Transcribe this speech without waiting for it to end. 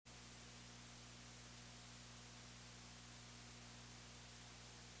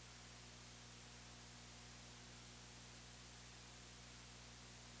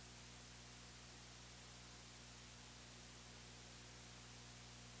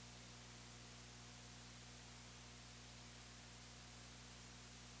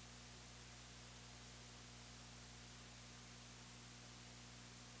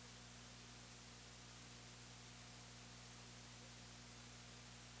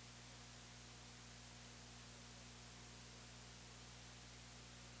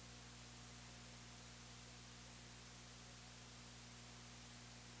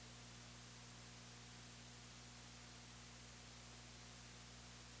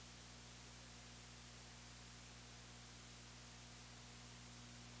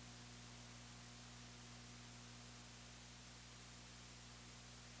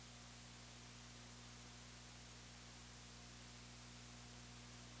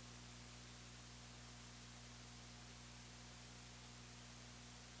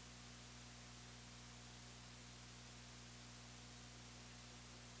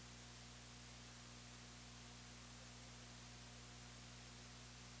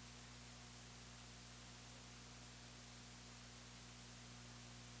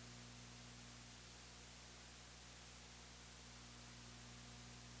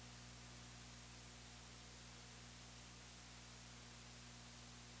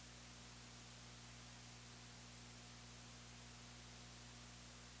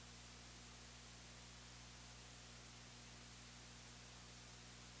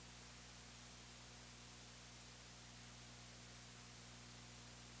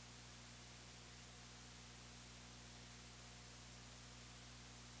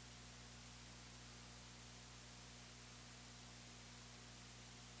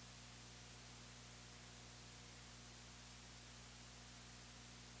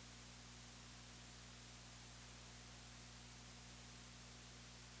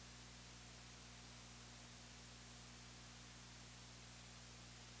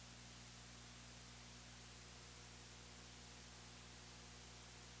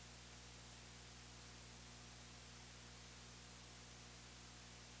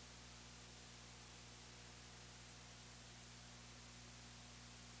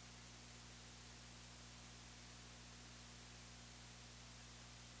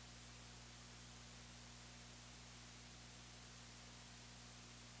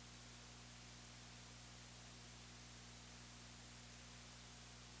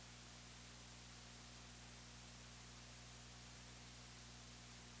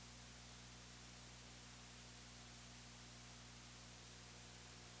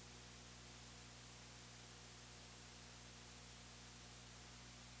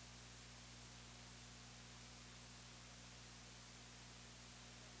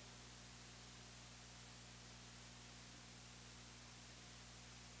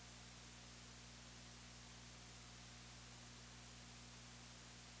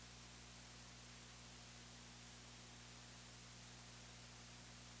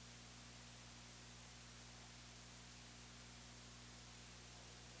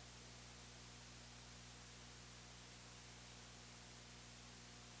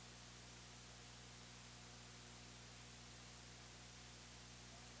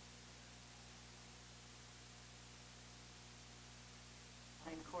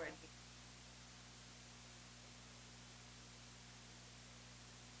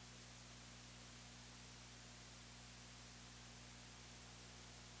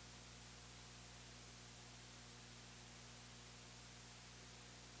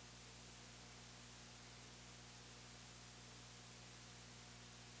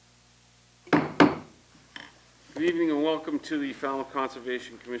Good evening and welcome to the Falmouth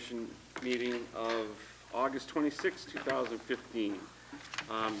Conservation Commission meeting of August 26, 2015.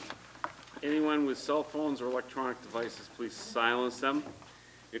 Anyone with cell phones or electronic devices, please silence them.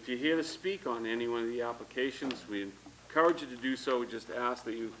 If you're here to speak on any one of the applications, we encourage you to do so. We just ask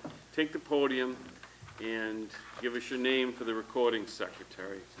that you take the podium and give us your name for the recording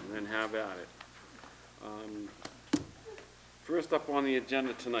secretary, and then have at it. First up on the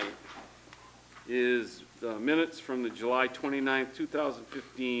agenda tonight is the minutes from the July 29th,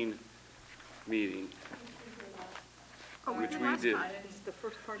 2015 meeting. Oh, which we last did. time. It's the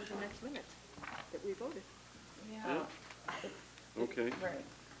first part of the next minute that we voted. Yeah. Okay. Right.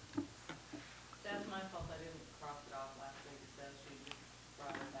 That's my fault, I didn't cross it off last week, so she just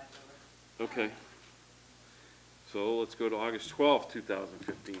brought it back over. Okay. So let's go to August 12th,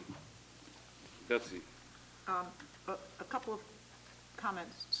 2015. Betsy. A couple of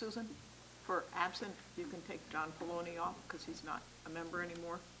comments. Susan, for absent, you can take John Poloni off because he's not a member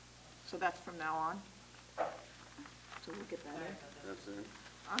anymore. So that's from now on. So we'll get that in. That's it.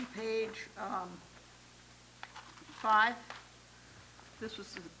 On page 5, this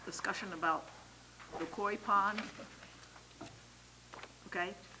was a discussion about the koi pond.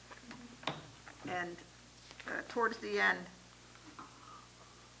 Okay? And towards the end,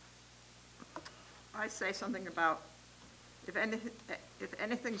 I say something about if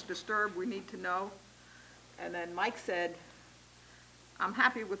anything's disturbed, we need to know. And then Mike said, I'm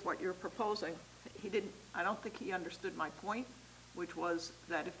happy with what you're proposing. I don't think he understood my point, which was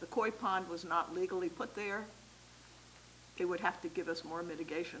that if the koi pond was not legally put there, they would have to give us more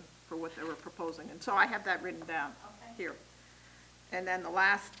mitigation for what they were proposing. And so I have that written down here. And then the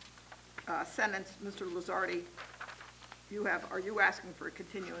last sentence, Mr. Lizardi, are you asking for a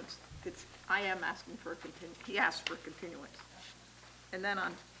continuance? I am asking for a he asked for a continuance. And then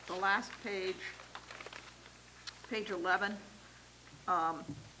on the last page, page 11,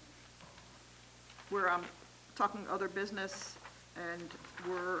 where I'm talking other business, and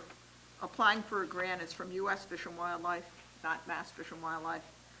we're applying for a grant. It's from U.S. Fish and Wildlife, not Mass Fish and Wildlife.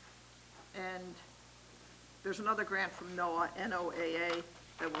 And there's another grant from NOAA, NOAA,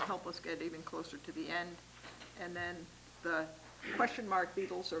 that will help us get even closer to the end. And then the question mark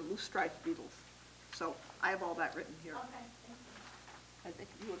beetles are loose-striped beetles. So I have all that written here. Okay, thank you. I think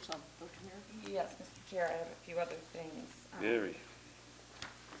you have some, don't you, Mary? Yes, Mr. Chair, I have a few other things. Mary.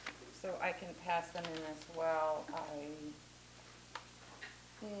 So I can pass them in as well. I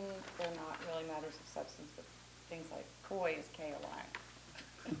think they're not really matters of substance, but things like koi is KOI.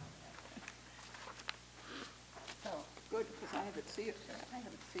 So. Good, because I have it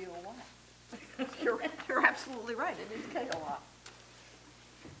COI. You're absolutely right, it is KOI.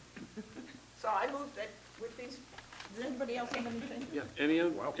 So I move that with these, does anybody else have anything? Yeah. Any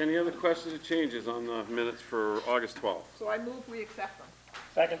other questions or changes on the minutes for August 12th? So I move we accept them.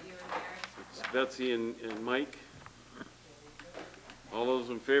 Second. You and Mary? It's Betsy and Mike. All those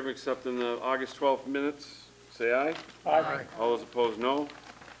in favor of accepting the August 12th minutes, say aye. Aye. All those opposed, no.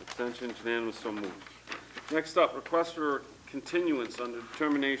 Abstentions, unanimous, so moved. Next up, request for continuance under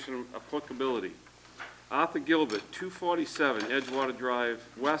determination of applicability. Arthur Gilbert, 247 Edgewater Drive,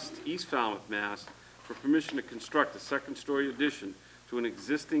 West, East Falmouth, Mass., for permission to construct a second-story addition to an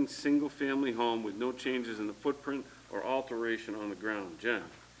existing single-family home with no changes in the footprint or alteration on the ground. Jen?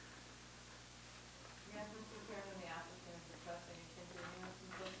 Yes, Mr. Chairman, the applicant is requesting a continuance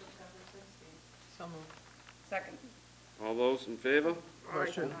until September 16th. So moved. Second. All those in favor?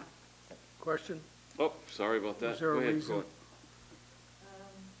 Question? Oh, sorry about that. Is there a Go ahead, reason? Court.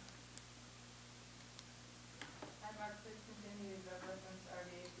 Hi, Mark, please continue to reference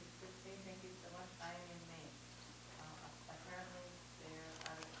RDA 216. Thank you so much. I am in Maine. Apparently, there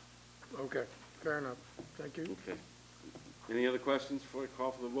are Okay, fair enough. Thank you. Okay. Any other questions before I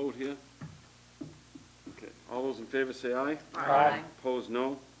call for the vote here? Okay. All those in favor say aye. Aye. Opposed,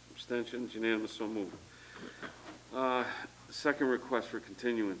 no. Abstentions, unanimous, so moved. Second request for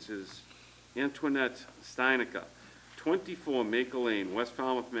continuance is Antoinette Steinecker, 24 Maker Lane, West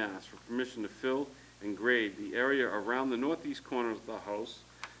Falmouth, Mass., for permission to fill and grade the area around the northeast corner of the house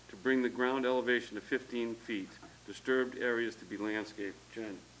to bring the ground elevation to 15 feet. Disturbed areas to be landscaped.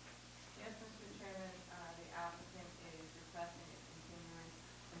 Jen? Yes, Mr. Chairman, the applicant is requesting a continuance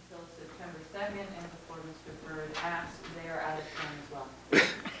until September 2nd, and before Mr. Bird asks, they are out of time as well.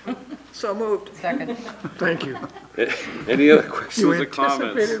 So moved. Second. Thank you. Any other You questions or comments?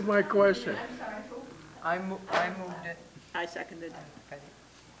 anticipated my question. I moved it. I seconded.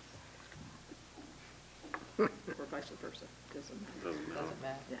 Or vice versa, doesn't matter. Doesn't matter. Doesn't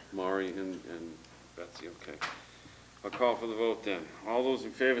matter. Maury and Betsy, okay. I'll call for the vote then. All those in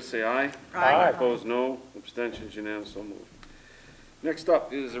favor say aye. Aye. Opposed, no. Abstentions, unanimous, so moved. Next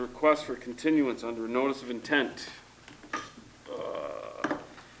up is a request for continuance under a notice of intent.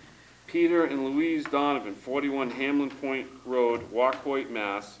 Peter and Louise Donovan, 41 Hamlin Point Road, Wacoit,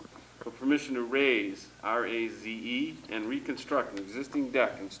 Mass., for permission to raise, R-A-Z-E, and reconstruct an existing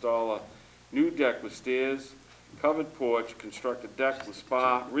deck, install a new deck with stairs, covered porch, construct a deck with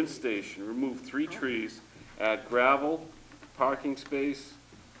spa, rinse station, remove 3 trees, add gravel, parking space,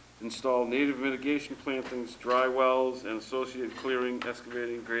 install native mitigation plantings, dry wells, and associated clearing,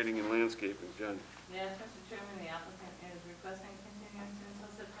 excavating, grading, and landscaping. Jen? Yes, Mr. Chairman, the applicant is requesting continuance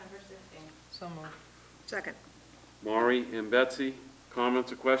until September 16th. So moved. Second. Maury and Betsy,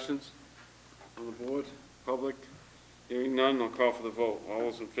 comments or questions on the board? Public? Hearing none, I'll call for the vote. All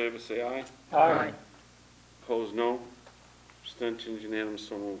those in favor say aye. Aye. Opposed, no. Abstentions, unanimous,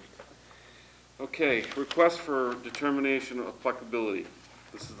 so moved. Okay, request for determination of applicability.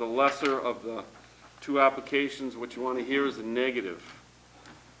 This is the lesser of the 2 applications. What you want to hear is a negative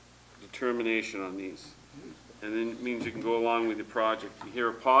determination on these. And then it means you can go along with the project. You hear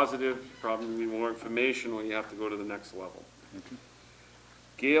a positive, probably need more information, or you have to go to the next level.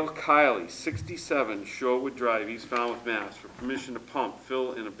 Gail Kiley, 67 Shorewood Drive, East Falmouth, Mass., for permission to pump,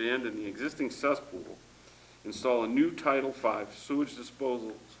 fill, and abandon the existing cesspool, install a new Title V sewage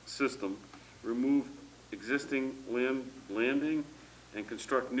disposal system, remove existing landing, and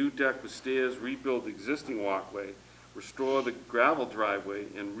construct new deck with stairs, rebuild existing walkway, restore the gravel driveway,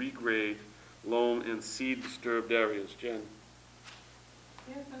 and regrade loam and seed disturbed areas. Jen?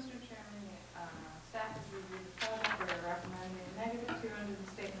 Yes, Mr. Chairman, staff has reviewed the project. We're recommending a -2 under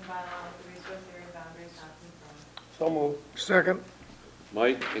the statement bylaw with the resource area boundaries not confirmed. So moved. Second.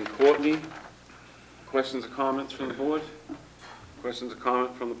 Mike and Courtney, questions or comments from the board? Questions or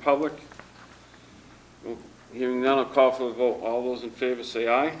comment from the public? No. Hearing none, I'll call for the vote. All those in favor say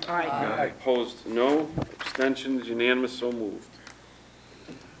aye. Aye. Opposed, no. Abstentions, unanimous, so moved.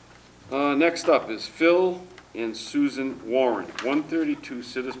 Next up is Phil and Susan Warren, 132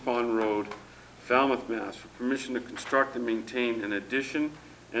 Sitters Pond Road, Falmouth, Mass., for permission to construct and maintain an addition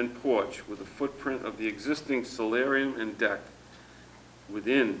and porch with a footprint of the existing solarium and deck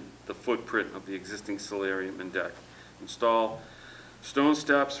within the footprint of the existing solarium and deck. Install stone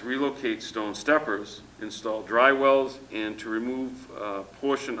steps, relocate stone steppers, install dry wells, and to remove a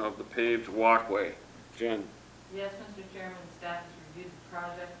portion of the paved walkway. Jen? Yes, Mr. Chairman, staff has reviewed the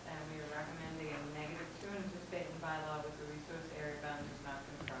project, and we are recommending a -2 under the statement bylaw with the resource area boundaries not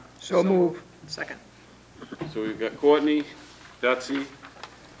confirmed. So moved. Second. So we've got Courtney, Betsy,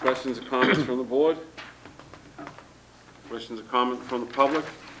 questions or comments from the board? Questions or comments from the public?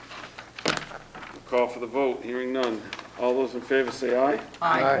 We'll call for the vote, hearing none. All those in favor say aye.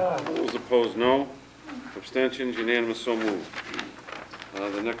 Aye. All those opposed, no. Abstentions, unanimous, so moved.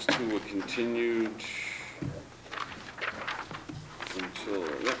 The next 2 were continued until,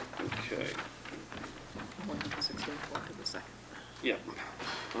 yep, okay. 16, to the second. Yeah.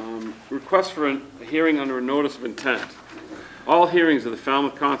 Request for a hearing under a notice of intent. All hearings of the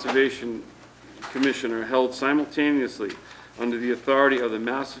Falmouth Conservation Commission are held simultaneously under the authority of the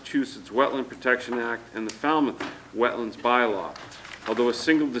Massachusetts Wetland Protection Act and the Falmouth Wetlands Bylaw. Although a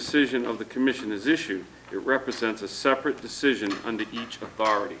single decision of the commission is issued, it represents a separate decision under each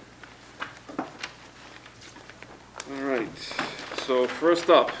authority. All right, so first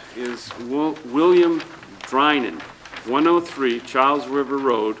up is William Drynan, 103 Charles River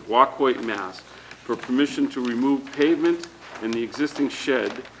Road, Wacoit, Mass., for permission to remove pavement in the existing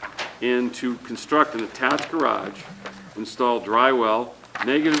shed and to construct an attached garage, install dry well,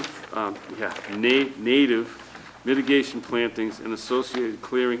 native mitigation plantings, and associated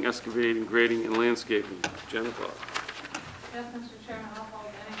clearing, excavating, grading, and landscaping. Jennifer? Yes, Mr. Chairman, I'll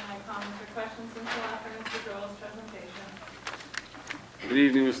hold any of my comments or questions until after Mr. Doyle's presentation. Good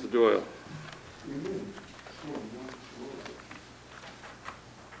evening, Mr. Doyle.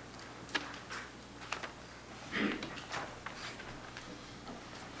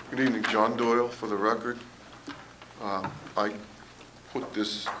 Good evening, John Doyle, for the record. I put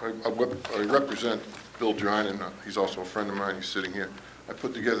this, I represent Bill Drynan. He's also a friend of mine. He's sitting here. I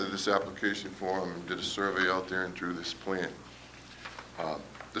put together this application for him and did a survey out there and drew this plan.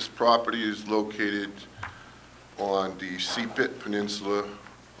 This property is located on the Sea Pit Peninsula,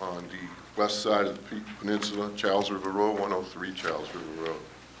 on the west side of the peninsula, Charles River Road, 103 Charles River Road.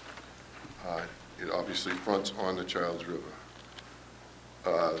 It obviously fronts on the Charles River.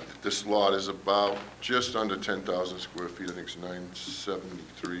 This lot is about just under 10,000 square feet. I think it's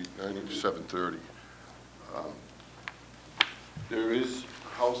 930. There is a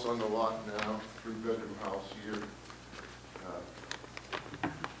house on the lot now, 3-bedroom house here.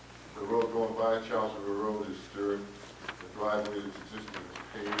 The road going by Charles River Road is dirt. The driveway that's existing is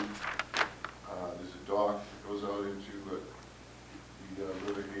paved. There's a dock that goes out into the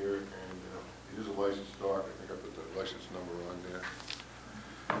river here, and it is a licensed dock. I think I put the license number on there.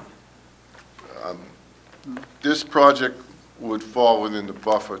 This project would fall within the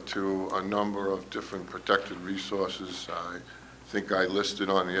buffer to a number of different protected resources. I think I listed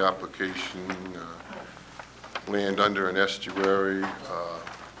on the application land under an estuary,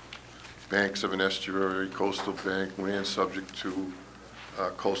 banks of an estuary, coastal bank, land subject to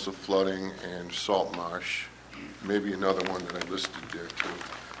coastal flooding, and salt marsh. Maybe another one that I listed there too.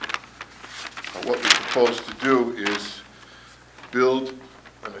 What we propose to do is build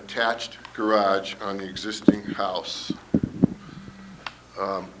an attached garage on the existing house.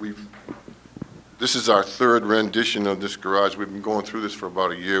 This is our third rendition of this garage. We've been going through this for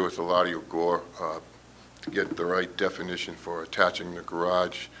about a year with Eladio Gore to get the right definition for attaching the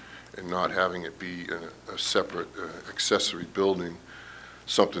garage and not having it be a separate accessory building,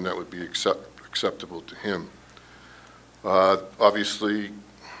 something that would be acceptable to him. Obviously,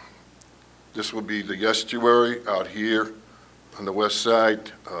 this will be the estuary out here on the west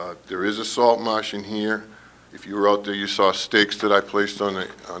side. There is a salt marsh in here. If you were out there, you saw stakes that I placed on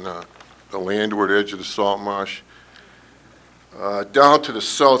the landward edge of the salt marsh. Down to the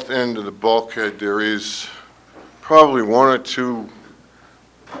south end of the bulkhead, there is probably one or two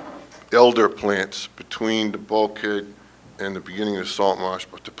elder plants between the bulkhead and the beginning of the salt marsh,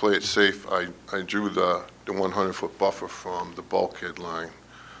 but to play it safe, I drew the 100-foot buffer from the bulkhead line.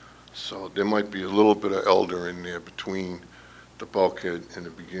 So there might be a little bit of elder in there between the bulkhead and the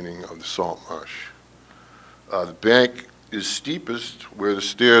beginning of the salt marsh. The bank is steepest where the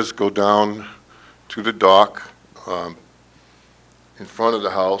stairs go down to the dock in front of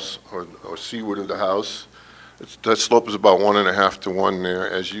the house or seaward of the house. That slope is about 1.5 to 1 there.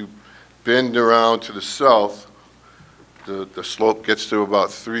 As you bend around to the south, the slope gets to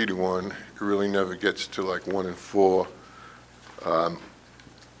about 3 to 1. It really never gets to like 1 and 4.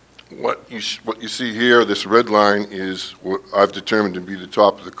 What you see here, this red line, is what I've determined to be the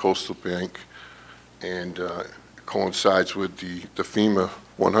top of the coastal bank, and coincides with the FEMA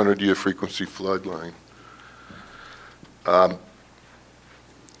 100-year frequency flood line.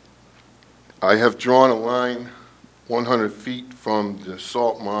 I have drawn a line 100 feet from the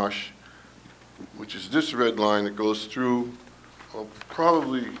salt marsh, which is this red line that goes through, well,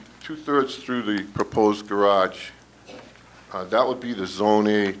 probably 2/3 through the proposed garage. That would be the Zone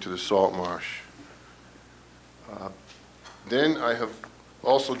A to the salt marsh. Then I have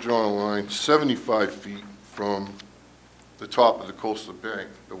also drawn a line 75 feet from the top of the coastal bank.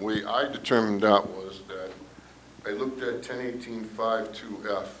 The way I determined that was that I looked at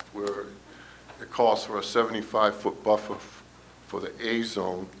 1018.52F, where it calls for a 75-foot buffer for the A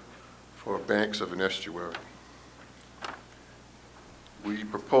zone for banks of an estuary. We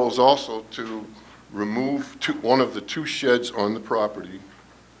propose also to remove one of the 2 sheds on the property,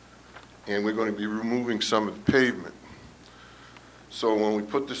 and we're going to be removing some of the pavement. So when we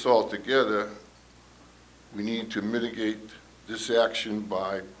put this all together, we need to mitigate this action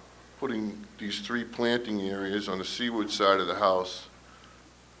by putting these 3 planting areas on the seaward side of the house.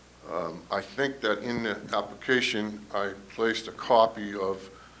 I think that in the application, I placed a copy of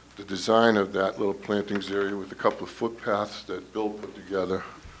the design of that little plantings area with a couple of footpaths that Bill put together.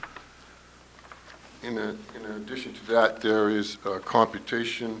 In addition to that, there is a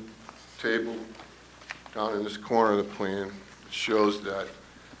computation table down in this corner of the plan that shows that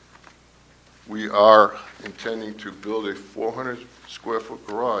we are intending to build a 400-square-foot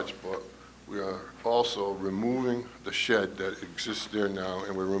garage, but we are also removing the shed that exists there now,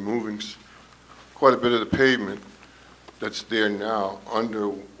 and we're removing quite a bit of the pavement that's there now under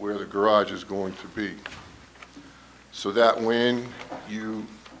where the garage is going to be. So that when you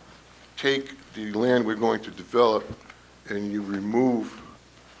take the land we're going to develop and you remove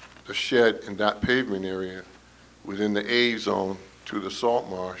the shed in that pavement area within the A zone to the salt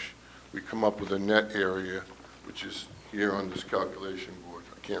marsh, we come up with a net area, which is here on this calculation board.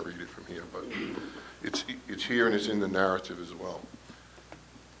 I can't read it from here, but it's here and it's in the narrative as well.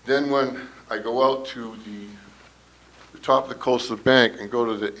 Then when I go out to the top of the coastal bank and go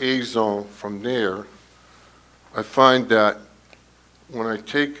to the A zone from there, I find that when I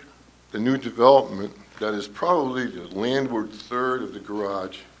take the new development that is probably the landward third of the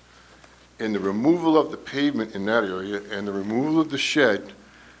garage, and the removal of the pavement in that area, and the removal of the shed,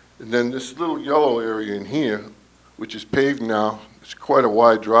 and then this little yellow area in here, which is paved now, it's quite a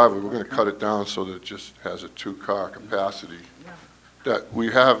wide driveway. We're going to cut it down so that it just has a 2-car capacity. That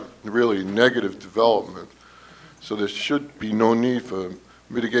we have really negative development. So there should be no need for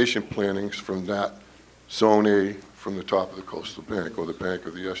mitigation plantings from that Zone A from the top of the coastal bank or the bank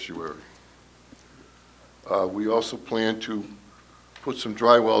of the estuary. We also plan to put some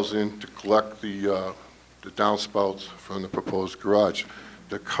dry wells in to collect the downspouts from the proposed garage.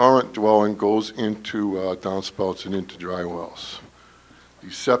 The current dwelling goes into downspouts and into dry wells. The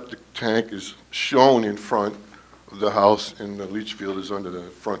septic tank is shown in front of the house, and the leach field is under the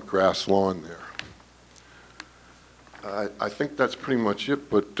front grass lawn there. I think that's pretty much it,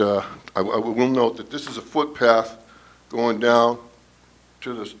 but I will note that this is a footpath going down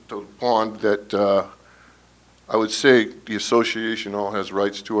to the pond that I would say the association all has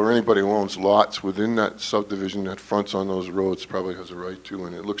rights to, or anybody who owns lots within that subdivision that fronts on those roads probably has a right to,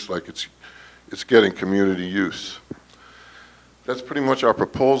 and it looks like it's getting community use. That's pretty much our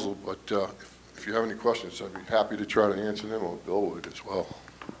proposal, but if you have any questions, I'd be happy to try to answer them, or Bill would as well.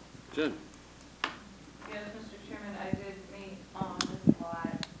 Jen? Yes, Mr. Chairman, I did meet on this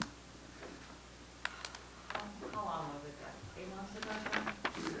lot. How long was it? 8 months ago?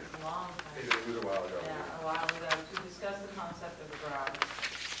 A long time. It was a while ago. Yeah, a while ago, to discuss the concept of a garage.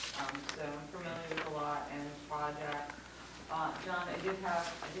 So I'm familiar with the lot and the project. John, I did have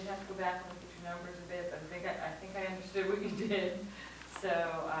to go back and look at your numbers a bit, but I think I understood what you did. So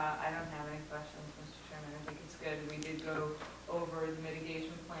I don't have any questions, Mr. Chairman. I think it's good. We did go over the mitigation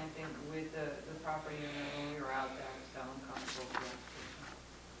planting with the property owner when we were out there, so I'm comfortable with the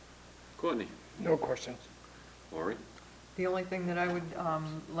application. Courtney? No questions. Lori? The only thing that I would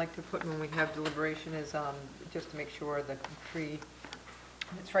like to put when we have deliberation is just to make sure that the tree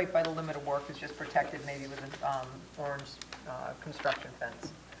that's right by the limit of work is just protected, maybe with an orange construction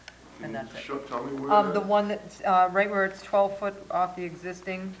fence. And that's it. Tell me where The one that's right where it's 12 foot off the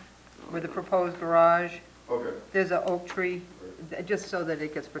existing, with the proposed garage, Okay. there's an oak tree, just so that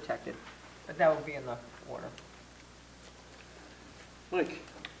it gets protected. But that will be in the order. Mike?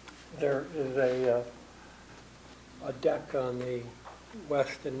 There is a deck on the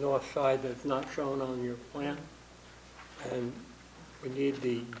west and north side that's not shown on your plan, and we need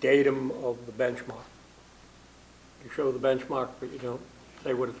the datum of the benchmark. You show the benchmark, but you don't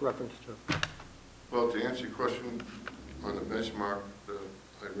say what it's referenced to. Well, to answer your question on the benchmark,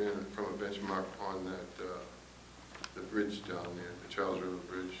 I ran it from a benchmark on that, the bridge down there, the Charles River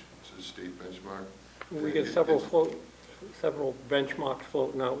Bridge. It's a state benchmark. We get several benchmarks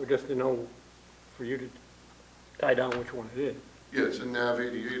floating out, we just didn't know for you to tie down which one it is. Yeah, it's a NAV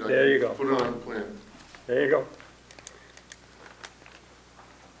 88. There you go. Put it on the plan. There you go.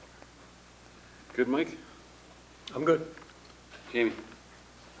 Good, Mike? I'm good. Jamie?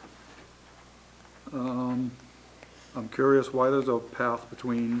 I'm curious why there's a path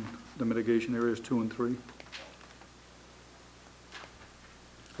between the mitigation areas 2 and 3?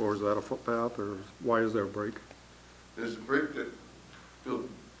 Or is that a footpath, or why is there a break? There's a break that, Bill,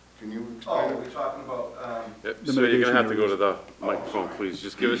 can you explain Oh, it? we're talking about, Yep, The so you're mitigation gonna have to go to areas. the microphone, please.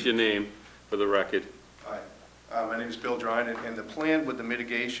 Just give us your name for the record. hi, my name is Bill Drine, and the plan with the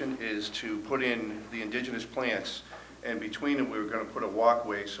mitigation is to put in the indigenous plants, and between them, we were gonna put a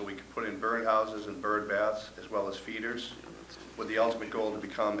walkway so we could put in bird houses and bird baths, as well as feeders, with the ultimate goal to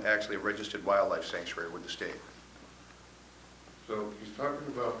become actually a registered wildlife sanctuary with the state. So he's talking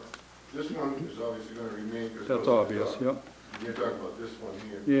about, this one is obviously going to remain. 'cause it That's goes to the obvious, top. yep. You're talking about this one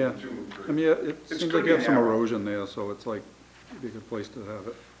here. Yeah. 2 and 3. I mean, it It's seems gonna like be you have some narrow. erosion there, so it's like, it'd be a good place to have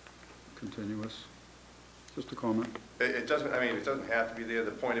it continuous. Just a comment. It doesn't, I mean, it doesn't have to be there.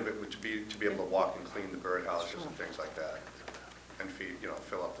 The point of it would be to be able to walk and clean the bird houses and things like that, and feed,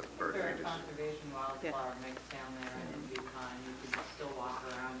 fill up the bird There are feeders. conservation wildflower mix down there, and it'd be fine. You could still walk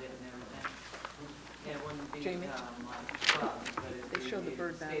around it and everything. It wouldn't be, Jamie? like shrubs, but it'd They be, show the it'd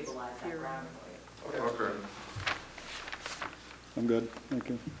bird baths stabilize that here. ground. Okay, I'm good, thank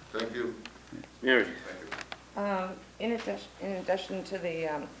you. thank you. Mary? Thank you. In addition to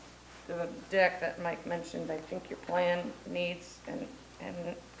the deck that Mike mentioned, I think your plan needs an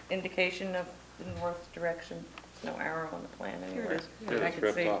indication of the north direction. There's no arrow on the plan Here anywhere. it is. Yeah, I it's can right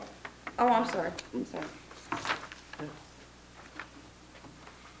up see. top. Oh, I'm sorry, I'm sorry.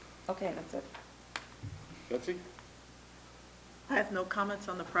 Okay, that's it. Betsy? I have no comments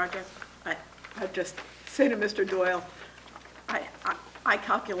on the project. I just say to Mr. Doyle, I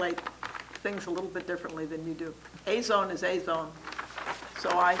calculate things a little bit differently than you do. A zone is A zone, so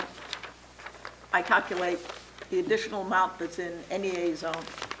I calculate the additional amount that's in any A zone,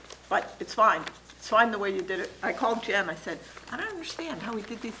 but it's fine. It's fine the way you did it. I called Jen, I said, I don't understand how we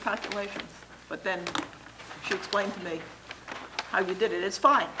did these calculations, but then she explained to me how you did it. It's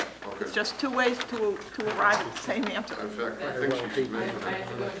fine. It's Okay. just 2 ways to arrive at the same answer. In fact, I think she's I mentioned I it. have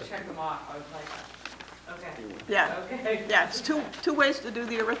to go and check them off. I was like, Okay. Yeah, Okay. yeah, it's two ways to do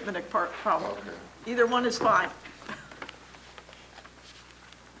the arithmetic part problem. Okay. Either one is fine.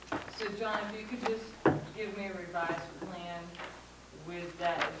 So John, if you could just give me a revised plan with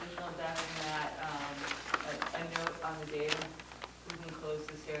that additional deck and that, a note on the data, we can close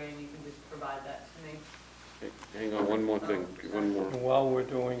this area and you can just provide that to me. Hang on, one more thing, one more. While we're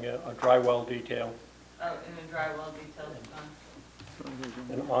doing a dry well detail Oh, in the dry well details,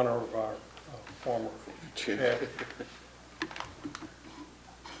 John. in honor of our former chair.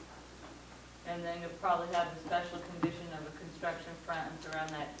 And then you'll probably have the special condition of a construction frontage around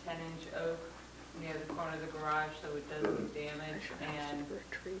that 10-inch oak near the corner of the garage so it doesn't damage. And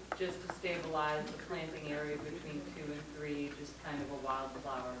just to stabilize the planting area between 2 and 3, just kind of a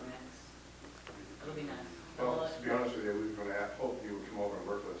wildflower mix. It'll be nice. Well, to be honest with you, we were going to hope you would come over and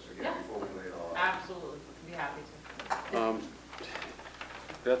work with us again Yeah. before we lay it all out. Absolutely, be happy to.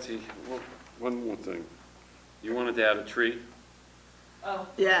 Betsy, one more thing. You wanted to add a tree? Oh,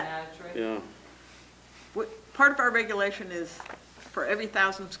 Yeah. tree. Yeah. Part of our regulation is for every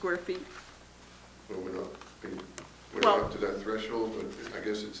 1,000 square feet. Well, we're not Well- up to that threshold, but I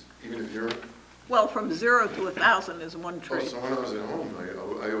guess it's, even if you're, Well, from 0 to 1,000 is one oh, tree. so when I was at home,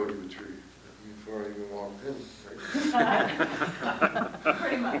 I owed you a tree before I even walked in. Right?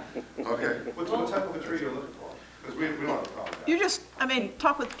 Pretty much. Okay. What type of a tree are you looking for? Because we don't have a problem with that. You just, I mean,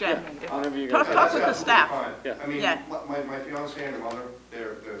 talk with Jen. Whatever you Talk guys. talk with the That's staff. absolutely fine. I mean, Yeah. my fiancée and mother,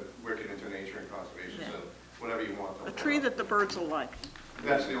 they're working into nature and conservation, Yeah. so whatever you want. they'll A put tree up. that the birds will like.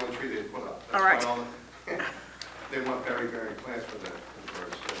 That's the only tree they put up. All right. That's why they want very plants for the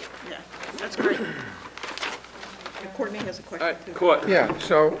birds, so. Yeah, that's great. And Courtney has a All question right, too. Court. Yeah,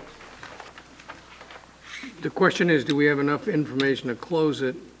 so the question is, do we have enough information to close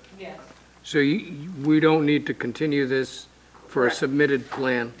it? Yes. So we don't need to continue this for a Correct. submitted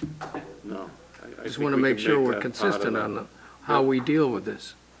plan? No. I Just think want to we make can sure we're that part of consistent it. on how we deal with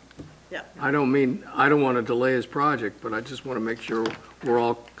this. Yeah. I don't want to delay his project, but I just want to make sure we're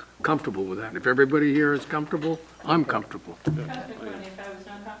all comfortable with that. If everybody here is comfortable, I'm comfortable. Trust me, Courtney, if I was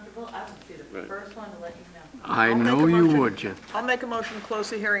uncomfortable, I would be the Right. first one to let you know. I I'll make know a you motion. would, Jen. I'll make a motion to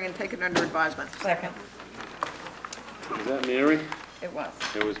close the hearing and take it under advisement. Second, Is that Mary? it was.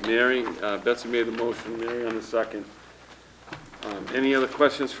 It was Mary. Betsy made the motion, Mary on the second. Any other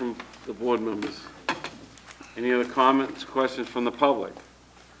questions from the board members? Any other comments, questions from the public?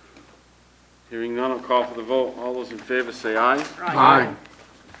 Hearing none, I'll call for the vote. All those in favor say aye. Aye.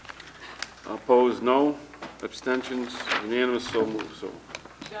 Opposed, no. Abstentions, unanimous, so moved, so.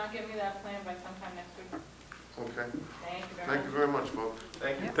 John, give me that plan by sometime next week. Okay. Thank you very much. Thank you very much, folks.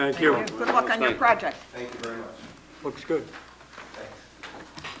 Thank you. Thank you. Good luck on your project. Thank you very much. Looks good.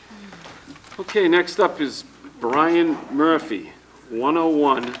 Okay, next up is Brian Murphy,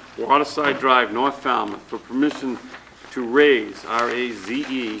 101 Waterside Drive, North Falmouth, for permission to raise,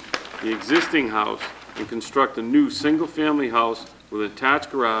 R-A-Z-E, the existing house and construct a new single-family house with attached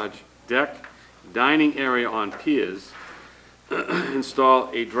garage, deck, dining area on piers, install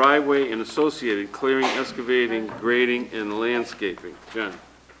a driveway and associated clearing, excavating, grading, and landscaping. Jen?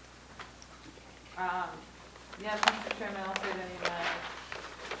 Yes, Mr. Chairman, I'll say any of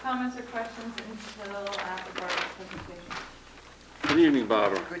my comments or questions until after Barbara's presentation. Good evening,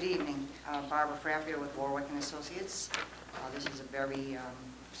 Barbara. Good evening. Barbara Frappier with Warwick and Associates. This is a very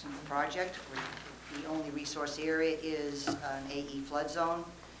simple project. The only resource area is an AE flood zone.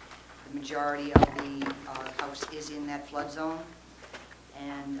 The majority of the house is in that flood zone.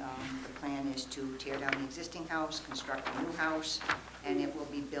 And the plan is to tear down the existing house, construct a new house, and it will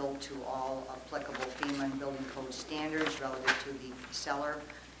be built to all applicable FEMA and building code standards relative to the cellar.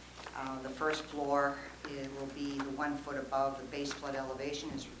 The first floor, it will be the 1 foot above the base flood elevation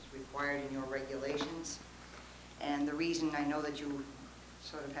as required in your regulations. And the reason, I know that you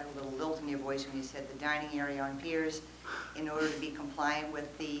sort of had a little lilt in your voice when you said the dining area on piers, in order to be compliant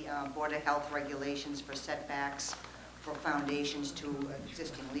with the Board of Health regulations for setbacks for foundations to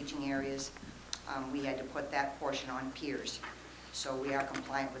existing leaching areas, we had to put that portion on piers. So we are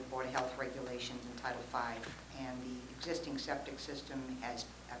compliant with Board of Health regulations in Title V. And the existing septic system has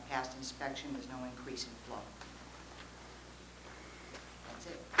passed inspection. There's no increase in flow. That's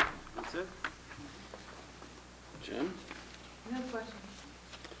it. That's it? Jen? No questions.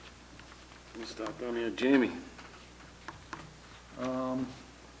 Let me stop down here. Jamie? I don't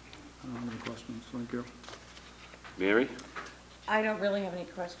have any questions, thank you. Mary? I don't really have any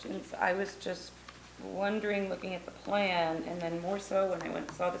questions. I was just wondering, looking at the plan, and then more so when I went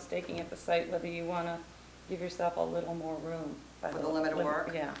and saw the staking at the site, whether you want to give yourself a little more room. For the limit of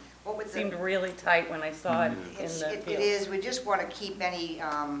work? Yeah. What It would seemed really tight when I saw it in the It field. is, we just want to keep any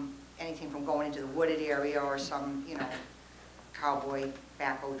anything from going into the wooded area or some, cowboy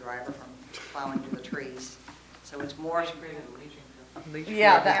backhoe driver from plowing through the trees. So it's more,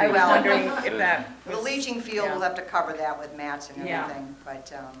 Yeah, I was Well- wondering if that the was... leaching field, we'll have to cover that with mats and Yeah. everything.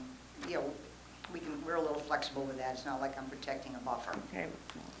 But, we're a little flexible with that. It's not like I'm protecting a buffer. Okay,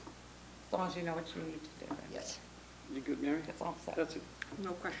 as long as you know what you need to do, Yes. You good, Mary? it's all set. That's it.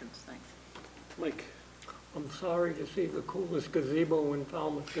 No questions, thanks. Mike? I'm sorry to see the coolest gazebo in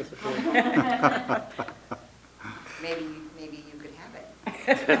Falmouth disappear. Maybe you could have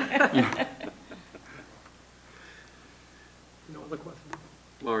it. No other questions?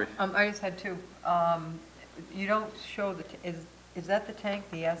 Lori? I just had two. You don't show is that the tank,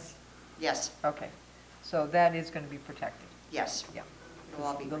 the S? Yes, Okay, so that is going to be protected, yes. yeah. It'll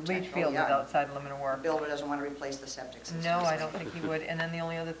all be The protected. leach field is Oh, yeah. outside limit of The work. builder doesn't want to replace the septic system. No, I don't think he would. And then the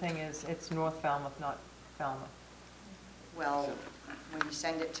only other thing is, it's North Falmouth, not Falmouth. Well, when you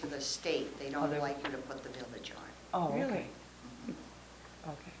send it to the state, they Oh, don't they- like you to put the village on. Oh, Really? okay.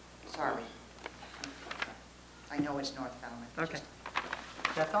 Okay, Sorry. I know it's North Falmouth. okay.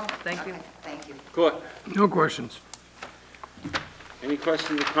 Just- That's all, thank you. Okay, thank you. Court? No questions. Any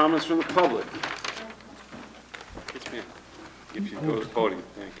questions or comments from the public? Yes, ma'am. If you go to the podium,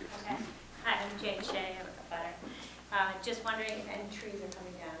 thank you. Okay. Hi, I'm Jane Shea, I'm a butter. Just wondering if any trees are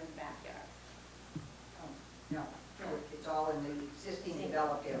coming down in the backyard. No, it's all in the existing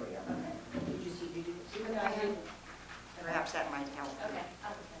developed area. Did you see what I had? Perhaps that might help. Okay,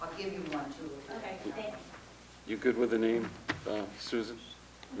 I'll give you one, too. okay, thank you. You good with the name, Susan?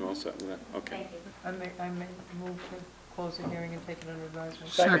 You all set with that? Okay. Thank you. I may move to close the hearing and take it under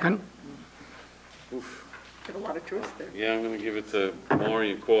advisement. Second. Oof. Get a lot of truth there. Yeah, I'm gonna give it to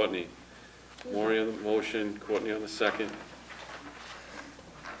Maury and Courtney. Maury on the motion, Courtney on the second.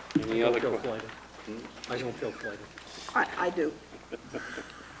 Any I other? don't feel slighted. I don't feel slighted. I do.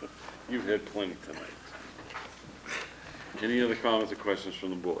 You've had plenty tonight. Any other comments or questions from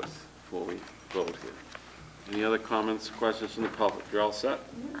the board before we vote here? Any other comments, questions from the public? You're all set?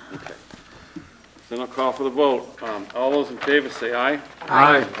 Okay. Then I'll call for the vote. All those in favor say aye.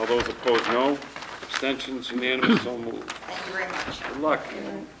 Aye. All those opposed, no. Abstentions, unanimous, so moved. Thank you very much. Good luck.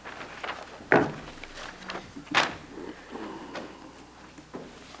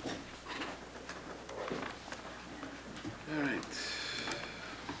 All right.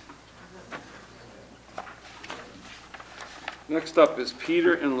 Next up is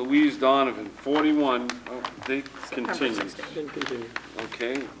Peter and Louise Donovan, 41, they continue. Then continue.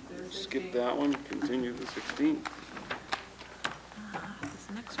 Okay, skip that one, continue the 16th.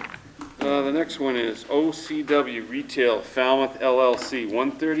 The next one is OCW Retail Falmouth LLC,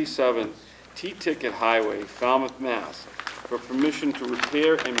 137 T-Ticket Highway, Falmouth, Mass, for permission to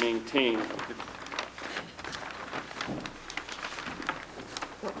repair and maintain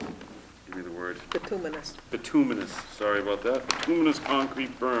give me the word. Bituminous. Bituminous, sorry about that, bituminous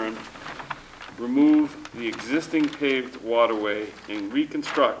concrete burn, remove the existing paved waterway and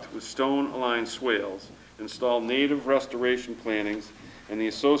reconstruct with stone-aligned swales, install native restoration plantings and the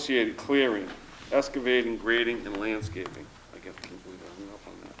associated clearing, excavating, grading, and landscaping. I guess I can't believe I hung up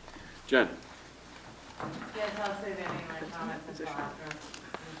on that. Jen? Yes, I'll save any of my comments until after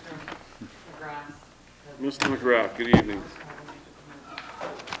Mr. McGrath. Mr. McGrath, good evening.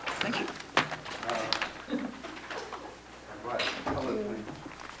 Thank you.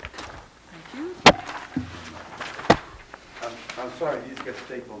 I'm sorry, these get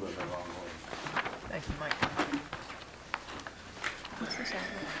stapled in the wrong way. Thank you, Mike.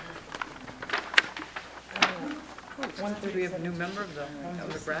 Do we have a new member of the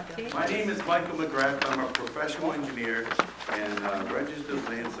McGrath team? My name is Michael McGrath. I'm a professional engineer and registered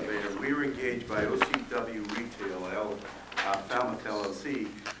land surveyor. We were engaged by OCW Retail, Falmouth LLC,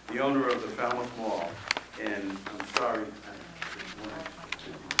 the owner of the Falmouth Mall. And I'm sorry.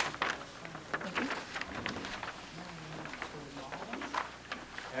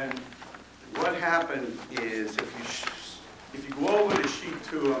 And what happened is, if you go over to sheet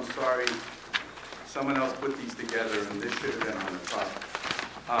 2, I'm sorry, someone else put these together, and this should have been on the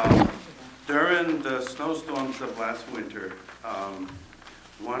top. During the snowstorms of last winter,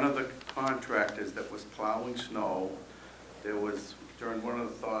 one of the contractors that was plowing snow, during one of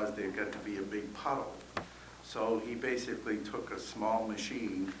the thaws, there got to be a big puddle. So he basically took a small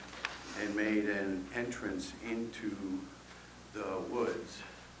machine and made an entrance into the woods.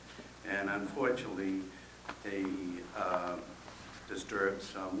 And unfortunately, they disturbed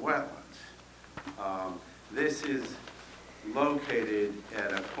some wetlands. This is located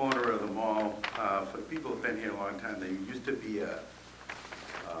at a corner of the mall. For people who've been here a long time, there used to be a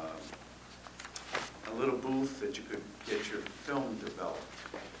little booth that you could get your film developed.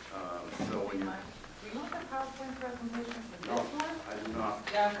 So when you, Do you want the PowerPoint presentation for no, this one? I do not.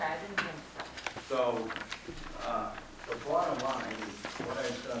 Yeah, okay, I didn't think so. So, the bottom line is, what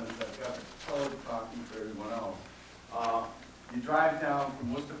I've done is I've got a colored copy for everyone else. You drive down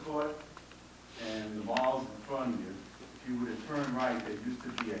from Worcester Court, and the mall's in front of you. If you were to turn right, there used to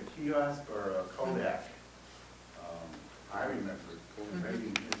be a kiosk or a Kodak. I remember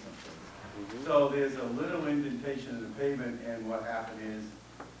rating or something. So there's a little indentation in the pavement, and what happened is,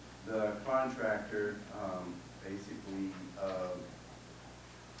 the contractor, basically,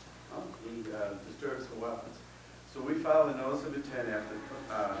 he disturbs the wetlands. So we filed a notice of intent after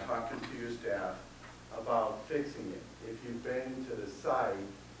talking to your staff about fixing it. If you've been to the site,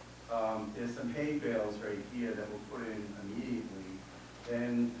 there's some hay bales right here that we'll put in immediately.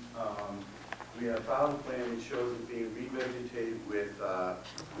 Then we have filed a plan that shows it being revegetated with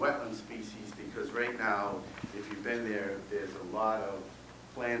wetland species, because right now, if you've been there, there's a lot of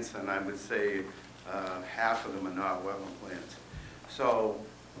plants, and I would say half of them are not wetland plants. So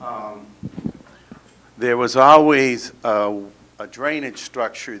there was always a drainage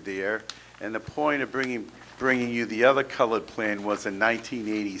structure there, and the point of bringing you the other colored plan was in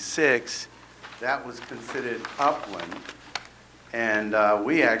 1986. That was considered upland, and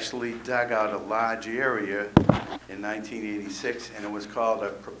we actually dug out a large area in 1986, and it was called a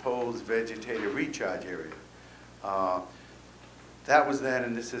proposed vegetative recharge area. That was then,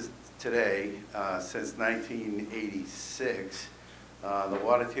 and this is today, since 1986. The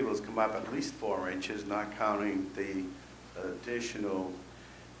water table has come up at least 4 inches, not counting the additional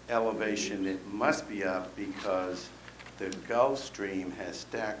elevation it must be up because the Gulf Stream has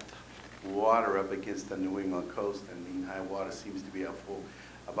stacked water up against the New England coast, and mean high water seems to be up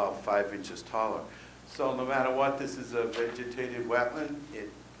about 5 inches taller. So no matter what, this is a vegetated wetland.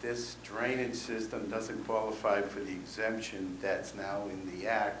 This drainage system doesn't qualify for the exemption that's now in the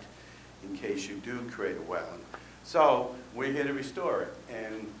act in case you do create a wetland. So we're here to restore it.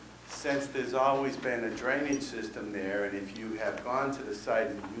 And since there's always been a drainage system there, and if you have gone to the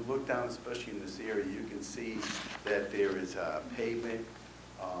site and you look down, especially in this area, you can see that there is pavement.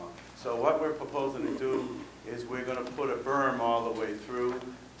 So what we're proposing to do is we're going to put a berm all the way through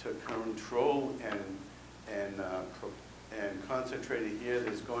to control and concentrate it here.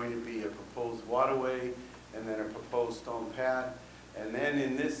 There's going to be a proposed waterway and then a proposed stone path. And then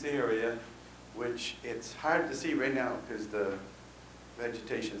in this area, which it's hard to see right now because the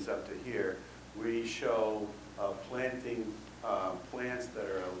vegetation's up to here, we show planting plants that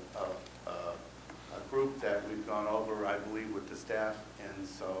are a group that we've gone over, I believe, with the staff. And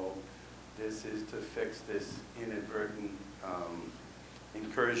so this is to fix this inadvertent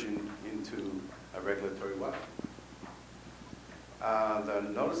incursion into a regulatory wetland. The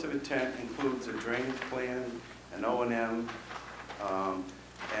notice of intent includes a drainage plan, an O&M,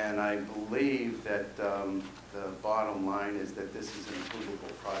 and I believe that the bottom line is that this is an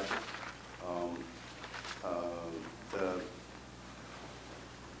approvable project.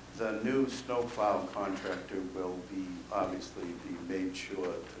 The new snowplow contractor will be obviously be made sure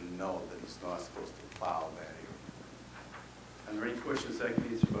to know that he's not supposed to plow that area. Are there any questions I can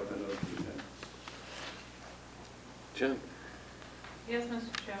answer about the notice of intent? Jen? Yes,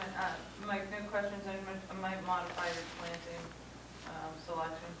 Mr. Chairman, Mike, no questions, I might modify the planting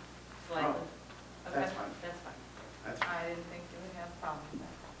selection slightly. Oh, Okay, that's fine. That's fine. That's fine. I didn't think you would have a problem with that.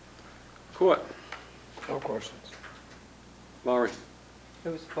 Court? No questions. Laurie? It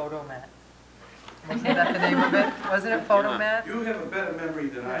was Photomat. Wasn't that the name of it? Wasn't it Photomat? You have a better memory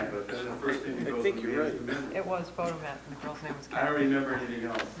than I, but that's the first thing that goes to me is the memory. It was Photomat, and the girl's name was I Kathy. don't remember anything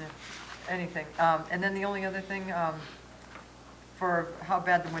else. Yeah. Anything. And then the only other thing, for how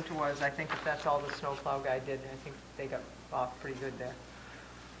bad the winter was, I think if that's all the snowplow guy did, I think they got off pretty good there.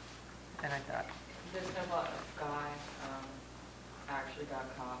 And I thought, This snowplow guy actually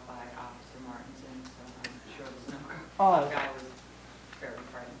got caught by Officer Martinson, so I'm sure the snowplow guy was very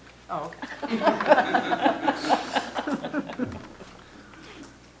frightened. oh, okay.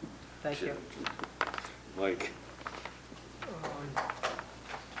 Thank you. Mike?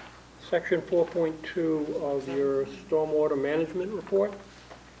 Section 4.2 of your stormwater management report.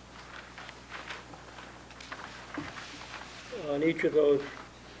 On each of those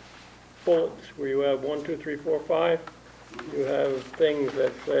bullets where you have 1, 2, 3, 4, 5, you have things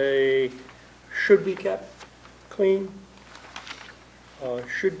that say should be kept clean,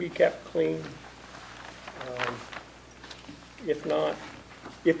 should be kept clean, if not,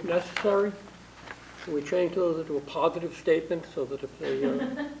 if necessary. Should we change those into a positive statement so that if they,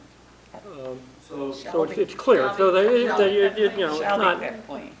 so it's clear, so they, you know, it's not,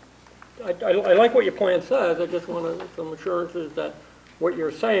 I like what your plan says, I just want some assurances that what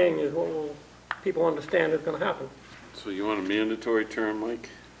you're saying is what will, people understand is gonna happen. So you want a mandatory term, Mike?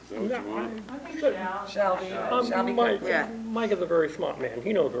 Is that what you want? I think Shall be, shall be Mike, Yeah. Mike is a very smart man,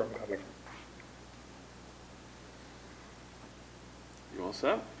 he knows where I'm coming from. You all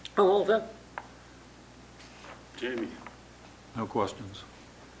set? I'm all set. Jamie? No questions.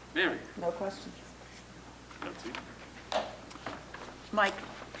 Mary? No questions. Betsy? Mike,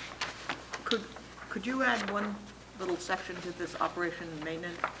 could you add one little section to this operation and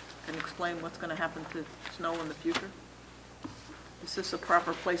maintenance and explain what's gonna happen to snow in the future? Is this a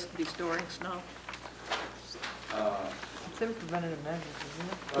proper place to be storing snow? It's in preventative measures,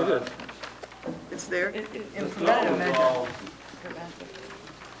 isn't it? It is. It's there? In The preventative snow measures. is all-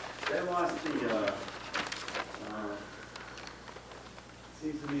 They lost the,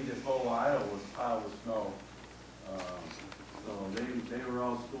 seems to me this whole aisle was piled with snow. So they were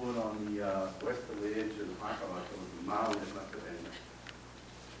all stored on the westerly edge of the parking lot. There was a mound that must have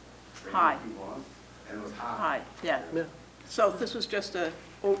been. High. And it was high. Hi, yeah. Yeah. So this was just a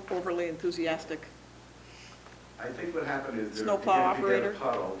overly enthusiastic, I think what happened is they Snowplow began to get a operator?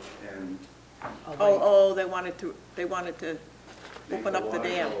 puddle and they wanted to they open up the water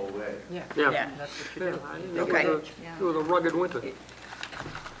dam. go away. Yeah, Yeah. that's what you do. Okay. It was a rugged winter.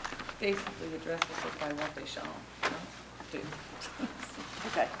 Basically addresses it by what they show. Do.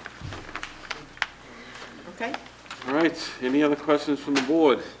 Okay. Okay? All right, any other questions from the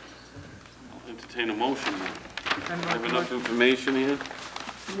board? I'll entertain a motion then. Have enough information here?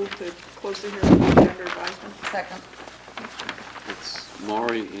 Move to close the hearing for gender advisement. Second. It's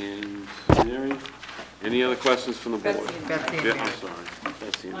Maury and Mary. Any other questions from the board? Betsy and Betsy and Yeah, Mary. I'm sorry.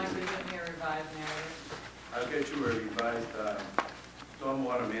 Betsy and Mike, Mary. is in your revised narrative? I'll get you a revised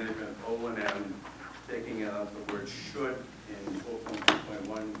stormwater management O&M, taking out the word should in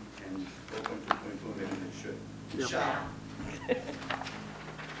 4.2.1 and 4.2.2, and it should. Yep. Shall.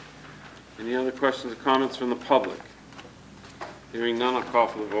 Any other questions or comments from the public? Hearing none, I'll call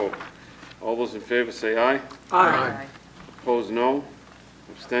for the vote. All those in favor say aye. Aye. Opposed, no.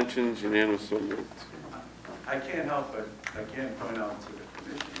 Abstentions, unanimous, so moved. I can't help but, I can't point out to the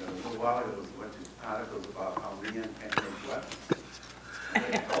commission, a little while ago, was went to articles about how Leanne can't make weapons.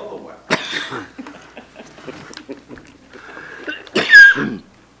 They all the weapons.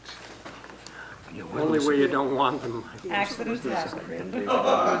 Only where you don't want them. Accidents happen. It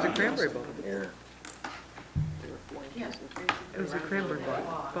was a cranberry bog. Yeah. It was a cranberry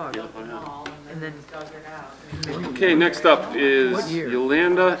bog. And then dug it out. Okay, next up is What year?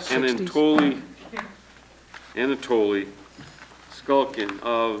 Yolanda 60s? Anatoly Skulkin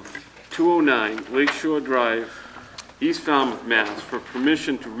of 209 Lakeshore Drive, East Falmouth, Mass. For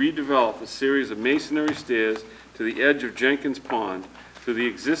permission to redevelop a series of masonry stairs to the edge of Jenkins Pond to the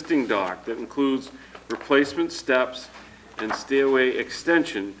existing dock that includes replacement steps and stairway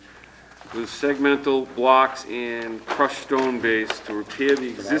extension with segmental blocks and crushed stone base to repair the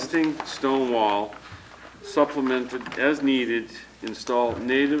existing stone wall, supplemented as needed, install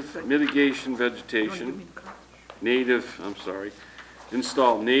native mitigation vegetation,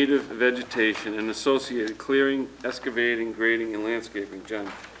 install native vegetation and associated clearing, excavating, grading, and landscaping. Jen?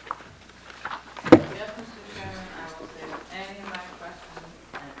 Yes, Mr. Chairman, I will say any of my questions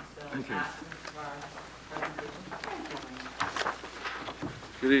and still ask Mr. Barr's presentation.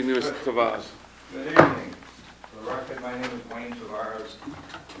 Good evening, Mr. Tavaz. Good evening. For the record, my name is Wayne Tavares. I'm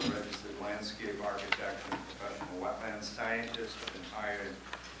a registered landscape architect and professional wetland scientist. I've been hired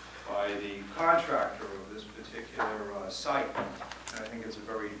by the contractor of this particular site. And I think it's a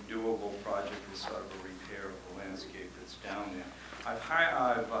very doable project. It's sort of a repair of the landscape that's down there. I've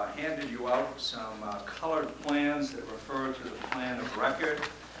handed you out some colored plans that refer to the plan of record.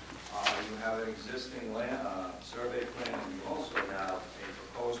 You have an existing survey plan, and you also have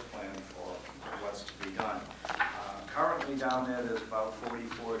a proposed plan for what's to be done. Currently down there's about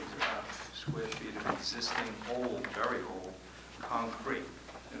 44 square feet of existing old, very old, concrete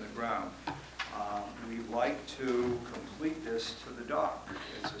in the ground. We'd like to complete this to the dock.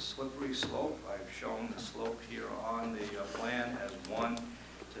 It's a slippery slope. I've shown the slope here on the plan as 1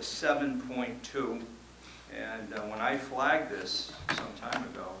 to 7.2. And when I flagged this some time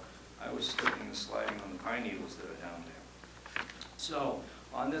ago, I was slipping and sliding on the pine needles that are down there. So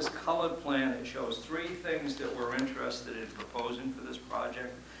on this colored plan, it shows 3 things that we're interested in proposing for this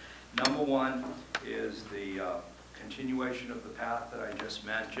project. Number 1 is the continuation of the path that I just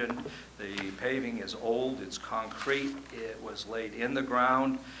mentioned. The paving is old, it's concrete, it was laid in the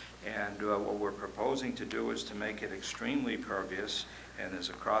ground, and what we're proposing to do is to make it extremely pervious. And there's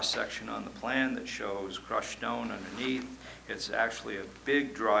a cross-section on the plan that shows crushed stone underneath. It's actually a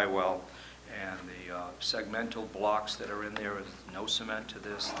big dry well, And the segmental blocks that are in there is no cement to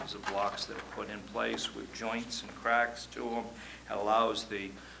this. These are blocks that are put in place with joints and cracks to them. It allows the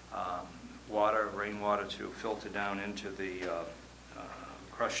rainwater to filter down into the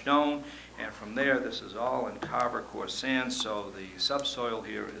crushed stone. And from there, this is all in Carver coarse sand, so the subsoil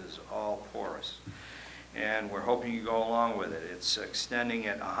here is all porous. And we're hoping you go along with it. It's extending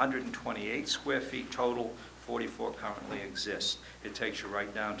at 128 square feet total, 44 currently exist. It takes you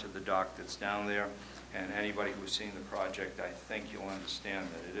right down to the dock that's down there, and anybody who's seen the project, I think you'll understand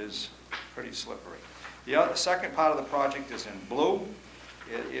that it is pretty slippery. The second part of the project is in blue.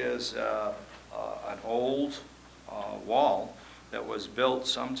 It is an old wall that was built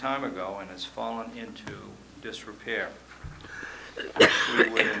some time ago and has fallen into disrepair. We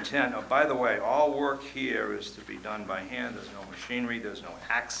would intend, oh, by the way, all work here is to be done by hand. There's no machinery, there's no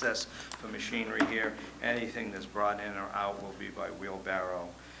access for machinery here. Anything that's brought in or out will be by wheelbarrow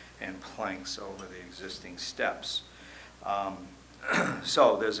and planks over the existing steps.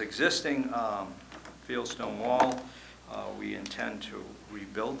 So there's existing fieldstone wall. We intend to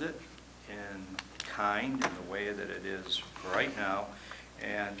rebuild it in kind, in the way that it is right now,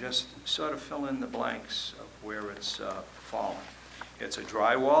 and just sort of fill in the blanks of where it's fallen. It's a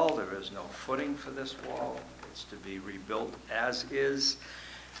dry wall. There is no footing for this wall. It's to be rebuilt as is,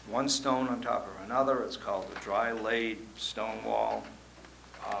 one stone on top of another. It's called a dry laid stone wall.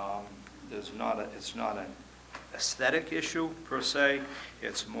 It's not an aesthetic issue per se.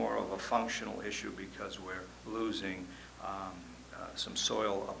 It's more of a functional issue because we're losing some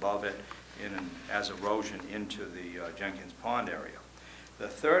soil above it as erosion into the Jenkins Pond area. The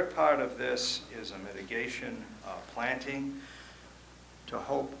third part of this is a mitigation planting to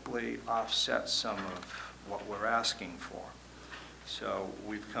hopefully offset some of what we're asking for. So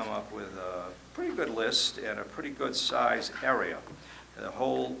we've come up with a pretty good list and a pretty good size area. The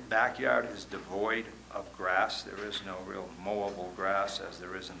whole backyard is devoid of grass. There is no real mowable grass as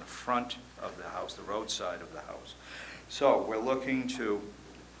there is in the front of the house, the roadside of the house. So we're looking to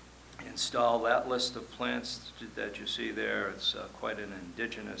install that list of plants that you see there. It's quite an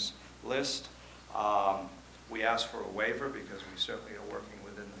indigenous list. We asked for a waiver because we certainly are working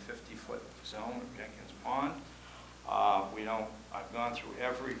within the 50-foot zone of Jenkins Pond. I've gone through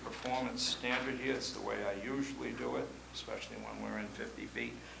every performance standard here. It's the way I usually do it, especially when we're in 50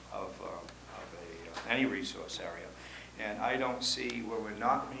 feet of any resource area. And I don't see where we're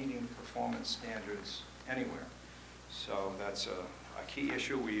not meeting performance standards anywhere. So that's a key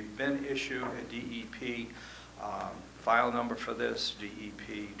issue. We've been issued a DEP file number for this,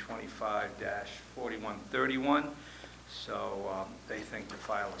 DEP 25-4131. So they think the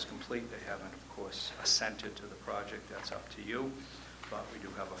file is complete. They haven't, of course, assented to the project. That's up to you, but we do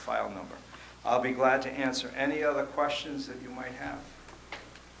have a file number. I'll be glad to answer any other questions that you might have.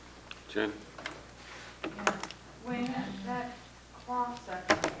 Jen? Yeah. When that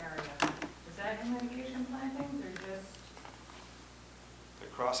cross-section area, is that in mitigation plantings or just?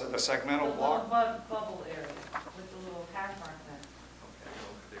 The segmental block? The little bubble area with the little hash mark there. Okay,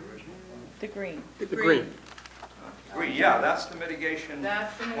 look at the original one. The green. The green. Green, yeah, that's the mitigation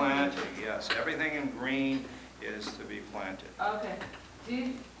That's the planting, mitigation. yes. Everything in green is to be planted. Okay.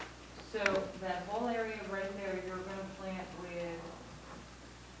 So that whole area right there, you're going to plant with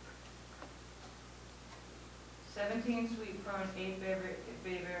 17 sweet fern, 8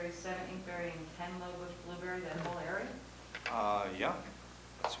 bayberry, 7 inkberry, and 10 low-bush blueberry, that whole area? Yeah,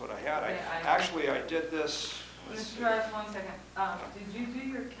 that's what I had. Okay, Actually, I did this. let's see. Mr. Rice, 1 second. Did you do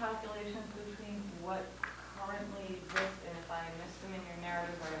your calculations between what currently exists, and if I missed them in your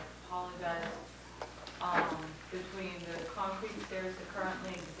narrative, I apologize, between the concrete stairs that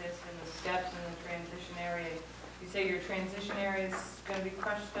currently exist and the steps in the transition area? You say your transition area is going to be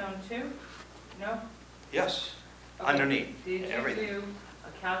crushed stone too? No? Yes, Okay. underneath, Did you everything. do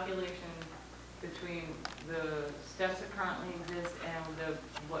a calculation between the steps that currently exist and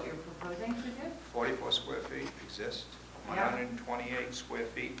what you're proposing to do? 44 square feet exist, Yeah. 128 square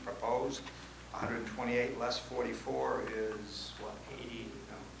feet proposed, 128 less 44 is, what, 80?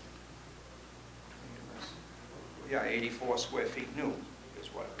 No. Yeah, 84 square feet new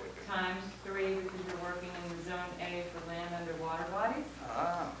is what it would be. Times 3, because you're working in the zone A for land under water bodies.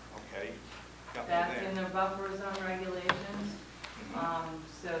 Ah, okay. Got me That's there. in the buffer zone regulations.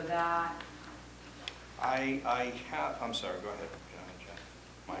 So that, I have, I'm sorry, go ahead, Jen.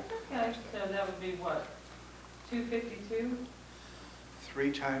 Mike. okay, so that would be what, 252?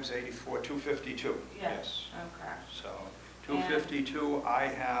 3 times 84, 252, Yeah. yes. Okay. So 252, I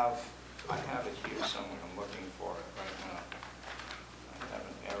have it here somewhere, I'm looking for it right now. I have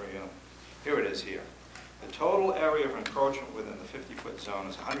an area, here it is here. The total area of encroachment within the 50-foot zone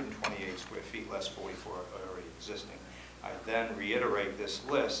is 128 square feet, less 44 already existing. I then reiterate this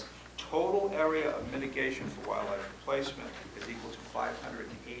list. Total area of mitigation for wildlife replacement is equal to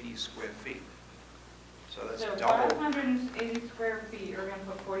 580 square feet. So that's So double. 580 square feet, you're gonna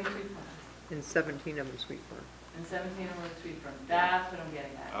put 42 plants, And 17 of them sweet fern. and 17 of them are sweet fern. That's what I'm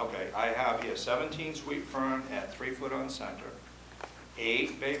getting at. Okay, I have here 17 sweet fern at 3 foot on center,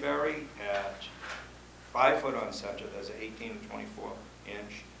 8 bayberry at 5 foot on center, there's an 18 to 24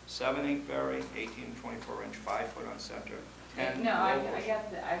 inch, 7 inkberry, 18 to 24 inch, 5 foot on center, 10 No, I locust.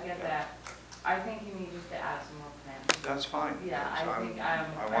 get that, I get that. I think you need just to add some more plants. That's fine. Yeah, I So think, I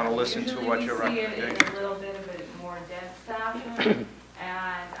want to listen to what your usually we see it recommendation in a little bit of a more dense fashion,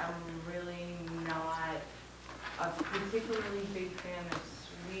 and I'm really not a particularly big fan of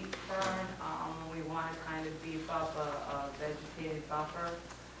sweet fern. We want to kind of beef up a vegetated buffer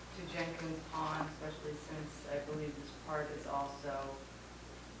to Jenkins Pond, especially since I believe this part is also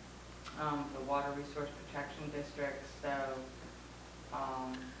the Water Resource Protection District, so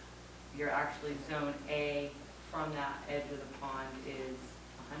you're actually Zone A from that edge of the pond is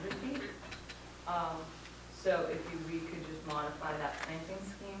 100 feet. So if we could just modify that planting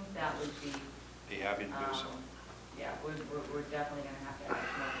scheme, that would be, Be happy to do so. yeah, we're definitely going to have to add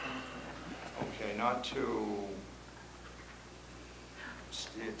some more plants in there. Okay, not to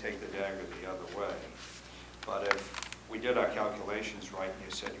take the dagger the other way, but if we did our calculations right, and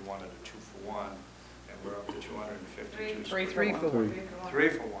you said you wanted a 2-for-1, and we're up to 252. Three for one. 3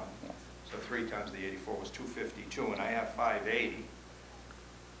 for 1. So 3 times the 84 was 252, and I have 580.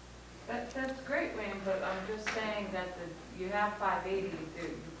 That's great, Wayne, but I'm just saying that you have 580, the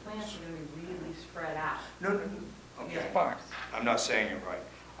plants are going to be really spread out. No. Okay. Sparse. I'm not saying it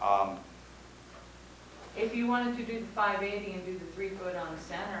right. If you wanted to do the 580 and do the 3 foot on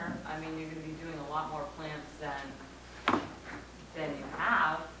center, I mean, you're going to be doing a lot more plants than you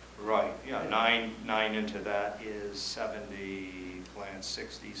have. Right, yeah, 9 into that is 70 plants,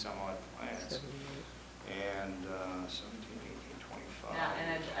 60 some odd plants. And 17, 18, 25. Now,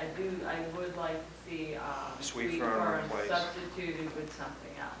 and I would like to see Sweet sweet fern fern replaced. substituted with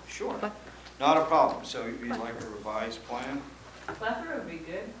something else. Sure, not a problem. So you'd like a revised plan? Plethora would be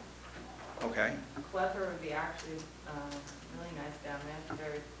good. Okay. Plethora would be actually really nice down there. It's a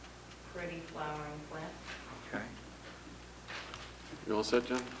very pretty flowering plant. Okay. You all set,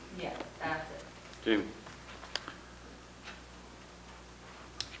 John? Yeah, that's it. Jamie?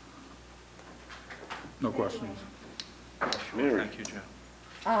 No questions. Mary? Thank you,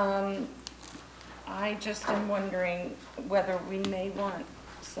 Jim. I just am wondering whether we may want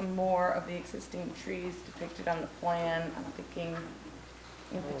some more of the existing trees depicted on the plan. I'm thinking,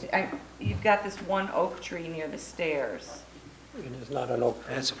 you've got this one oak tree near the stairs. And it's not an oak.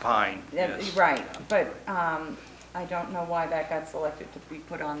 It's a pine, yes. Right, but I don't know why that got selected to be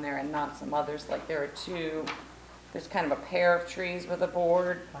put on there and not some others. Like there are two, there's kind of a pair of trees with a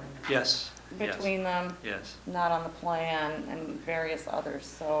board Yes. between them. Yes. Not on the plan, and various others,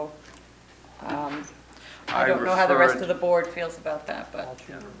 so I I don't know how the rest referred- of the board feels about that, but,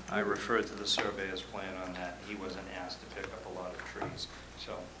 Yeah, I referred to the surveyor's plan on that. He wasn't asked to pick up a lot of trees,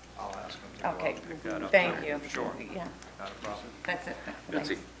 so I'll ask him to go out okay, and pick that up. thank you. Sure, Yeah, not a problem. that's it.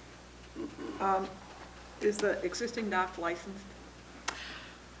 Betsy? Thanks. Is the existing dock licensed?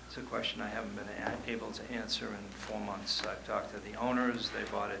 It's a question I haven't been able to answer in 4 months. I've talked to the owners. They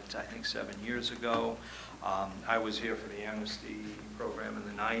bought it, I think, 7 years ago. I was here for the amnesty program in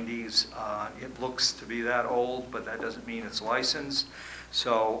the 90s. It looks to be that old, but that doesn't mean it's licensed.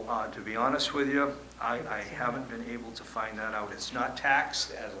 So to be honest with you, I haven't been able to find that out. It's not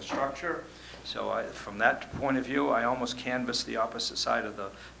taxed as a structure. So from that point of view, I almost canvassed the opposite side of the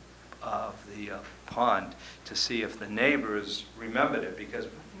pond to see if the neighbors remembered it, because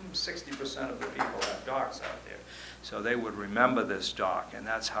 60% of the people have docks out there. So they would remember this dock, and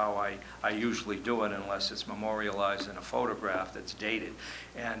that's how I usually do it, unless it's memorialized in a photograph that's dated.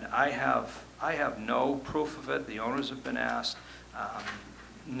 And I have no proof of it. The owners have been asked.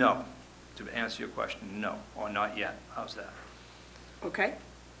 No. To answer your question, no, or not yet. How's that? Okay.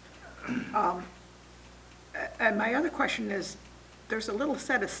 And my other question is, there's a little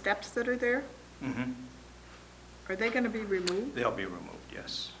set of steps that are there. Mm-hmm. Are they going to be removed? They'll be removed,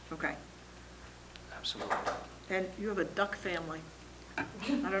 yes, Okay. absolutely. And you have a duck family. I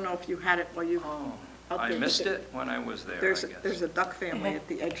don't know if you had it while you... Oh, out I there. missed it when I was there, I There's guess. a duck family at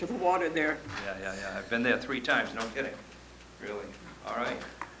the edge of the water there. Yeah. I've been there 3 times, no kidding. Really. All right.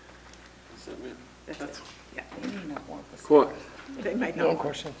 Is that me? That's it. Yeah, They may not want this. Court? they might No not.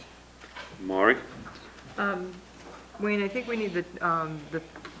 questions. Maury? Wayne, I think we need the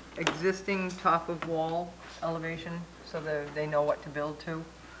existing top of wall elevation, so that they know what to build to,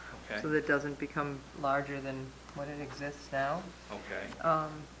 so Okay, that it doesn't become larger than what it exists now. okay.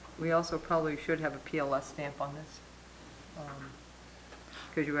 We also probably should have a PLS stamp on this,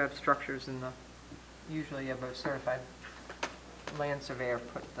 because you have structures in the, usually you have a certified land surveyor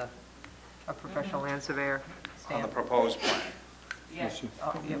put a professional land surveyor On the stamp. proposed plan. Yes,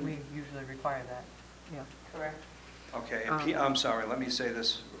 Yeah, we usually require that, yeah. correct. Okay, and I'm sorry, let me say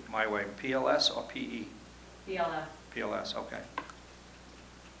this my way. PLS or PE? PLS. PLS, okay.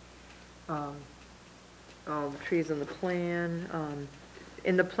 All the trees on the plan.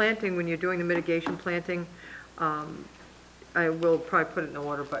 In the planting, when you're doing the mitigation planting, I will probably put it in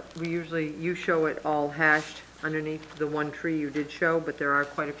order, but you show it all hashed underneath the one tree you did show, but there are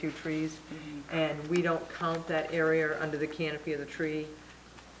quite a few trees. And we don't count that area under the canopy of the tree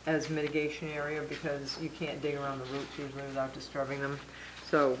as mitigation area because you can't dig around the roots usually without disturbing them.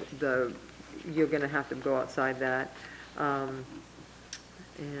 So you're gonna have to go outside that. And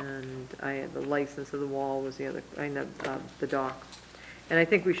the license of the wall was the other, the dock. And I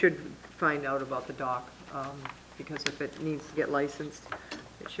think we should find out about the dock, because if it needs to get licensed,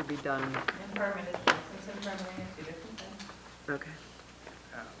 it should be done. And permitted, license and permitting are two different things. Okay.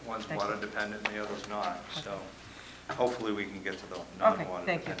 One's Thank water you. dependent and the other's not, so hopefully we can get to the Okay, non-water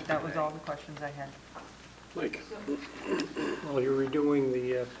thank you. dependent That was today. all the questions I had. Mike? While you're redoing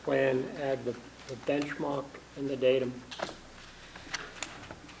the plan, add the benchmark and the datum.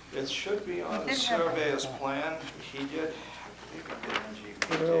 It should be on the Didn't have that surveyor's before. plan. He did, I believe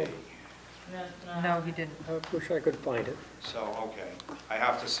he did Well- in GPT. No, it's not. No, he didn't. I wish I could find it. So, okay, I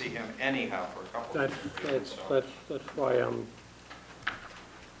have to see him anyhow for a couple of That's, reasons, that's, so. that's why I'm,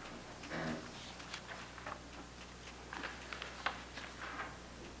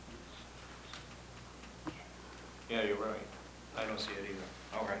 Yeah, you're right. I don't see it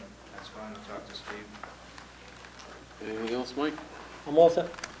either. Okay, that's fine, I'll talk to Steve. Anything else, Mike? I'm all set.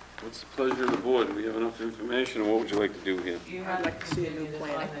 What's the pleasure of the board? Do we have enough information, or what would you like to do here? You I'd have like to see a new continue this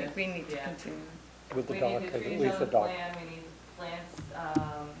plan. on I this. think we need to Yeah. continue. With the We dock, need at the trees least on the the dock. plan, we need plants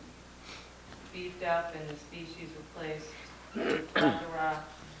beefed up and the species replaced. Dr. Rock,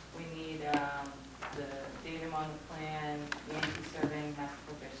 we need the datum on the plan, Yankee surveying has to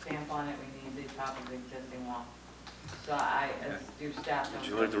put their stamp on it, we need the top of the existing wall. So as do staff. Would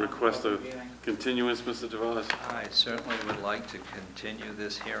you like to request a continuance, Mr. DeVos? I certainly would like to continue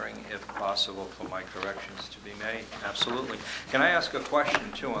this hearing if possible for my corrections to be made. Absolutely. Can I ask a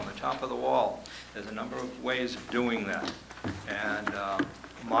question too? On the top of the wall, there's a number of ways of doing that. And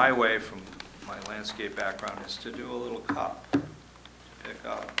my way from my landscape background is to do a little cup to pick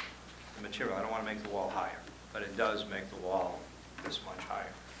up the material. I don't want to make the wall higher, but it does make the wall this much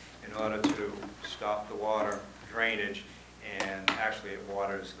higher in order to stop the water drainage, and actually it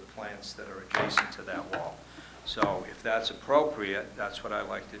waters the plants that are adjacent to that wall. So if that's appropriate, that's what I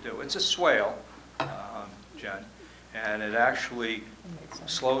like to do. It's a swale, Jen, and it actually Makes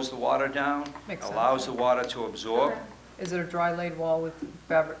sense. slows the water down, Makes sense. allows the water to absorb. Is it a dry laid wall with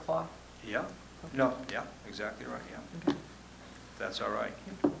fabric cloth? Yeah, no, yeah, exactly right, yeah. That's all right.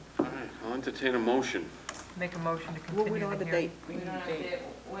 All right, I'll entertain a motion. Make a motion to Well, we continue don't have the a hearing. date. We don't have to,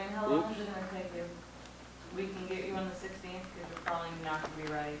 when, how long is it gonna take you? We can get you on the 16th, because you're probably not gonna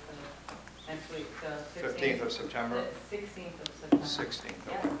be ready for the next week, so 15th of September, 16th of September. 16th,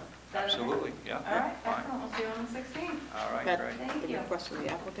 Yeah. okay. Is that okay? Absolutely, yeah, All right, fine. excellent, we'll see you on the 16th. All right, At great. Thank the you. request of the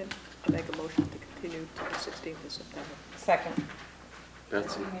applicant, I make a motion to continue to the 16th of September. Second.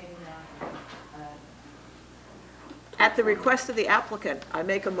 Betsy? At the request of the applicant, I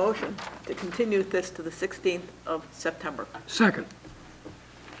make a motion to continue this to the 16th of September. Second.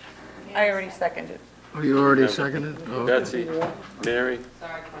 I already seconded. Oh, you already seconded? Oh, okay. Betsy? Mary?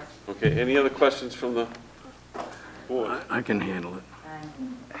 Sorry, Chris. Okay, any other questions from the board? I can handle it.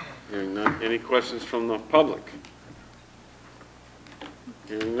 Hearing none. Any questions from the public?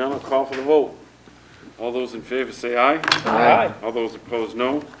 Hearing none, I'll call for the vote. All those in favor say aye. Aye. All those opposed,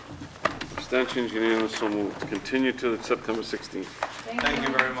 no. Abstentions, unanimous, so moved. Continue to the September 16th. Thank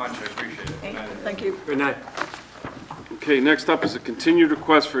you very much, I appreciate it. Thank you. Good night. Okay, next up is a continued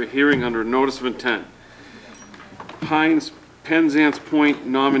request for a hearing under a notice of intent. Penzance Point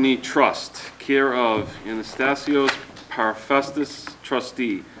Nominee Trust, care of Anastasios Parafestis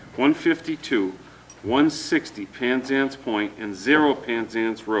Trustee, 152, 160 Penzance Point and 0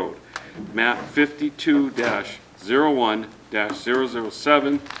 Penzance Road, map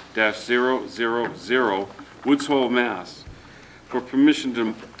 52-01-007-000, Woods Hole, Mass, for permission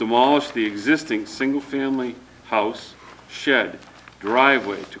to demolish the existing single-family house, shed,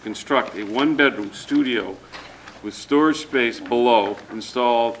 driveway to construct a one-bedroom studio with storage space below.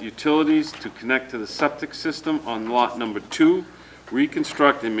 Install utilities to connect to the septic system on lot number 2.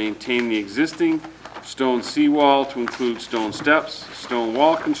 Reconstruct and maintain the existing stone seawall to include stone steps, stone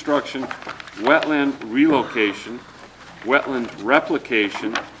wall construction, wetland relocation, wetland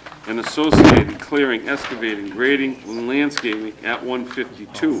replication, and associated clearing, excavating, grading, and landscaping at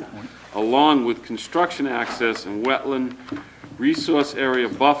 152, along with construction access and wetland resource area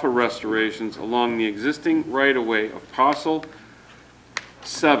buffer restorations along the existing right-of-way of parcel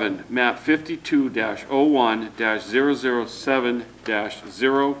 7, map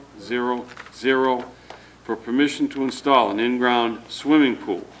 52-01-007-000 for permission to install an in-ground swimming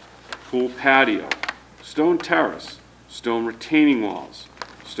pool, pool patio, stone terrace, stone retaining walls,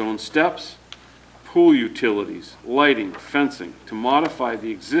 stone steps, pool utilities, lighting, fencing, to modify the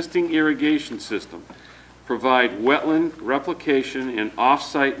existing irrigation system, provide wetland replication and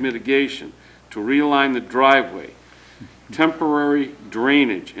off-site mitigation to realign the driveway, temporary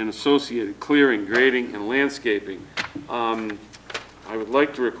drainage and associated clearing, grading, and landscaping. I would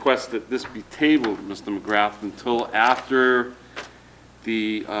like to request that this be tabled, Mr. McGrath, until after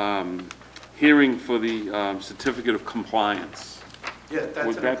the hearing for the certificate of compliance. Yeah, that's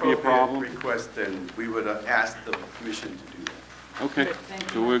Would an that be a problem? appropriate request, and we would ask the commission to do that. Okay,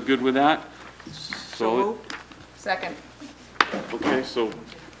 so we're good with that? So, Second. okay, so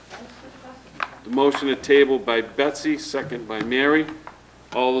the motion is tabled by Betsy, second by Mary.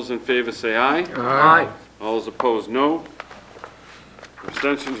 All those in favor say aye. Aye. All those opposed, no.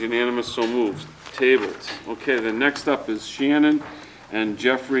 Abstentions unanimous, so moved. Tabled. Okay, the next up is Shannon and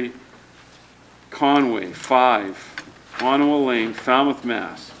Jeffrey Conway, 5 Ottawa Lane, Falmouth,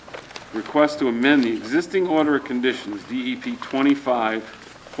 Mass. Request to amend the existing order of conditions, DEP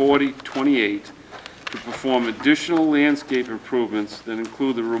 25-40-28, to perform additional landscape improvements that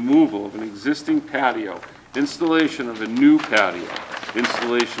include the removal of an existing patio, installation of a new patio,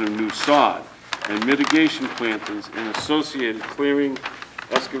 installation of new sod, and mitigation plantings and associated clearing,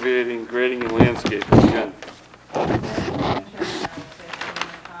 excavating, grading, and landscaping. Again, Chairman, I will say any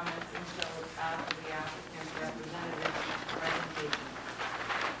comments until after the applicant's representative presentation.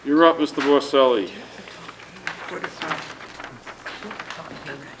 you're up, Mr. Borselli.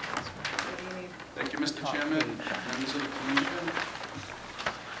 Thank you, Mr. Chairman, members of the commission.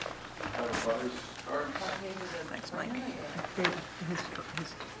 Thanks, Mike. His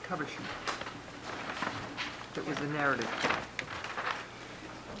cover sheet. That was the narrative.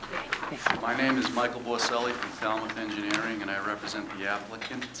 My name is Michael Borselli from Falmouth Engineering, and I represent the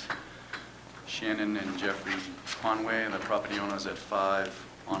applicant, Shannon and Jeffrey Conway, and the property owners at 5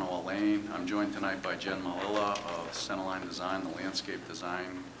 Ottawa Lane. I'm joined tonight by Jen Malilla of Centerline Design, the landscape designer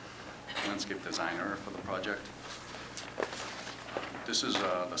for the project. This is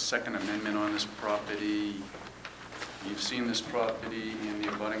the second amendment on this property. You've seen this property and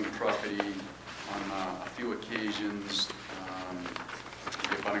the abutting property on a few occasions.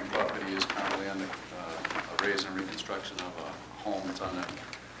 The abutting property is currently under a raise and reconstruction of a home that's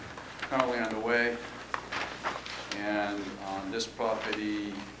currently underway. And this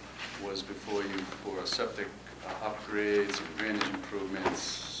property was before you for septic upgrades and drainage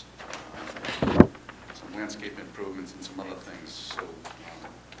improvements, some landscape improvements, and some other things. So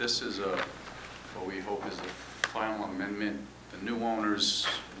this is what we hope is the final amendment. The new owners,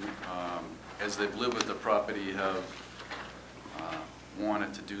 as they've lived with the property, have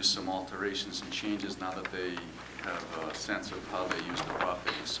wanted to do some alterations and changes now that they have a sense of how they use the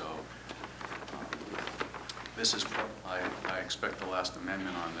property. So this is, I expect the last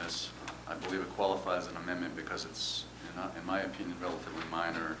amendment on this. I believe it qualifies an amendment because it's, in my opinion, relatively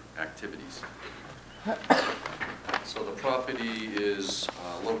minor activities. So the property is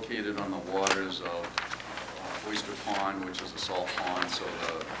located on the waters of Oyster Pond, which is a salt pond, so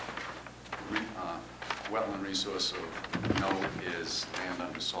the wetland resource of note is land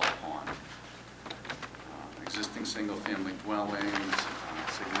under salt pond. Existing single-family dwellings,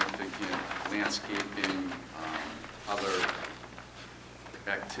 significant landscaping, other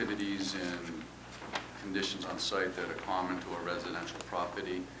activities and conditions on site that are common to a residential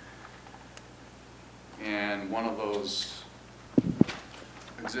property. And one of those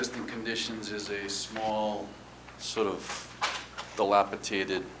existing conditions is a small, sort of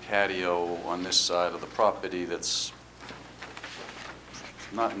dilapidated patio on this side of the property that's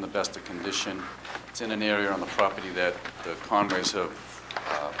not in the best of condition. It's in an area on the property that the Conways have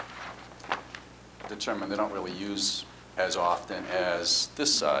determined they don't really use as often as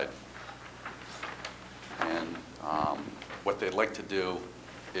this side. And what they'd like to do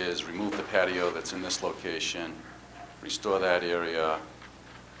is remove the patio that's in this location, restore that area,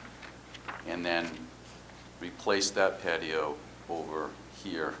 and then replace that patio over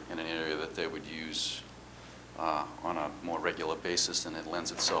here in an area that they would use on a more regular basis, and it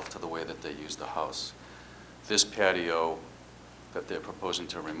lends itself to the way that they use the house. This patio that they're proposing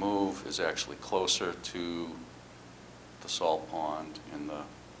to remove is actually closer to the salt pond in the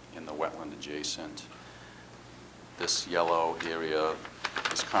wetland adjacent. This yellow area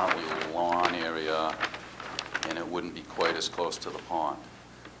is currently a lawn area, and it wouldn't be quite as close to the pond.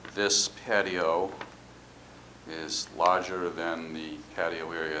 This patio is larger than the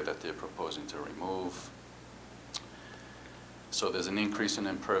patio area that they're proposing to remove. So there's an increase in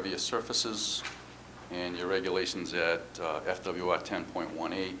impervious surfaces, and your regulations at FWR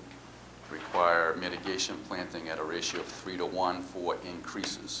 10.18 require mitigation planting at a ratio of 3:1 for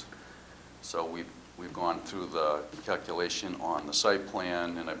increases. So we've gone through the calculation on the site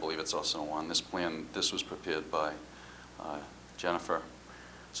plan, and I believe it's also on this plan. This was prepared by Jennifer.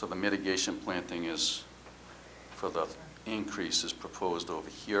 So the mitigation planting is, for the increase, is proposed over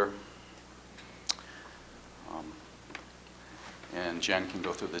here. And Jen can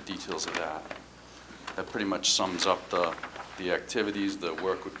go through the details of that. That pretty much sums up the activities. The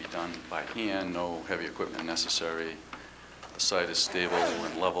work would be done by hand, no heavy equipment necessary. The site is stable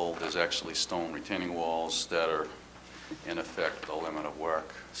and level. There's actually stone retaining walls that are, in effect, the limit of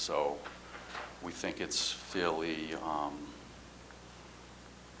work. So we think it's fairly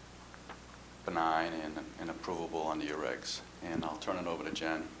benign and approvable under your regs. And I'll turn it over to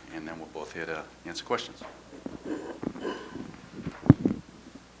Jen, and then we're both here to answer questions.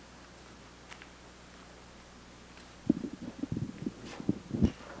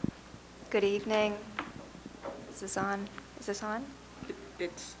 Good evening. Is this on? Is this on?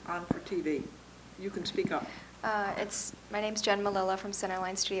 It's on for TV. You can speak up. My name's Jen Malilla from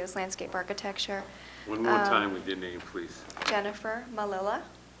Centerline Studios Landscape Architecture. One more time with your name, please. Jennifer Malilla.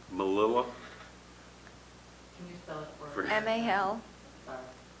 Malilla? Can you spell it for us? M-A-L-I-L-A.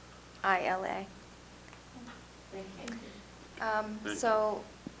 Thank you. So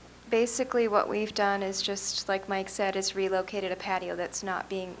basically what we've done is just, like Mike said, is relocated a patio that's not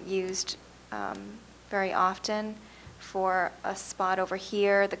being used very often for a spot over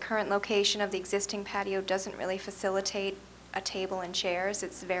here. The current location of the existing patio doesn't really facilitate a table and chairs.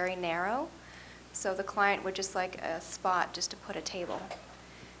 It's very narrow. So the client would just like a spot just to put a table.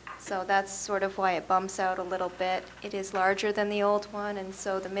 So that's sort of why it bumps out a little bit. It is larger than the old one, and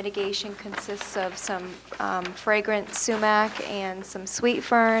so the mitigation consists of some fragrant sumac and some sweet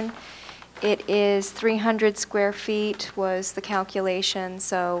fern. It is 300 square feet was the calculation,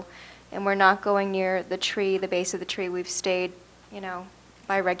 so, and we're not going near the tree, the base of the tree. We've stayed,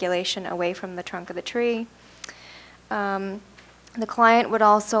 by regulation away from the trunk of the tree. The client would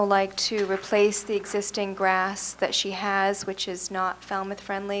also like to replace the existing grass that she has, which is not Falmouth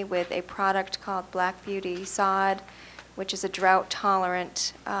friendly, with a product called Black Beauty sod, which is a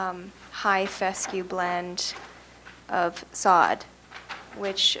drought-tolerant, high fescue blend of sod,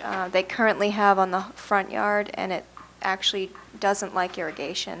 which they currently have on the front yard, and it actually doesn't like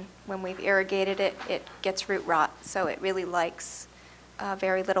irrigation. When we've irrigated it, it gets root rot, so it really likes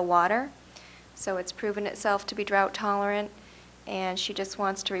very little water. So it's proven itself to be drought-tolerant, and she just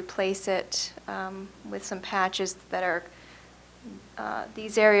wants to replace it with some patches that are,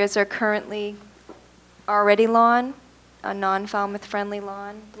 these areas are currently already lawn, a non-Falmouth friendly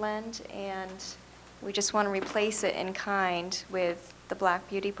lawn blend, and we just want to replace it in kind with the Black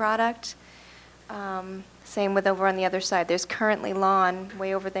Beauty product. Same with over on the other side. There's currently lawn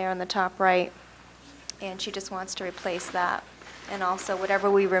way over there on the top right, and she just wants to replace that. And also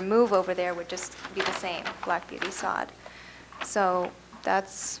whatever we remove over there would just be the same, Black Beauty sod. So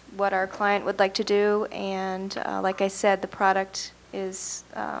that's what our client would like to do, and like I said, the product is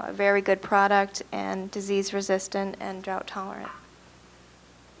a very good product and disease-resistant and drought-tolerant.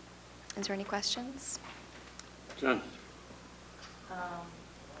 Is there any questions? Jen?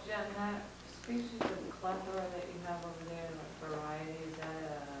 Jen, that species of clethora that you have over there, like variety, is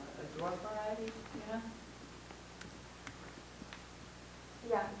that a dwarf variety,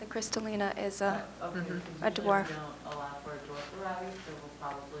 Yeah. The Crystallina is a Okay, a dwarf. We don't allow for a dwarf variety, so we'll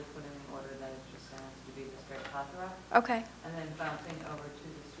probably put in the order that it just sounds to be the straight clethora. Okay. And then bouncing over to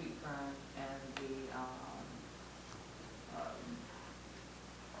the sweet fern and the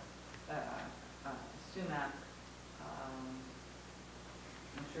sumac.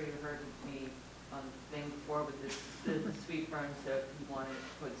 I'm sure you heard me on the thing before with the sweet fern, so if you wanted to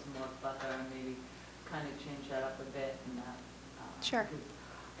put some more clethora and maybe kind of change that up a bit and that. Sure.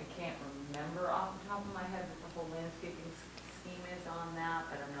 I can't remember off the top of my head what the whole landscaping scheme is on that,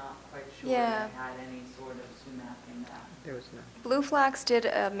 but I'm not quite sure Yeah. they had any sort of sumacing that. There was no. Blue Flax did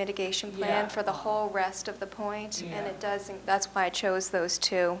a mitigation plan Yeah. for the whole rest of the point, and Yeah. it doesn't, that's why I chose those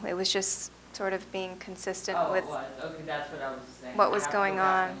two. It was just sort of being consistent Oh, with, it was, okay, that's what I was saying. what I was have to going go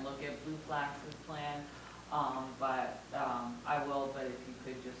back on. and look at Blue Flax's plan, but, I will, but if you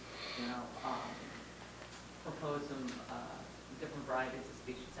could just, propose some, different varieties of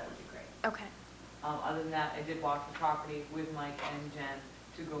species, that would be great. okay. Other than that, I did walk the property with Mike and Jen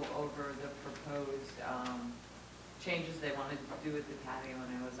to go over the proposed, changes they wanted to do with the patio,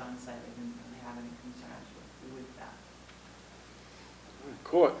 and I was on site. I didn't really have any concerns with that.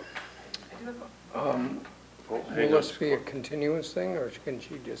 Court. I do have Will this be a continuance thing, or can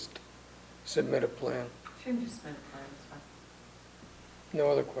she just submit a plan? She can just submit a plan, it's fine. No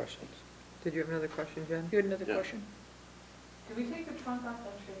other questions? Did you have another question, Jen? You had another question? Did we take the trunk off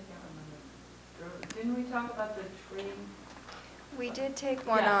that tree? I can't remember. Didn't we talk about the tree? We did take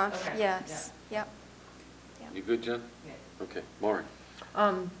one Yeah, off, okay, yes, yep. You good, Jen? Yeah. Okay, Maureen.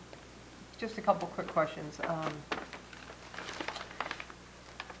 Just a couple quick questions.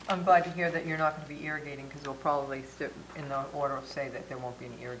 I'm glad to hear that you're not going to be irrigating, because they'll probably, in the order, say that there won't be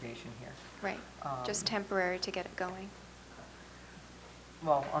any irrigation here. Right, just temporary to get it going.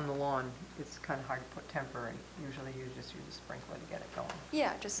 Well, on the lawn, it's kind of hard to put temporary. Usually you just use a sprinkler to get it going.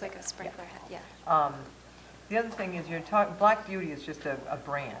 Yeah, just like a sprinkler head, yeah. The other thing is, you're talking, Black Beauty is just a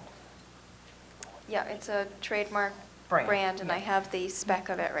brand. Yeah, it's a trademark Brand, brand, and I yeah. have the spec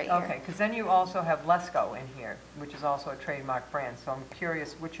of it right here. Okay, because then you also have Lesco in here, which is also a trademark brand. So I'm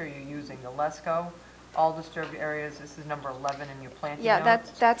curious, which are you using? The Lesco, all disturbed areas, this is number 11 in your planting Yeah,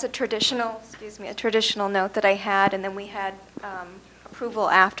 notes? that's a traditional, a traditional note that I had, and then we had approval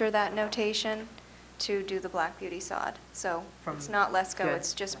after that notation to do the Black Beauty sod. So From it's not Lesco, Jen?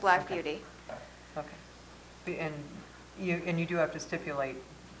 it's just Black Okay. Beauty. Okay. And you do have to stipulate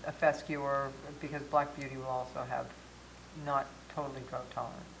a fescue, or, because Black Beauty will also have not totally drought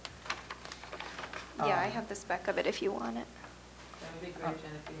tolerant. Yeah, I have the spec of it if you want it. That would be great,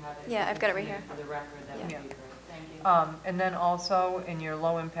 Jen, if you have it. Yeah, If you I've got it could right submit here. For the record, that would be Yeah. great. Thank you. And then also, in your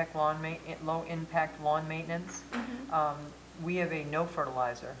low-impact lawn maintenance, we have a no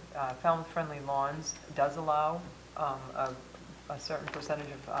fertilizer. Falmouth Friendly Lawns does allow a certain percentage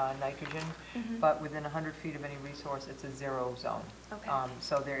of nitrogen, but within 100 feet of any resource, it's a zero zone. Okay.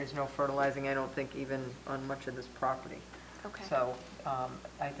 So there is no fertilizing, I don't think, even on much of this property. Okay. So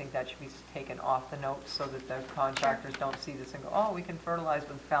I think that should be taken off the note, so that the contractors don't see this and go, oh, we can fertilize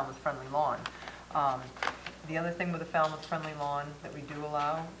with Falmouth Friendly Lawn. The other thing with the Falmouth Friendly Lawn that we do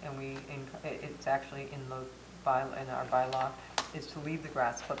allow, and it's actually in our bylaw, is to leave the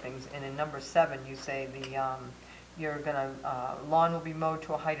grass clippings. And in number 7, you say lawn will be mowed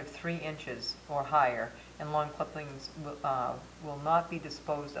to a height of 3 inches or higher, and lawn clippings will not be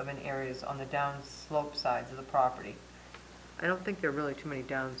disposed of in areas on the down slope sides of the property. I don't think there are really too many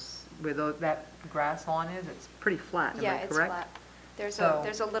downs where that grass lawn is. It's pretty flat, am Yeah, I it's correct? flat. There's So-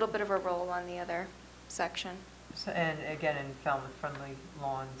 a little bit of a roll on the other section. So, and again, in Falmouth Friendly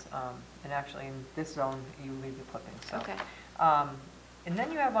Lawns, and actually in this zone, you leave the clippings, so. Okay. And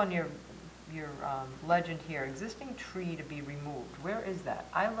then you have on your legend here, existing tree to be removed. Where is that?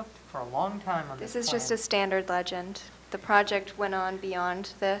 I looked for a long time on this This is just a plan. standard legend. The project went on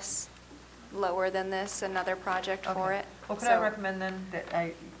beyond this, lower than this, another project for Okay. it. Well, could I So- recommend then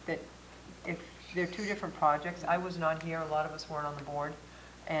that if they're two different projects, I was not here, a lot of us weren't on the board,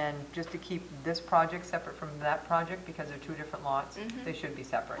 and just to keep this project separate from that project, because they're two different lots, they should be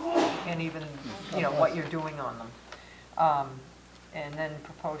separate. And even, what you're doing on them. And then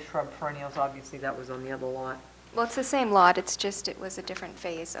proposed shrub perennials, obviously that was on the other lot. Well, it's the same lot, it was a different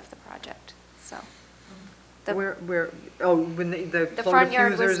phase of the project, so. The- When the The front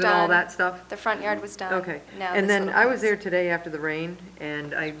yard was diffusers and all done. that stuff? The front yard was done. Okay. Now And this then little I was piece. there today after the rain,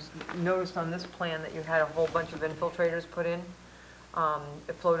 and I noticed on this plan that you had a whole bunch of infiltrators put in,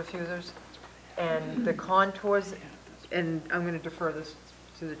 flow diffusers, and the contours, and I'm going to defer this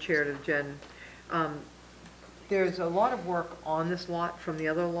to the chair, to Jen. There's a lot of work on this lot from the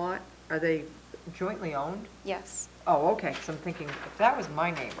other lot. Are they jointly owned? Yes. Oh, okay, because I'm thinking, if that was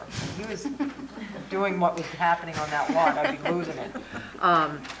my neighbor, he was doing what was happening on that lot, I'd be losing it.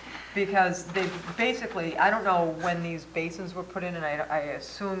 Because they basically, I don't know when these basins were put in, and I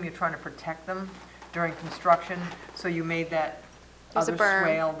assume you're trying to protect them during construction, so you made that There's a other berm.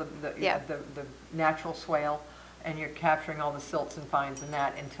 swale, Yeah. the natural swale, and you're capturing all the silts and fines and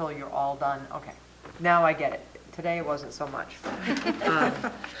that until you're all done. Okay, now I get it. Today it wasn't so much.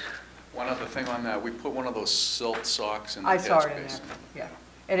 One other thing on that, we put one of those silt socks in the I catch saw it in there, basin. yeah.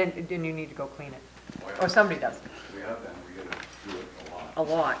 And then you need to go clean it, Oh, yeah. or somebody does. We have been, we gotta do it a lot. a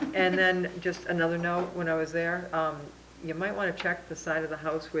lot. And then, just another note, when I was there, you might want to check the side of the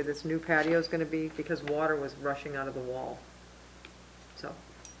house where this new patio is going to be, because water was rushing out of the wall. So,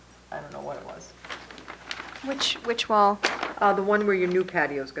 I don't know what it was. Which wall? The one where your new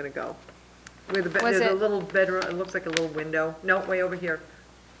patio is going to go. Where Was there's a it- little bedroom, it looks like a little window. No, way over here.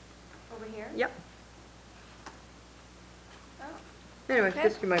 Over here? Yep. Oh, Anyway, Okay.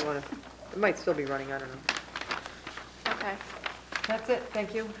 just, you might want to, it might still be running, I don't know. okay, That's it,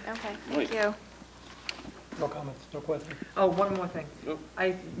 thank you. okay, Mike. thank you. No comments, no questions? Oh, one more thing. Nope.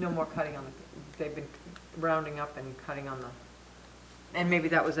 No more cutting on the, they've been rounding up and cutting on the, and maybe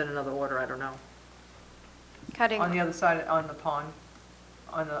that was in another order, I don't know. Cutting, On the other side, on the pond,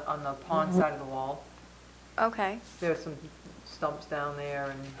 on the pond side of the wall, okay. there's some stumps down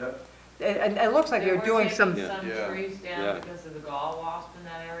there, and it looks like They you're were doing taking some, some Yeah. trees Yeah. down because of the gall wasp in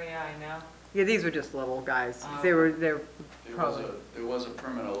that area, I know. yeah, these were just little guys. Oh. They're There was probably, there was a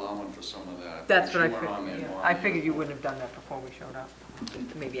permit allowance for some of that. that's what I She went on there figured. normally. I figured you wouldn't have done that before we showed up,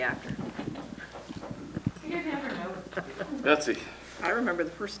 maybe after. You never know. Betsy? I remember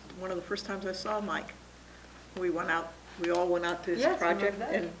one of the first times I saw Mike. We all went out to his Yes, I remember project,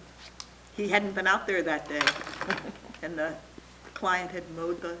 that. and he hadn't been out there that day. And the client had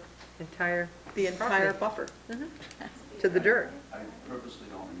mowed the Entire, entire buffer. to the dirt. I purposely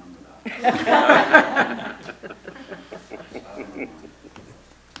don't remember that.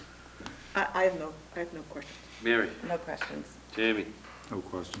 I have no questions. Mary? No questions. Jamie? No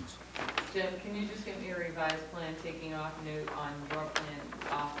questions. Jim, can you just give me a revised plan, taking off note on your plan,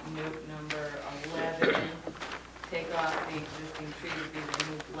 off note number 11, take off the existing tree to be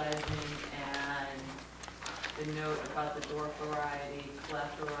removed legend, and the note about the dwarf variety,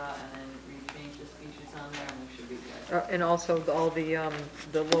 plethora, and then rechange the species on there, and we should be good. And also all the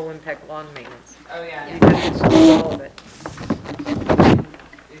low-impact lawn maintenance. Oh, yeah. You gotta install all of it.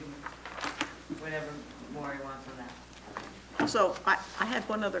 Whatever Maury wants on that. So I had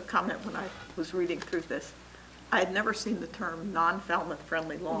one other comment when I was reading through this. I had never seen the term non-Falmouth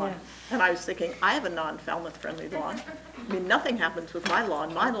friendly lawn. And I was thinking, I have a non-Falmouth friendly lawn. I mean, nothing happens with my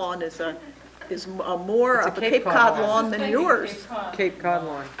lawn. My lawn is more It's a of a Cape Cape Cod Cod lawn. lawn than yours. Cape Cod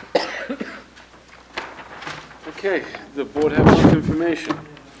lawn. Okay, the board have enough information.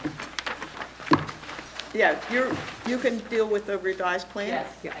 Yeah, you can deal with the revised plan?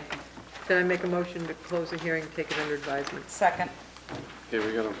 Yes. Yeah. Then I make a motion to close the hearing, take it under advisement. Second. Okay,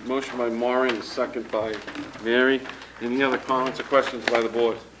 we got a motion by Maureen, a second by Mary. Any other comments or questions by the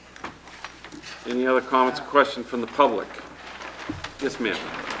board? Any other comments or questions from the public? Yes, ma'am.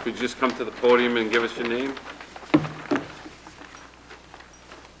 Could you just come to the podium and give us your name?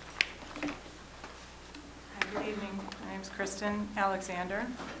 Hi, good evening. My name's Kristen Alexander,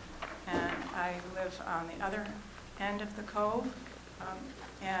 and I live on the other end of the cove,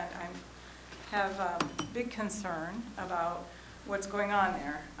 and I have a big concern about what's going on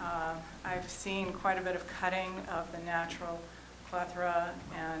there. I've seen quite a bit of cutting of the natural plethora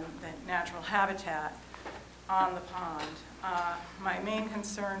and the natural habitat on the pond. My main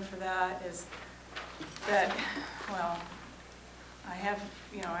concern for that is that, well, I have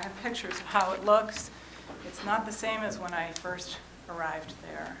pictures of how it looks. It's not the same as when I first arrived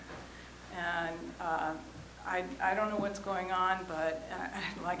there. And I don't know what's going on, but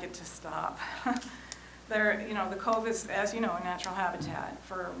I'd like it to stop. The cove is, as you know, a natural habitat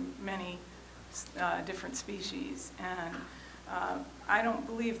for many different species. And I don't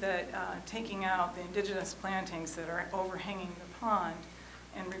believe that taking out the indigenous plantings that are overhanging the pond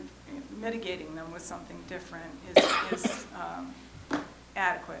and mitigating them with something different is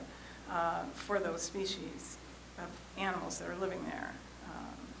adequate for those species of animals that are living there.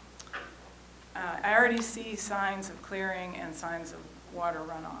 I already see signs of clearing and signs of water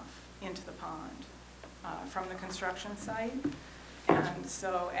runoff into the pond from the construction site. And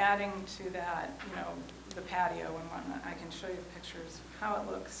so adding to that, the patio and whatnot, I can show you pictures of how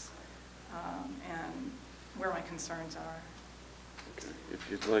it looks and where my concerns are. Okay. If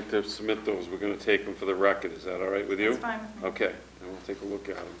you'd like to submit those, we're going to take them for the record. Is that all right with you? That's fine with me. Okay, and we'll take a look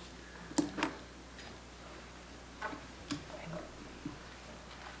at them.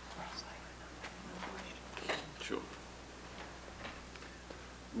 Sure.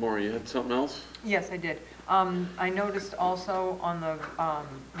 Maureen, you had something else? Yes, I did. I noticed also on the,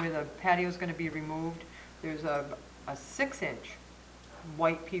 where the patio's gonna be removed, there's a 6-inch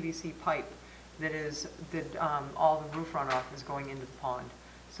white PVC pipe that all the roof runoff is going into the pond.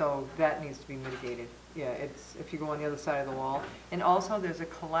 So that needs to be mitigated. Yeah, it's, if you go on the other side of the wall. And also, there's a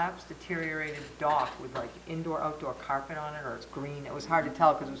collapsed, deteriorated dock with like indoor, outdoor carpet on it, or it's green. It was hard to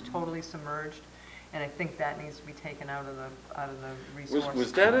tell because it was totally submerged. And I think that needs to be taken out of the resource.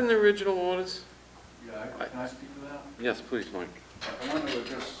 Was that in the original orders? Yeah, can I speak to that? Yes, please, Mike. I want to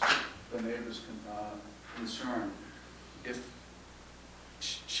address the neighbor's concern. If,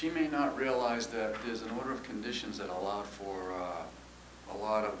 she may not realize that there's an order of conditions that allowed for a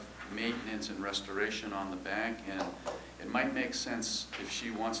lot of maintenance and restoration on the bank, and it might make sense if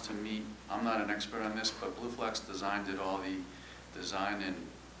she wants to meet, I'm not an expert on this, but Blue Flax Design did all the design and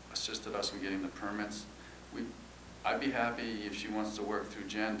assisted us in getting the permits. I'd be happy if she wants to work through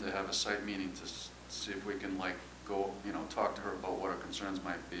Jen to have a site meeting to see if we can like go, talk to her about what her concerns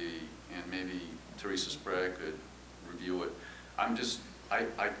might be, and maybe Teresa Sprague could review it.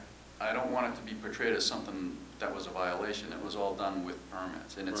 I don't want it to be portrayed as something that was a violation. It was all done with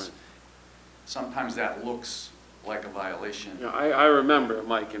permits, and it's, sometimes that looks like a violation. Yeah, I remember it,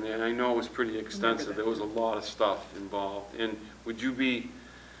 Mike, and I know it was pretty extensive. There was a lot of stuff involved. And would you be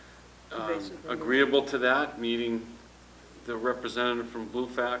agreeable to that, meeting the representative from Blue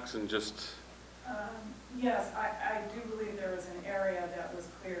Fax and just... Yes, I do believe there was an area that was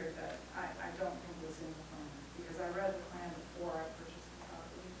cleared that I don't think was in the plan, because I read the plan before I purchased the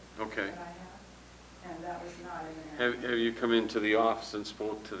property. Okay. That I have, and that was not in there. Have you come into the office and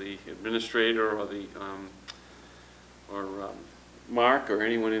spoke to the administrator or the, Mark or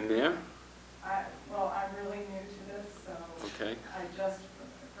anyone in there? Well, I'm really new to this, so Okay. I just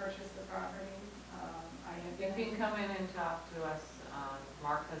purchased the property. If you can come in and talk to us,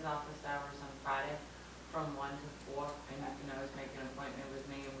 Mark has office hours on Friday from 1 to 4, and you can always make an appointment with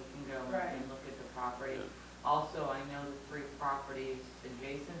me and we can go and look at the property. Also, I know the 3 properties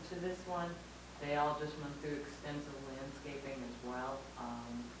adjacent to this one, they all just went through extensive landscaping as well,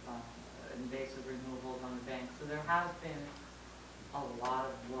 invasive removals on the bank. So there has been a lot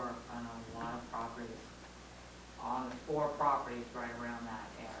of work on a lot of properties, on 4 properties right around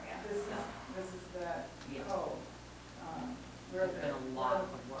that area. This is the Yes. cove. There's been a lot of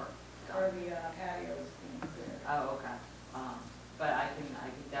work Where done. the patio is being cleared. Oh, okay. But I can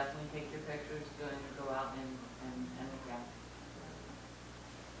definitely take your pictures, go out and look at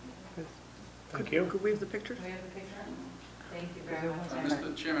it. Thank you. Could we have the pictures? Can we have the picture? Thank you very much.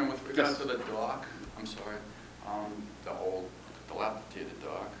 Mr. Chairman, with regard to the dock, I'm sorry, the old dilapidated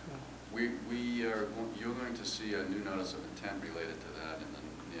dock, you're going to see a new notice of intent related to that in the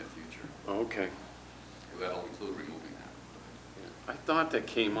near future. Okay. That'll include removing that. I thought that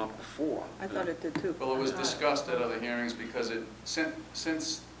came up before. I thought it did too. Well, it was discussed at other hearings because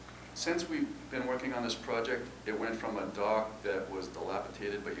since we've been working on this project, it went from a dock that was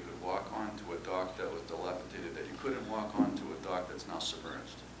dilapidated but you could walk on to a dock that was dilapidated that you couldn't walk on to a dock that's now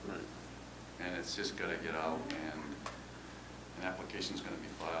submerged. Right. And it's just got to get out, and an application's going to be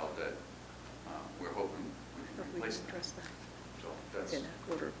filed that we're hoping we can replace that. Address that So that's... in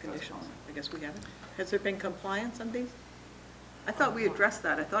order of conditions. I guess we haven't. Has there been compliance on these? I thought we addressed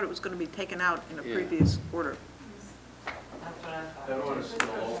that. I thought it was going to be taken out in a previous order. That's what I thought. That order's still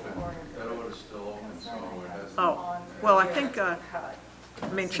open. That order's still open, so it has... Oh, well, I think,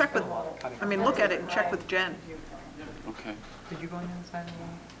 check with, look at it and check with Jen. Okay. Did you go on the other side of the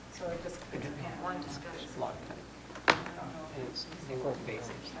wall? So it just, one discussion. Log type. They were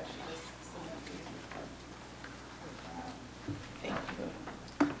basic.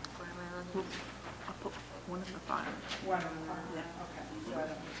 I'll put one in the file. One in the front, okay. So I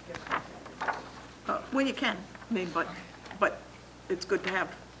don't skip. Well, you can, but it's good to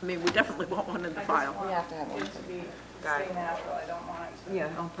have, we definitely want one in the file. We have to have one. It to be, stay natural, I don't want it to. Yeah,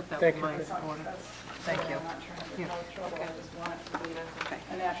 I'll put that Thank in you. my order. Thank you. I'm not trying to cause trouble, I just want it to be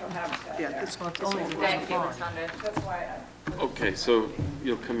a natural habitat Yeah, there. this Well, it's this only one. Thank you, Ms. Hunter. That's why I. Okay, so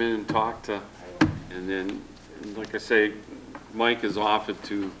you'll come in and talk to, and then, like I say, Mike has offered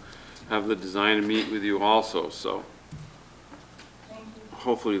to have the designer meet with you also, so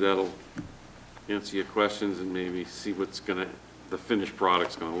hopefully that'll answer your questions and maybe see what's the finished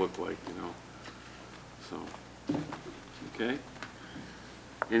product's gonna look like, So, okay.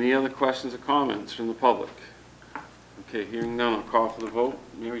 Any other questions or comments from the public? Okay, hearing none, I'll call for the vote.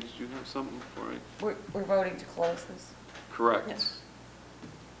 Mary, did you have something before I? We're voting to close this? Correct. Yes.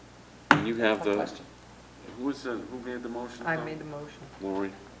 And you have One the, question. who made the motion? I made the motion.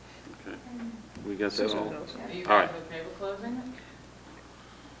 Lori, okay. We got that all? Are you All right. guys okay with closing it?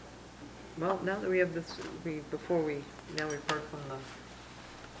 Well, now that we have this, now we've heard from the,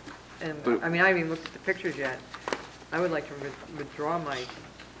 and, But- I haven't even looked at the pictures yet. I would like to withdraw my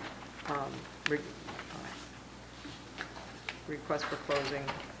request for closing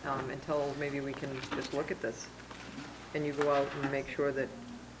until maybe we can just look at this. And you go out and make sure that...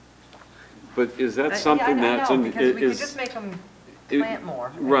 But is that I something that's know, in, because we could is, just make them plant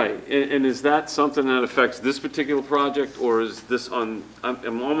more. Right, and is that something that affects this particular project, or is this on,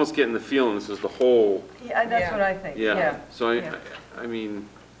 I'm almost getting the feeling this is the whole, Yeah, that's what I think, yeah. yeah. So Yeah. I mean,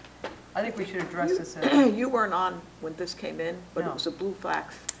 I think we should address this. You weren't on when this came in, but it No. was a blue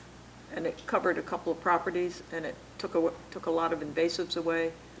flax, and it covered a couple of properties, and it took a lot of invasives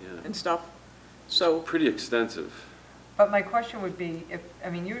away yeah, and stuff. So, pretty extensive. But my question would be,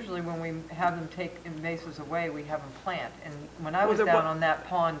 usually when we have them take invasives away, we have them plant. And when I Well, was there down wa- on that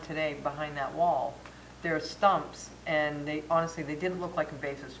pond today, behind that wall, there are stumps, and they, honestly, they didn't look like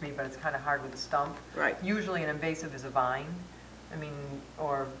invasives to me, but it's kind of hard with a stump. right. Usually an invasive is a vine,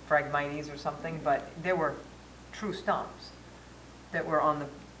 or Phragmites or something, but there were true stumps that were on the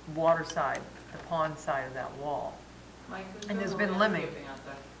water side, the pond side of that wall. Mike, who's And doing there's the been limbing. landscaping out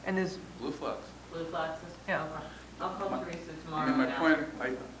there? And there's, Blue flags. Blue flaxes? Yeah. Okay. I'll call Teresa I tomorrow. mean, my and ask point,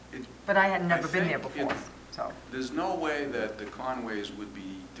 her. but I had never I been there think before, it- so. there's no way that the Conways would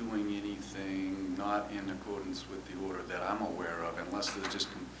be doing anything not in accordance with the order that I'm aware of, unless there's just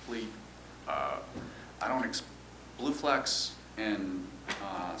complete, Blue Flax and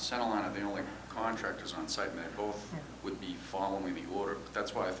Centerline are the only contractors on site, and they both Yeah. would be following the order. But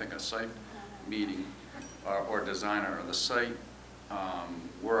that's why I think a site meeting or designer of the site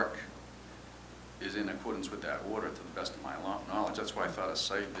work is in accordance with that order, to the best of my knowledge. That's why I thought a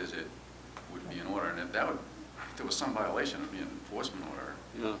site visit would be in order, and if there was some violation, it'd be an enforcement order.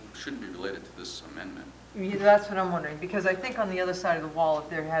 Yeah. Shouldn't be related to this amendment. Yeah, that's what I'm wondering, because I think on the other side of the wall, if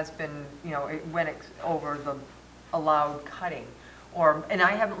there has been, it went over the allowed cutting, and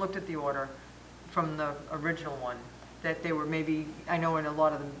I haven't looked at the order from the original one, that they were maybe, I know in a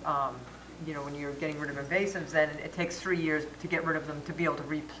lot of them, when you're getting rid of invasives, then it takes 3 years to get rid of them to be able to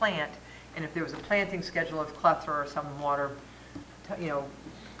replant, and if there was a planting schedule of clethra or some water,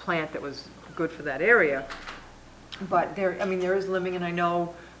 plant that was good for that area. But there is limbing, and I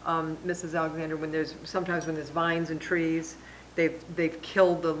know, Mrs. Alexander, sometimes when there's vines and trees, they've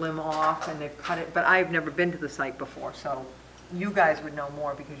killed the limb off and they've cut it, but I've never been to the site before, so you guys would know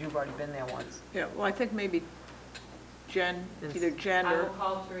more because you've already been there once. Yeah, well, I think maybe Jen, either Jen I or, will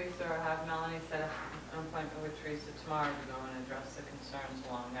call Teresa or have Melanie set up an appointment with Teresa tomorrow to go and address the concerns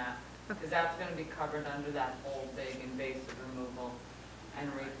along that. Because that's going to be covered under that whole big invasive removal and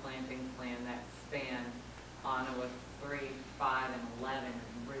replanting plan that spanned on with 3, 5, and 11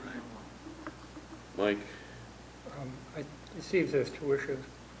 originally. Mike? I see there's two issues.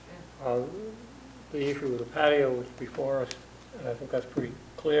 The issue with the patio is before us, and I think that's pretty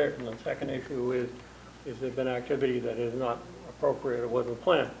clear. And the second issue is there been activity that is not appropriate or wasn't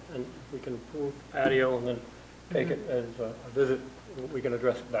planned? And if we can approve the patio and then take it as a visit, we can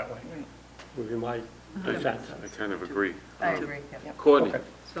address it that way. Would be my sense. I kind of agree. I agree, yeah. Courtney? Okay.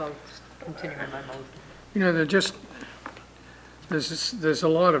 So I'll just continue in my motion. There's a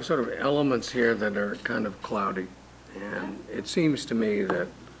lot of sort of elements here that are kind of cloudy. And it seems to me that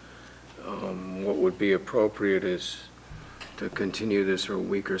what would be appropriate is to continue this for a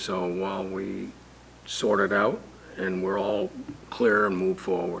week or so while we sort it out and we're all clear and move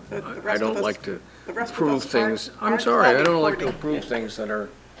forward. The I rest of don't us- like to the rest of approve us things. I'm aren't sorry, I cloudy, don't like to Courtney. approve things that are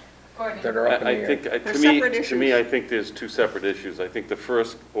Courtney? up in the I air. think, They're to separate me, issues. I think there's two separate issues. I think the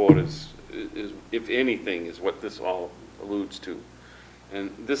first order is, if anything, is what this all alludes to.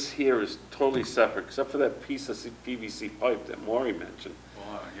 And this here is totally separate, except for that piece of PVC pipe that Maury mentioned.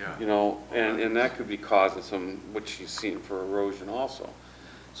 Yeah. And that could be causing what she's seeing for erosion also.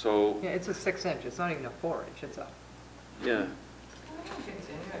 So, Yeah, it's a 6-inch, it's not even a 4-inch, it's a, yeah, We can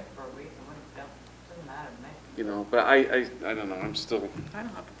continue it for a week, doesn't matter to me. but I don't know, I'm still, I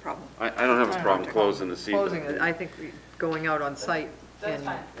don't have a problem. I don't have a problem closing this evening. closing it, I think going out on site That's and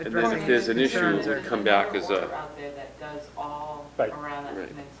fine. And then addressing if there's the an issue, concerns we'll are- come back as There's a, another order out there that does all Right. around that Right.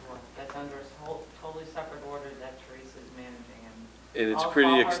 peninsula. That's under a totally separate order that Teresa's managing. and it's I'll pretty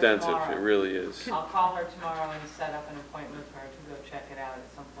call her extensive, it tomorrow. really is. I'll call her tomorrow and set up an appointment with her to go check it out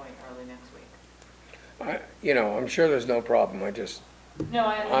at some point early next week. I'm sure there's no problem, I just, No,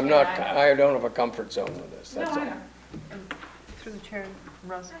 I I'm understand. not, I know. I don't have a comfort zone with this, No, that's all. I know. Through the chair,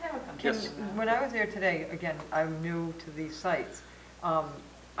 Russ. I have a Kim, complaint. when I was there today, again, I'm new to these sites,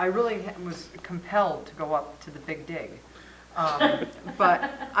 I really was compelled to go up to the Big Dig.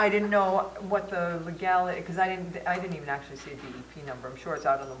 But I didn't know what the legality, because I didn't even actually see a DEP number. I'm sure it's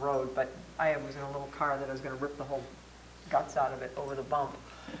out on the road, but I was in a little car that I was going to rip the whole guts out of it over the bump.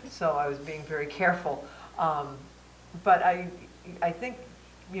 So I was being very careful. But I think,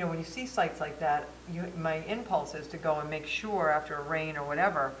 when you see sites like that, my impulse is to go and make sure after a rain or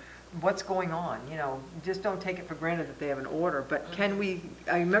whatever, what's going on, just don't take it for granted that they have an order, but can we,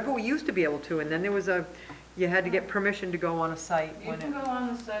 I remember we used to be able to, and then there was You had to get permission to go on a site You when can it, go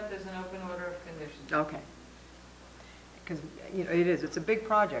on the site, there's an open order of conditions. okay. Because, it's a big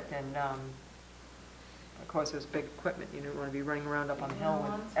project, and, of course, there's big equipment, you don't want to be running around up on the hill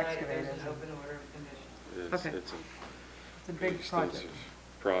On with site, excavators. there's an open order of conditions. It's, Okay. it's It's a a big project, extensive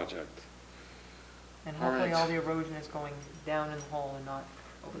project. and All hopefully right. all the erosion is going down in the hole and not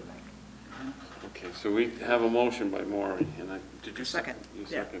over the bank. Okay, so we have a motion by Maury, and did you Second, You yeah.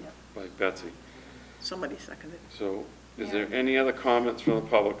 second by Betsy. Somebody seconded. So, is there any other comments from the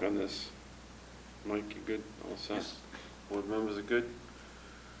public on this? Mike, you good? All set? Board members are good?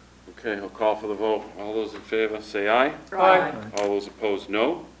 Okay, I'll call for the vote. All those in favor, say aye. Aye. All those opposed,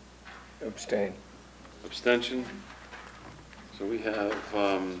 no. Abstain. Abstention? So we have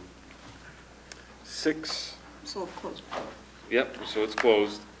 6, So close. yep, so it's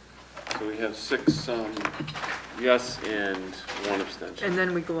closed. So we have 6 yes and 1 abstention. And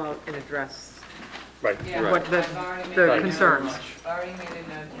then we go out and address Right. Yeah, Right. what I've already made the a note. concerns. I've already made a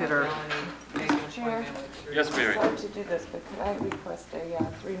note, That tell are- Melanie, make an appointment with Teresa. Yes, Mary? Sorry to do this, but could I request a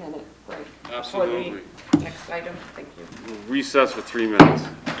 3-minute break? Absolutely. For the next item? Thank you. We'll recess for 3 minutes.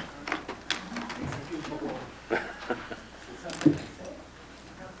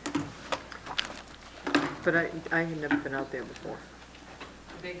 But I had never been out there before.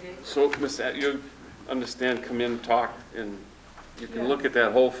 Big day. So, Ms., you understand, come in, talk, and you can look at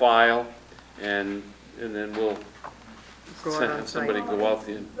that whole file, and then we'll Go out send on somebody site. go out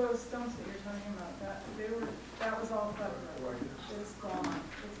there. Those stones that you're talking about, that was all covered. It's gone.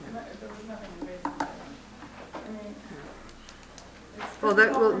 There was nothing invasive there. I mean, it's Well, that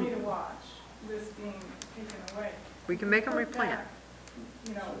difficult for will- me to watch this being taken away. We can make them Put replant. back,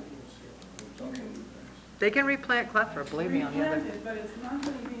 you know, you can They can replant clefairy, believe me, on the other. replant it, but it's not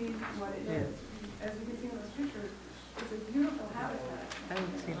going to be what it is. As you can see in those pictures, it's a beautiful habitat. I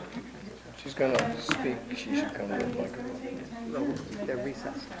haven't seen the pictures. She's gonna speak, she should come I with mean, a it's going to microphone. take 10 Well, years to make they're that recessed.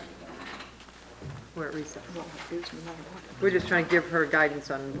 habitat again. We're at recess. Well, here's another one. We're just trying to give her guidance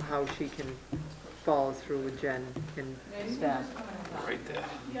on how she can follow through with Jen and staff. Right there.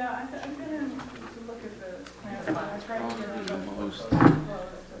 Yeah, I've been in to look at the plans, and I tried to get them Most- closed, but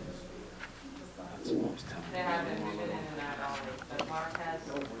It's most They haven't been in and out all week, but Mark has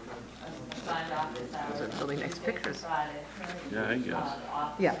signed off his hours. Those are really nice Tuesday through pictures. Friday. Yeah, I guess.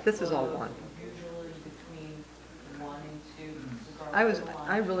 Office Yeah, this is all closed, one. Usually between 1 and 2.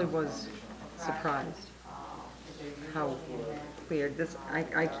 I really was surprised how clear this,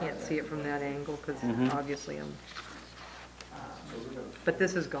 I can't see it from that angle because obviously but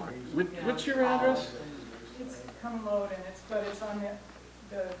this is gone. What's your address? it's come low and but it's on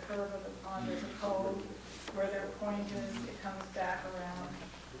the curve of the pond, there's a cove where their point is, it comes back around.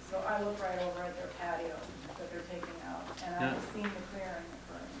 So I look right over at their patio that they're taking out, and I've seen the clearing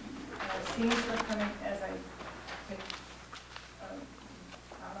occurring. And I've seen stuff coming as I take,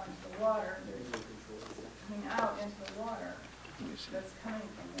 out onto the water, there's coming out into the water that's coming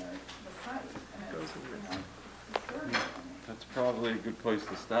from the site, and it's, disturbing. That's probably a good place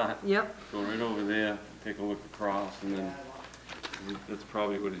to start. Yep. Go right over there, take a look across, and then that's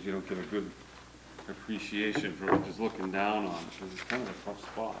probably what it is, you don't get a good appreciation for it, just looking down on it, because it's kind of a tough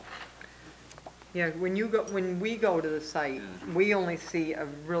spot. Yeah, when we go to the site, we only see a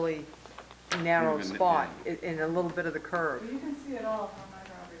really narrow Even- spot in a little bit of the curve. Well, you can see it all from my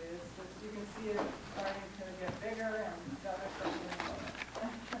property, you can see it starting to get bigger and the other stuff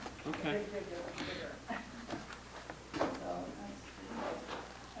getting lower. Okay. Bigger. So,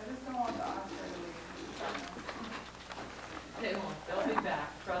 I just don't want the officer to leave. They won't, they'll be back,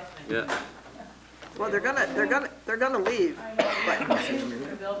 trust me. Yeah. Well, they're gonna leave, but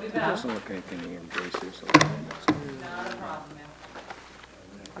They'll be It back, doesn't look like any invasives. not a problem.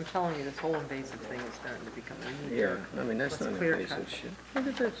 I'm telling you, this whole invasive thing is starting to become a Yeah, I mean, that's Let's not clear invasive cut. shit. Look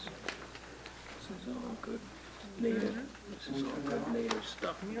at this. This is all good native, this is all good native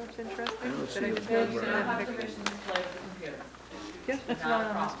stuff. You know what's interesting? I don't see That a just big shows You red. don't that have picture. permission to play with the computer. Guess what's Not a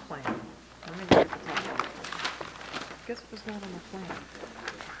not on this problem. plan? Let me get the top. Guess what's not on the plan?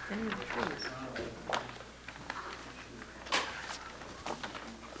 Any of the trees.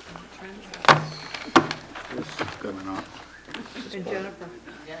 This is good enough. And Jennifer,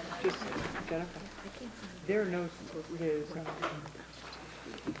 just, Jennifer, there are no,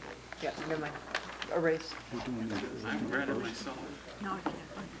 yeah, never mind, erase. I've read it myself. no, I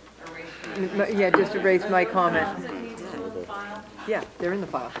can't. Yeah, just erase my comment. Does it need to go in the file? Yeah, they're in the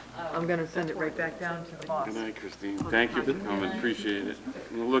file. I'm gonna send it right back down to the boss. Good night, Christine. Thank you for coming, appreciate it.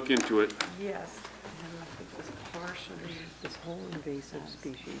 We'll look into it. Yes. This whole invasive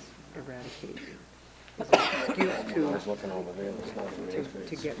species eradication excuse I to, was looking over there, there's nothing there.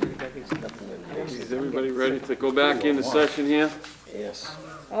 to get rid of these. Nothing in there. Is everybody ready to go back into session here? Yes.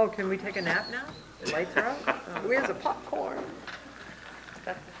 Oh, can we take a nap now? The lights are out? Where's the popcorn?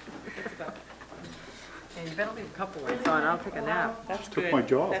 And you better leave a couple lights on, I'll take a nap. That's Took good. my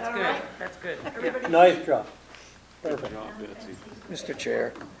job. That's good, that's good. Yeah. Nice job. Perfect. Job, Betsy. Mr.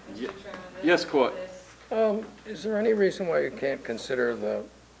 Chair, Yes, Court. is there any reason why you can't consider the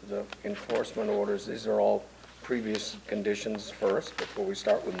enforcement orders? These are all previous conditions first before we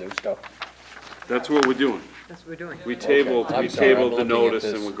start with new stuff? That's what we're doing. That's what we're doing. We tabled, Okay, I'm we sorry, I'm tabled the looking at notice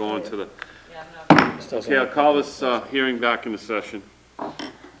this. and we're going to the, Yeah, no, This doesn't okay, I'll look call like this hearing back into session.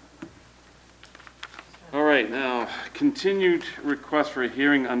 All right, now, continued request for a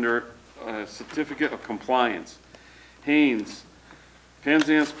hearing under certificate of compliance. Haynes,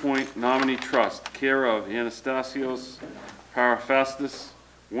 Penzance Point Nominee Trust, care of Anastasios Parafastis,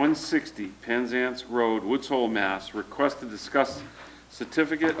 160 Penzance Road, Woods Hole, Mass. Request to discuss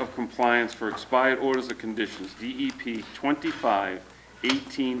certificate of compliance for expired orders of conditions, DEP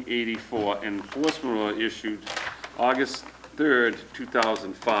 25-1884, and enforcement order issued August 3rd,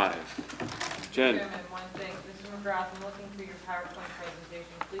 2005. Jen? Chairman, one thing, Mr. McGrath, I'm looking through your PowerPoint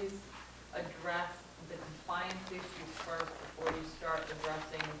presentation. Please address the compliance issues first before you start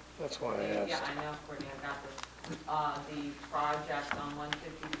addressing. That's why I Yeah, asked. I know, Courtney, I got this. The project on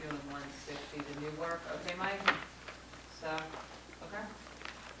 152 and 160, the new work. Okay, Mike? So, okay?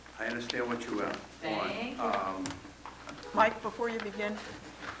 I understand what you want. Thank you. Mike, before you begin,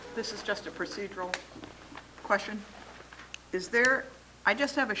 this is just a procedural question. Is there, I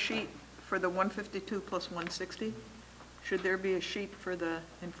just have a sheet for the 152 plus 160. Should there be a sheet for the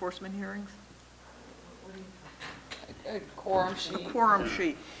enforcement hearings? A quorum A sheet. quorum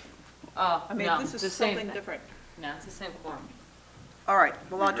sheet. Oh, I mean, no, this is the same something thing. different. No, it's the same quorum. All right,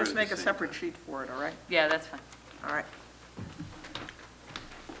 well, I'll We've just heard make the a same separate sheet for it, all right? Yeah, that's fine. All right.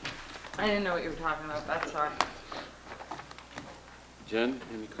 I didn't know what you were talking about, that's sorry. Jen,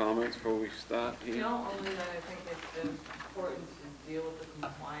 any comments before we start You here? know, only that I think it's important to deal with the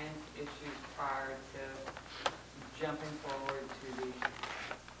compliance issues prior to jumping forward to the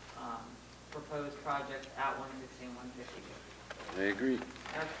proposed project at 160 and 152. I agree.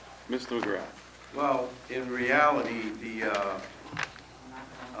 Okay. Mr. McGrath? Well, in reality, the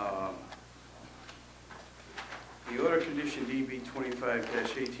order condition DB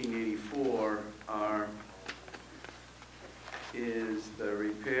 25-1884 is the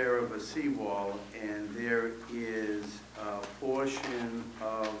repair of a seawall, and there is a portion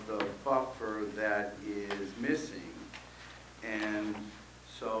of the buffer that is missing. And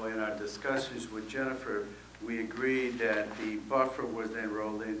so in our discussions with Jennifer, we agreed that the buffer was then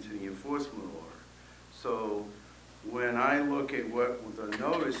rolled into the enforcement order. So when I look at what the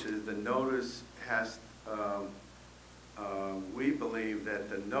notice is, the notice has, we believe that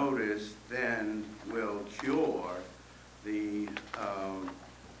the notice then will cure the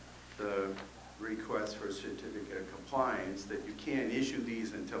request for a certificate of compliance, that you can't issue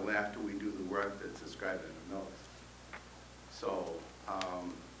these until after we do the work that's described in the notice. So,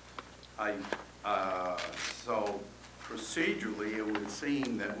 so procedurally, it would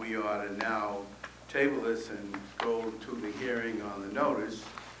seem that we ought to now table this and go to the hearing on the notice,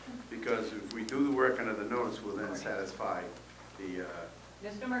 because if we do the work under the notice, we'll then satisfy the,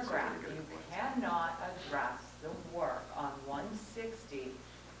 Mr. McGrath, you cannot address the work on 160,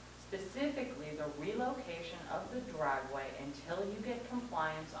 specifically the relocation of the driveway, until you get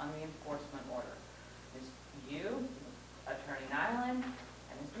compliance on the enforcement order. You, Attorney Nyland,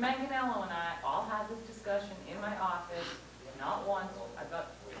 and Mr. Manganello and I all had this discussion in my office, not once,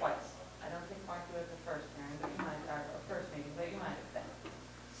 but twice. I don't think Mark, you were at the first hearing, but you might, or first meeting, but you might have been.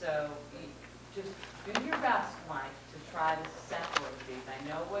 So just do your best, Mike, to try to separate these. I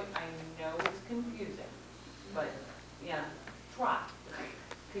know it's confusing, but, yeah, try.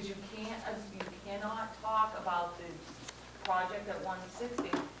 Because you cannot talk about the project at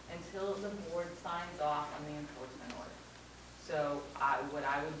 160 until the board signs off on the enforcement order. So what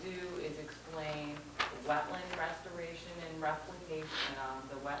I would do is explain the wetland restoration and replication,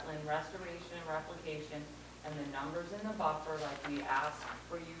 and the numbers in the buffer, like we asked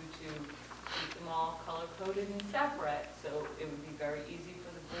for you to keep them all color-coded and separate, so it would be very easy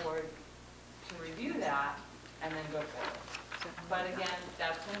for the board to review that and then go forward. But again,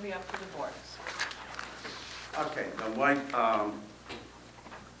 that's going to be up to the board. okay, then why,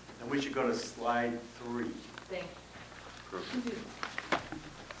 then we should go to slide 3. Thank you.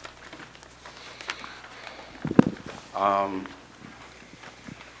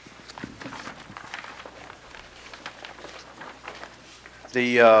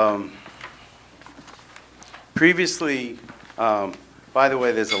 Previously, by the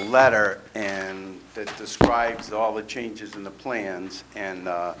way, there's a letter and that describes all the changes in the plans, and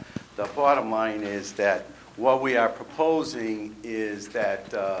the bottom line is that what we are proposing is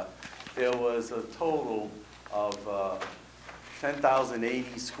that there was a total of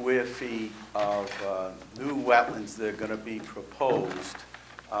 10,080 square feet of new wetlands that are going to be proposed.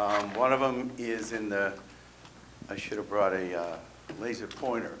 One of them is in the, I should have brought a laser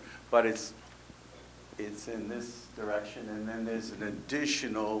pointer, but it's in this direction, and then there's an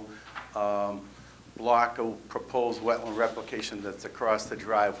additional block of proposed wetland replication that's across the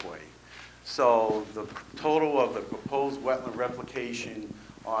driveway. So the total of the proposed wetland replication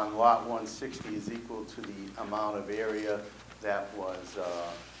on lot 160 is equal to the amount of area that was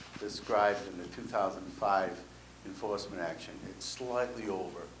described in the 2005 enforcement action. It's slightly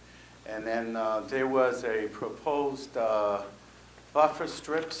over. And then there was a proposed buffer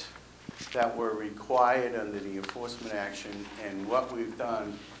strips that were required under the enforcement action, and what we've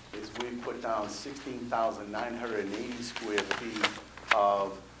done is we've put down 16,980 square feet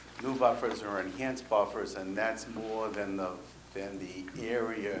of new buffers or enhanced buffers, and that's more than the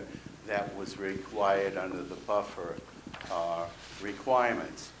area that was required under the buffer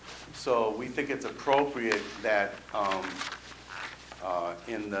requirements. So we think it's appropriate that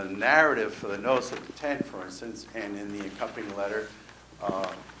in the narrative for the notice of intent, for instance, and in the accompanying letter,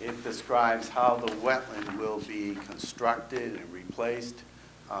 it describes how the wetland will be constructed and replaced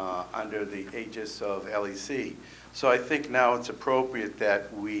under the aegis of LEC. So I think now it's appropriate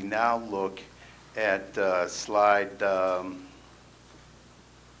that we now look at slide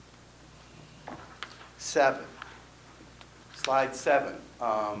 7. Slide 7.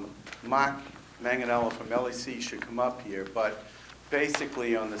 Mark Manganello from LEC should come up here, but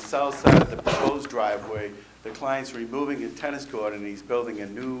basically on the south side of the proposed driveway, the client's removing a tennis court and he's building a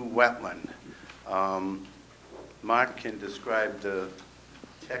new wetland. Mark can describe the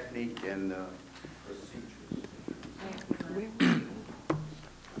technique and the procedures.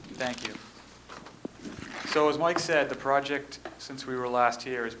 Thank you. So as Mike said, the project, since we were last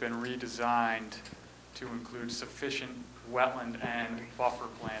here, has been redesigned to include sufficient wetland and buffer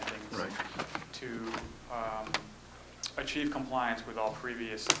plantings to achieve compliance with all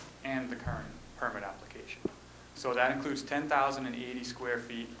previous and the current permit application. So that includes 10,080 square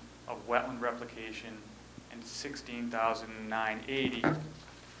feet of wetland replication and 16,980 of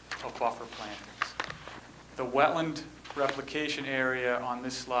buffer plantings. The wetland replication area on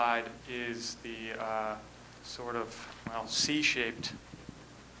this slide is the sort of, well, C-shaped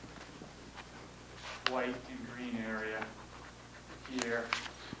white and green area here.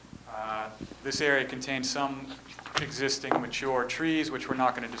 This area contains some existing mature trees, which we're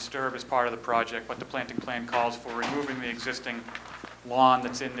not going to disturb as part of the project, but the planting plan calls for removing the existing lawn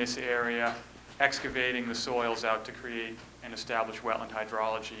that's in this area, excavating the soils out to create and establish wetland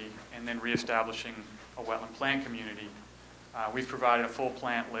hydrology, and then reestablishing a wetland plant community. We've provided a full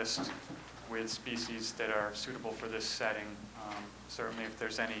plant list with species that are suitable for this setting. Certainly if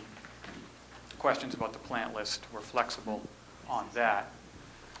there's any questions about the plant list, we're flexible on that.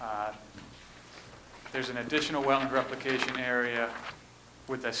 There's an additional wetland replication area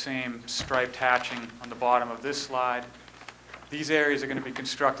with the same striped hatching on the bottom of this slide. These areas are going to be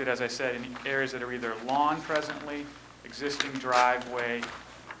constructed, as I said, in areas that are either lawn presently, existing driveway,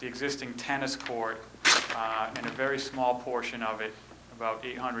 the existing tennis court, and a very small portion of it, about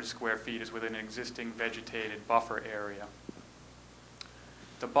 800 square feet, is within an existing vegetated buffer area.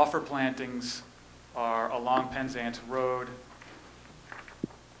 The buffer plantings are along Penzance Road,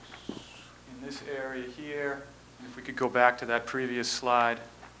 in this area here. And if we could go back to that previous slide.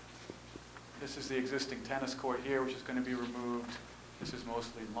 This is the existing tennis court here, which is going to be removed. This is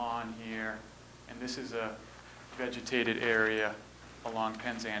mostly lawn here. And this is a vegetated area along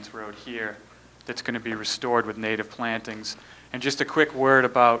Penzance Road here that's going to be restored with native plantings. And just a quick word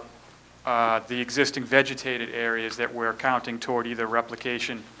about the existing vegetated areas that we're counting toward either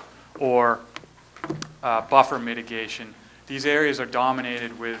replication or buffer mitigation. These areas are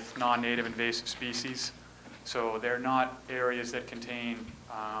dominated with non-native invasive species, so they're not areas that contain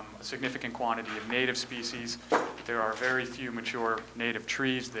a significant quantity of native species. There are very few mature native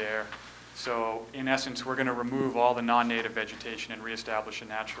trees there. So in essence, we're going to remove all the non-native vegetation and reestablish a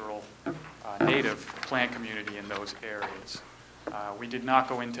natural native plant community in those areas. We did not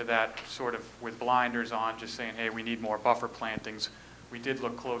go into that sort of with blinders on, just saying, hey, we need more buffer plantings. We did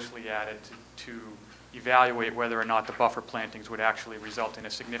look closely at it to evaluate whether or not the buffer plantings would actually result in a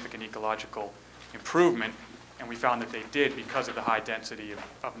significant ecological improvement, and we found that they did because of the high density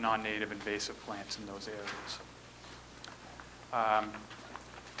of non-native invasive plants in those areas.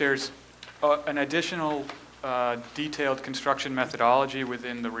 There's an additional detailed construction methodology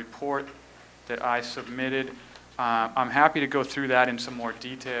within the report that I submitted. I'm happy to go through that in some more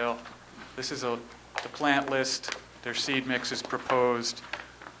detail. This is the plant list. Their seed mix is proposed.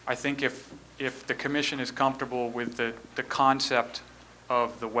 I think if the commission is comfortable with the concept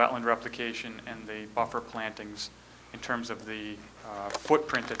of the wetland replication and the buffer plantings in terms of the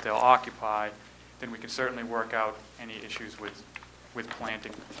footprint that they'll occupy, then we can certainly work out any issues with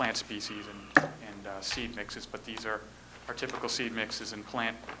plant species and seed mixes. But these are our typical seed mixes and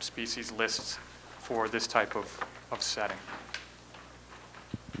plant species lists for this type of setting.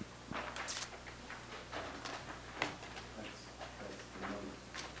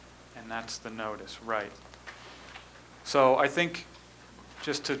 And that's the notice, right. So I think,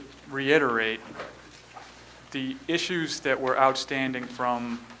 just to reiterate, the issues that were outstanding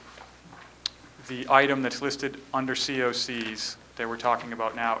from the item that's listed under COCs that we're talking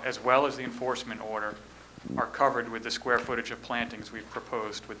about now, as well as the enforcement order, are covered with the square footage of plantings we've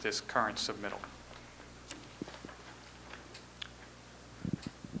proposed with this current submittal.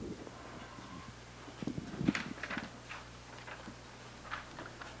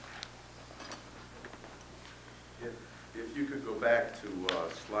 If you could go back to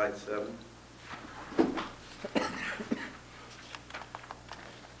slide 7.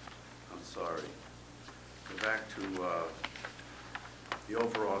 I'm sorry. Go back to the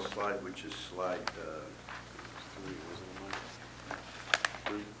overall slide, which is slide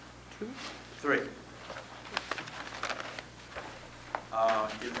 3.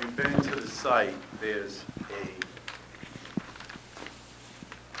 If you've been to the site,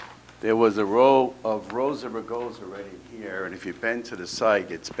 there was a row of rosa rugosa right in here, and if you've been to the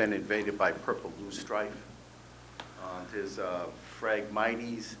site, it's been invaded by purple loosestrife. There's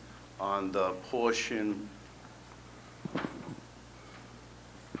phragmites on the portion.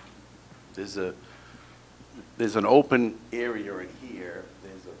 There's an open area in here.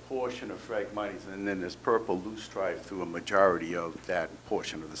 There's a portion of phragmites, and then there's purple loosestrife through a majority of that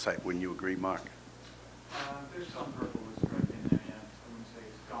portion of the site. Wouldn't you agree, Mark? There's some purple loosestrife in there, yeah. I wouldn't say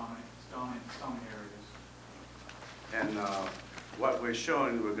it's dominant. It's dominant in some areas. And what we're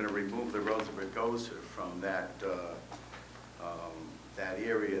showing, we're going to remove the rosa rugosa from that that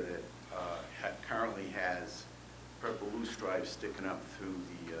area that currently has purple loosestrife sticking up through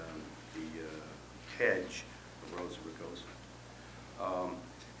the hedge of rosa rugosa.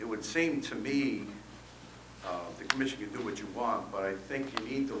 It would seem to me, the commission can do what you want, but I think you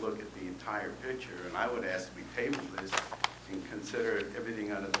need to look at the entire picture, and I would ask we table this and consider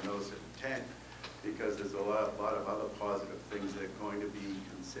everything under the notice of intent, because there's a lot of other positive things that are going to be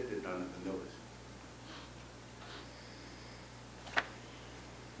considered under the notice.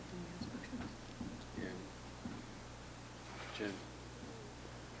 Jim?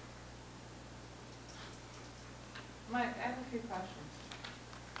 Mike, I have a few questions.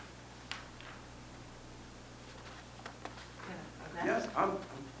 Okay. Yes,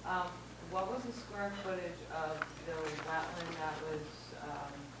 What was the square footage of the wetland that was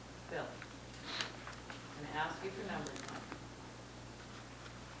built? I'm going to ask you for numbers,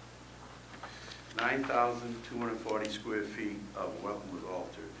 Mike. 9,240 square feet of wetland was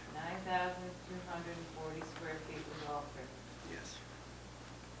altered. 9,240 square feet was altered. Yes.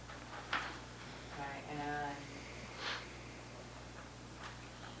 Okay, and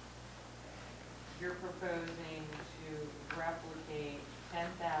you're proposing to replicate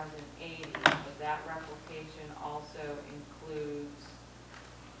 10,080, but that replication also includes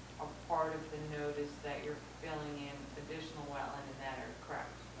a part of the notice that you're filling in additional wetland in that area,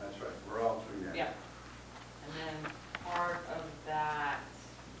 correct? That's right. We're altering that. Yep. And then part of that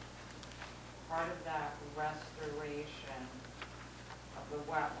restoration of the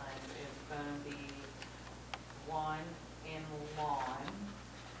wetland is going to be 1 in lawn,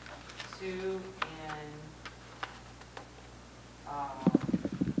 2 in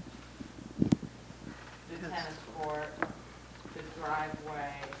the tennis court, the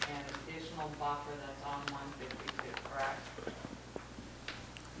driveway, and additional buffer that's on 152, correct?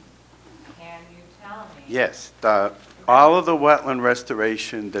 Can you tell me? Yes. All of the wetland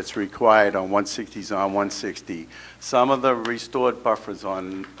restoration that's required on 160 is on 160. Some of the restored buffers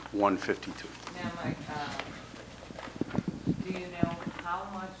on 152. Now, Mike, do you know how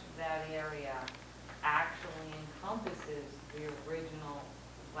much that area actually encompasses the original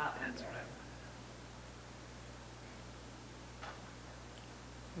wetland area?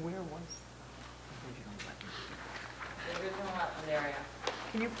 Where was The original wetland area.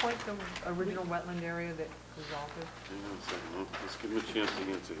 Can you point to the original wetland area that was altered? Hang on a second, let's give him a chance to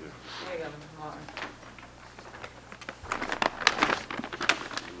answer here. There you go, Martin.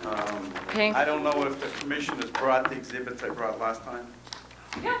 pink? I don't know if the commissioners brought the exhibits I brought last time.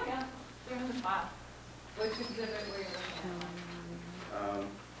 Yeah, they're in the file. Which exhibit were you looking at?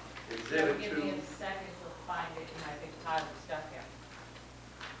 Exhibit Give me 2. a second to find it, and I think Todd was stuck here.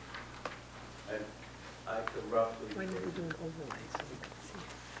 I could roughly. Why don't we do an overlay so we can see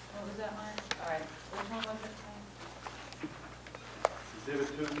it? What was that, Mark? All right, which one was it?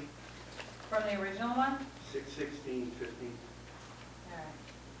 Exhibit 2, From the original one? 6/16/15. All right.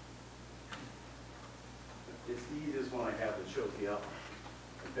 It's the easiest one I have that shows the outline.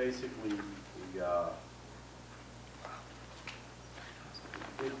 And basically,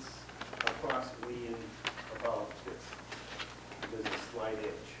 it's approximately in about this. There's a slight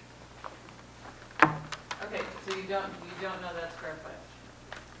edge. Okay, so you don't know that square footage?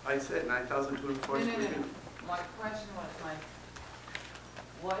 I said 9,240 No. square feet. My question was, Mike,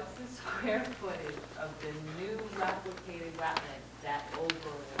 what's the square footage of the new replicated wetland that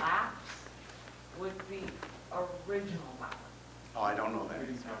overlaps with the original wetland? Oh, I don't know that.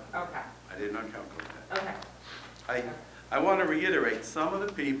 Okay, I did not calculate that. okay. I want to reiterate, some of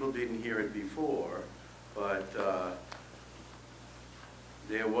the people didn't hear it before, but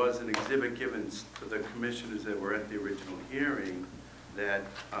there was an exhibit given to the commissioners that were at the original hearing that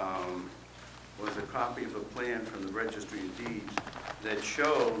was a copy of a plan from the Registry of Deeds that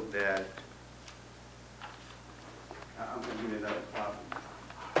showed that, I'm going to give you another copy.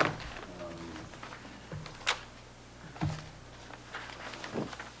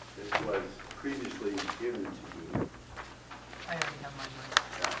 This was previously given to you. I already have mine right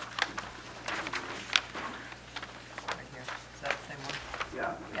here. Is that the same one?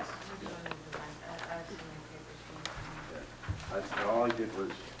 Yeah. Yes. That's all I did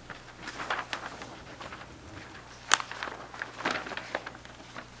was.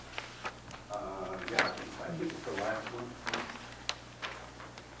 Yeah, I think it's the last one.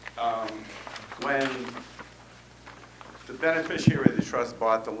 When the beneficiary of the trust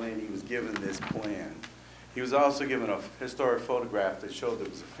bought the land, he was given this plan. He was also given a historic photograph that showed there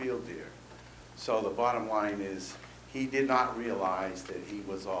was a field there. So the bottom line is, he did not realize that he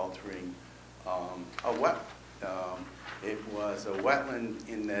was altering a wetland. It was a wetland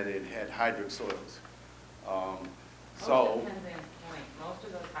in that it had hydric soils. Most of Penzance Point, most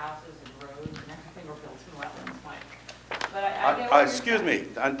of those houses and roads and everything were built in wetlands, Mike. But I get what you're Excuse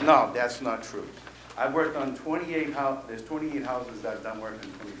saying. me, no, that's not true. I've worked on 28 houses, there's 28 houses that I've done work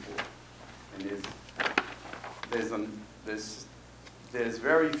in 24. And there's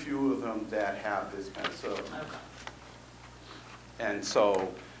very few of them that have this kind of soil. Okay. And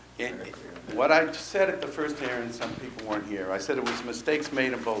so, what I said at the first hearing, some people weren't here, I said it was mistakes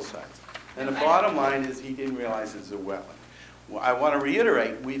made on both sides. And the bottom line is he didn't realize it's a wetland. Well, I want to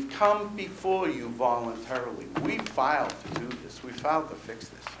reiterate, we've come before you voluntarily. We filed to do this. We filed to fix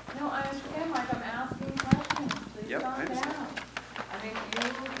this. No, I understand, Mike, I'm asking questions, please Yep, I calm understand. down. I mean,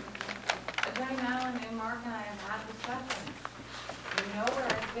 Attorney Mallon and Mark and I have had discussions. You know where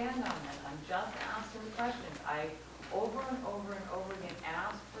I stand on this, I'm just asking questions. I, over and over and over again,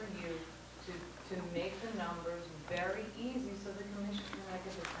 ask for you to make the numbers very easy so the commission can make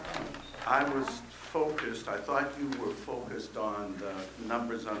a determination. I was focused, I thought you were focused on the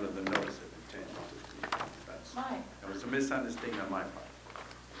numbers under the notice of intent. Mike. It was a misunderstanding on my part.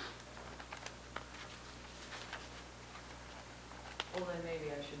 Well, then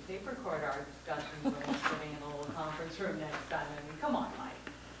maybe I should tape record our discussions when we're sitting in a little conference room next time. I mean, come on, Mike.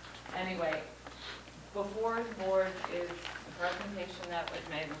 Anyway, before the board is a presentation that was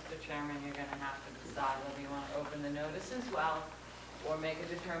made, Mr. Chairman, you're going to have to decide whether you want to open the notice as well or make a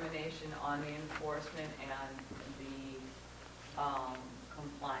determination on the enforcement and the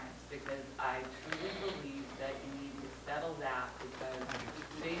compliance, because I truly believe that you need to settle that, because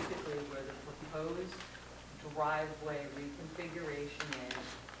basically where the proposed driveway reconfiguration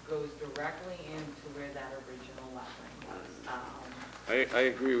goes directly into where that original wetland was. I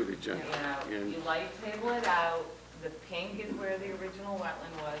agree with you, Jen. You know, And you light table it out, the pink is where the original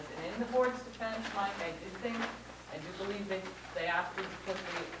wetland was, and in the board's defense, Mike, I do believe they asked you to put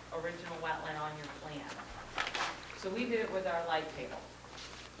the original wetland on your plan. So we did it with our light table.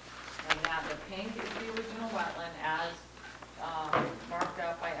 And now the pink is the original wetland as marked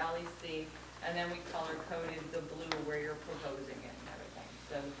out by LEC, and then we color coded the blue where you're proposing it and everything.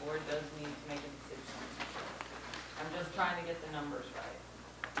 So the board does need to make a decision. I'm just trying to get the numbers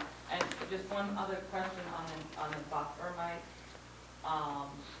right. And just one other question on the buffer, Mike.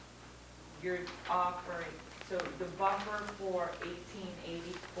 You're offering, so the buffer for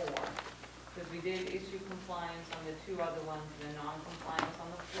 1884, because we did issue compliance on the two other ones, the non-compliance on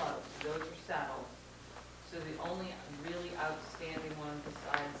the float, those are settled. So the only really outstanding one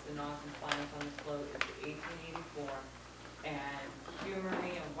besides the non-compliance on the float is the 1884. And humor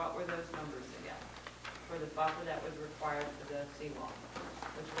me, and what were those numbers again? For the buffer that was required for the seawall,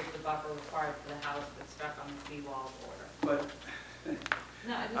 which was the buffer required for the house that's stuck on the seawall border. But,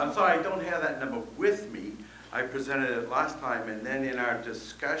 No, I just- I'm sorry, I don't have that number with me. I presented it last time, and then in our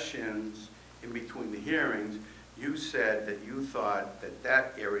discussions in between the hearings, you said that you thought that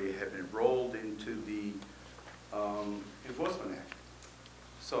that area had been rolled into the Enforcement Act.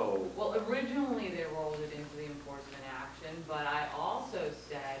 So, Well, originally they rolled it into the enforcement action, but I also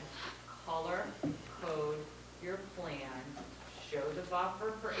said, color code your plan, show the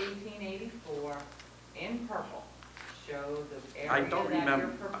buffer for 1884 in purple, show the I area don't that you're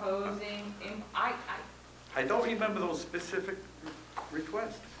remember. proposing in, I don't remember those specific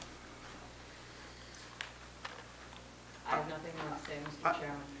requests. I have nothing more to say, Mr.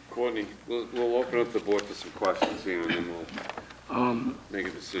 Chairman. Courtney, we'll open up the board for some questions here, and then we'll make a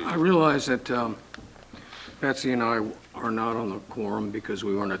I decision. realize that Betsy and I are not on the quorum because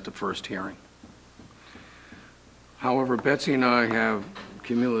we weren't at the first hearing. However, Betsy and I have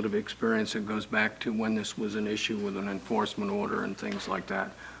cumulative experience that goes back to when this was an issue with an enforcement order and things like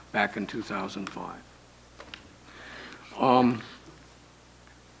that, back in 2005.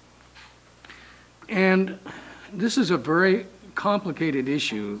 And this is a very complicated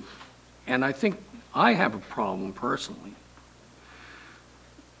issue, and I think I have a problem personally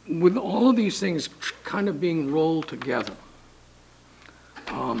with all of these things kind of being rolled together.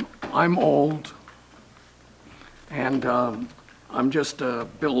 I'm old, and I'm just a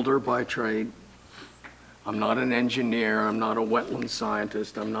builder by trade. I'm not an engineer, I'm not a wetland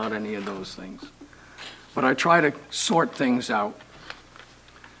scientist, I'm not any of those things. But I try to sort things out,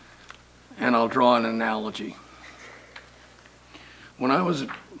 and I'll draw an analogy. When I was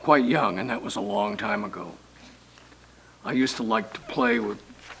quite young, and that was a long time ago, I used to like to play with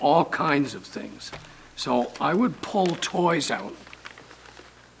all kinds of things. So I would pull toys out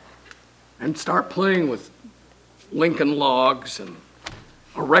and start playing with Lincoln logs and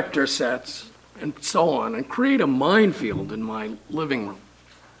erector sets and so on, and create a minefield in my living room.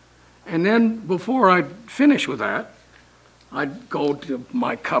 And then before I'd finish with that, I'd go to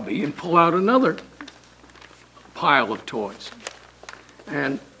my cubby and pull out another pile of toys.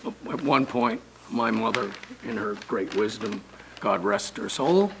 And at one point, my mother, in her great wisdom, God rest her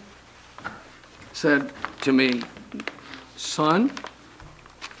soul, said to me, "Son,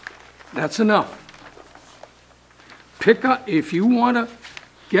 that's enough. Pick up, if you want to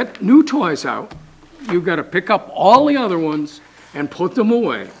get new toys out, you've got to pick up all the other ones and put them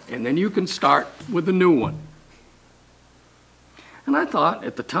away, and then you can start with the new one." And I thought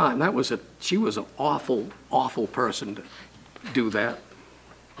at the time, she was an awful, awful person to do that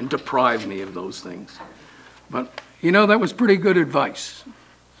and deprive me of those things. But, you know, that was pretty good advice.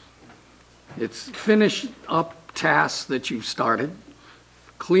 It's finish up tasks that you've started,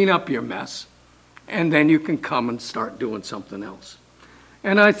 clean up your mess, and then you can come and start doing something else.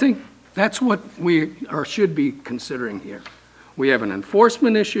 And I think that's what we should be considering here. We have an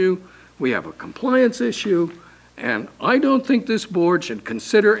enforcement issue, we have a compliance issue, and I don't think this board should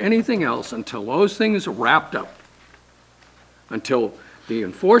consider anything else until those things are wrapped up. Until the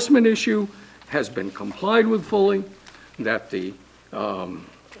enforcement issue has been complied with fully, that the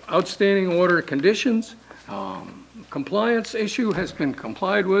outstanding order conditions, compliance issue has been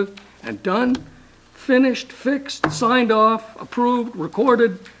complied with and done, finished, fixed, signed off, approved,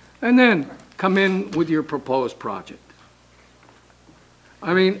 recorded, and then come in with your proposed project.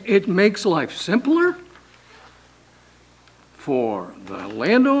 I mean, it makes life simpler for the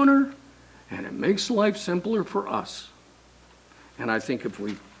landowner, and it makes life simpler for us. And I think if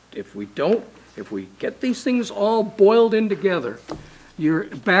we get these things all boiled in together, you're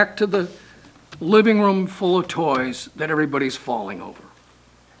back to the living room full of toys that everybody's falling over.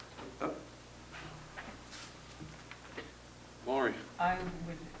 Maury? I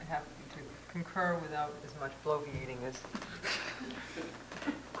would have to concur without as much bloviating as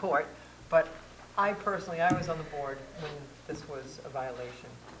court, but I personally, I was on the board when this was a violation.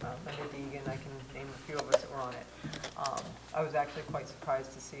 Under Deegan, I can name a few of us that were on it. I was actually quite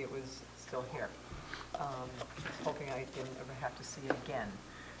surprised to see it was still here. Hoping I didn't ever have to see it again,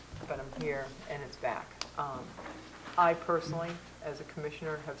 but I'm here and it's back. I personally, as a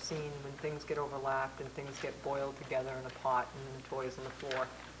commissioner, have seen when things get overlapped and things get boiled together in a pot and the toys on the floor,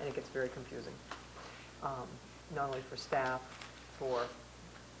 and it gets very confusing. Not only for staff, for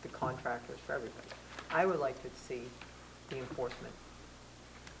the contractors, for everybody. I would like to see the enforcement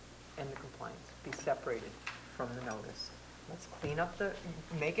and the compliance be separated from the notice Let's clean up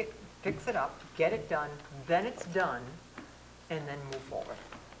make it, fix it up, get it done, then it's done, and then move forward.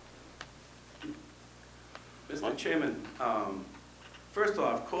 Mr. Chairman, first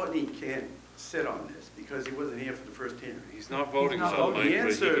off, Courtney can't sit on this because he wasn't here for the first hearing. He's not voting, not so voting. Mike, The but he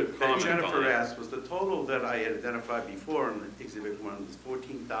answer can that comment Jennifer on it. asked was the total that I had identified before in Exhibit 1 was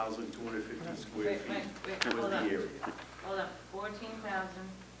 14,250 square Wait, feet was hold the on. area. Hold on,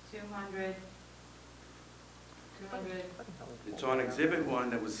 14,200, 200. It's on Exhibit 1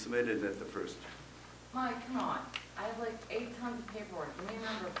 that was submitted at the first. Mike, come on. I have like 8 tons of paperwork. Give me a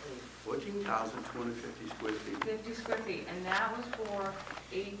number, please. 14,250 square feet. 50 square feet, and that was for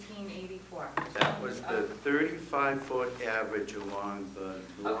 1884. That was the 35-foot average along the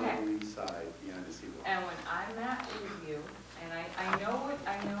northerly side behind the seawall. And when I met with you, and I know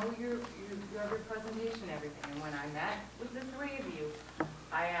your presentation and everything, and when I met with the three of you,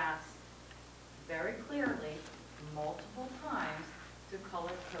 I asked very clearly, multiple times, to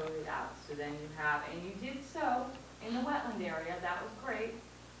color code it out. So then you have, and you did so in the wetland area, that was great.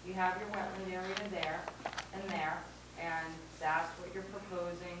 You have your wetland area there, and that's what you're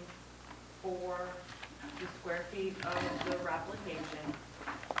proposing for the square feet of the replication.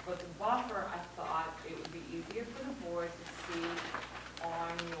 But the buffer, I thought it would be easier for the board to see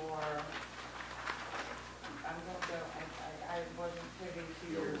on your, I'm going to go, I wasn't privy to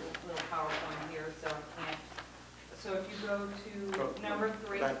your little PowerPoint here, so I can't. So if you go to number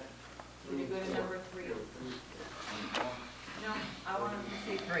 3, would you go to number 3? No, I want to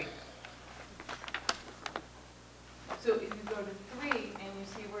see 3. So if you go to 3 and you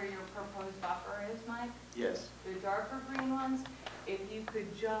see where your proposed buffer is, Mike? Yes. The darker green ones, if you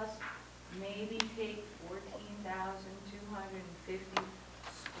could just maybe take 14,250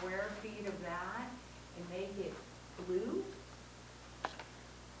 square feet of that and make it blue,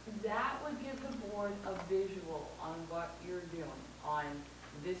 that would give the board a visual on what you're doing, on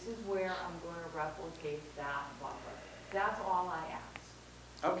this is where I'm going to replicate that buffer. That's all I asked.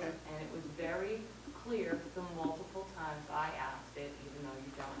 Okay. And it was very clear the multiple times I asked it, even though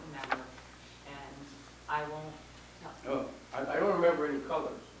you don't remember, and I won't tell. Oh, I don't remember any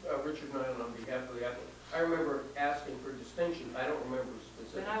colors. Richard Nyland on behalf of the applicant. I remember asking for distinction. I don't remember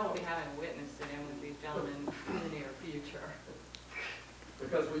specific. Then I will be having a witness sit in with these gentlemen in the near future.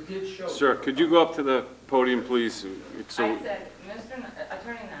 Because we did show. Sir, could you go up to the podium, please? So, I said,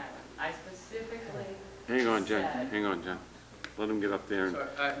 Attorney Nyland, I specifically hang on, Jen, said- hang on, Jen. Let him get up there and,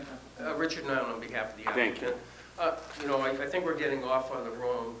 Sorry, Richard Nyland on behalf of the Thank applicant. You know, I think we're getting off on the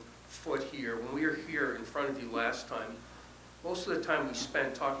wrong foot here. When we were here in front of you last time, most of the time we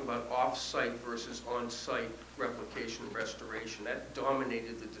spent talking about off-site versus on-site replication and restoration. That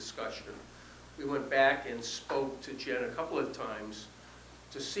dominated the discussion. We went back and spoke to Jen a couple of times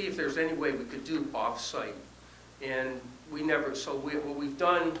to see if there's any way we could do off-site. And we never, so what we've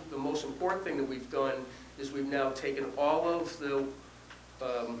done, the most important thing that we've done is we've now taken all of the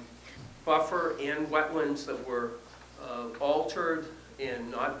buffer and wetlands that were altered and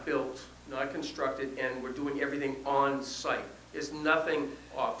not built, not constructed, and we're doing everything on-site. There's nothing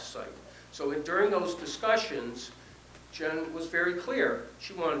off-site. So during those discussions, Jen was very clear.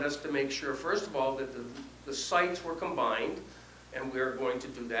 She wanted us to make sure, first of all, that the sites were combined, and we're going to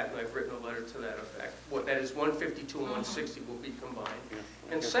do that, and I've written a letter to that effect. What that is, 152 and 160 will be combined.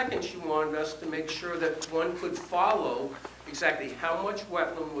 And second, she wanted us to make sure that one could follow exactly how much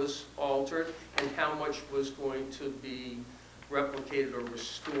wetland was altered and how much was going to be replicated or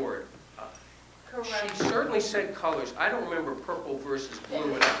restored. Correct. She certainly said colors. I don't remember purple versus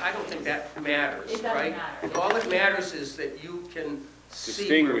blue, and I don't think that matters, It doesn't right? matter. All that matters is that you can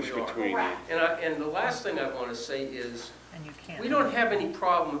see where we distinguish are. between it. And the last thing I want to say is, And you can't. we don't have any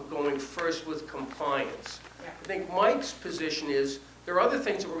problem with going first with compliance. I think Mike's position is, there are other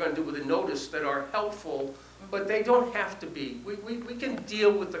things that we're going to do with the notice that are helpful, but they don't have to be. We can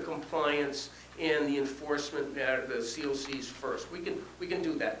deal with the compliance and the enforcement matter, the COCs first. We can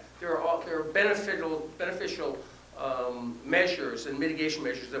do that. There are beneficial measures and mitigation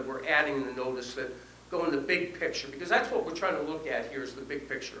measures that we're adding in the notice that go in the big picture, because that's what we're trying to look at here, is the big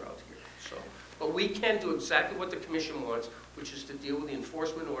picture out here. So, but we can do exactly what the commission wants, which is to deal with the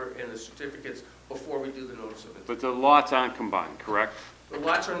enforcement order and the certificates before we do the notice of it. but the lots aren't combined, correct? The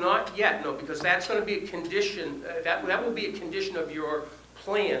lots are not yet, no, because that's going to be a condition, that will be a condition of your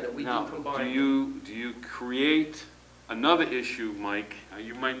plan that we Now, do combine. do you create another issue, Mike?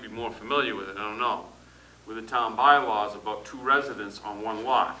 You might be more familiar with it, I don't know, with the town bylaws about 2 residents on 1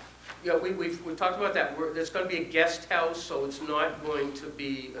 lot. Yeah, we've talked about that. There's going to be a guest house, so it's not going to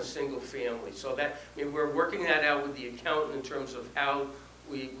be a single family. So that, I mean, we're working that out with the accountant in terms of how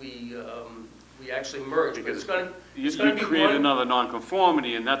we We actually merge, but it's going to You be one. create another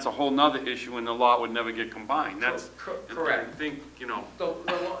nonconformity, and that's a whole nother issue, and the lot would never get combined. That's, Correct. I think, you know, The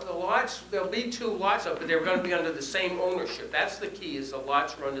lots, there'll be two lots up, but they're going to be under the same ownership. That's the key, is the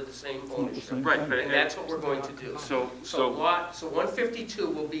lots are under the same ownership. right, but, And that's what we're going to do. so, So 152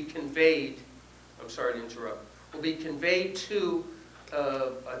 will be conveyed, I'm sorry to interrupt, will be conveyed to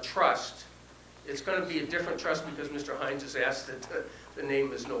a trust. It's going to be a different trust because Mr. Hines has asked that the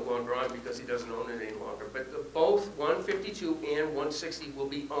name is no longer on because he doesn't own it any longer. But both 152 and 160 will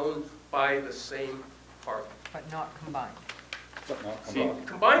be owned by the same party. But not combined.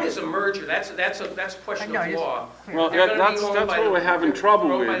 Combined is a merger, that's a question of law. well, They're gonna be that's owned by what the- we're having they're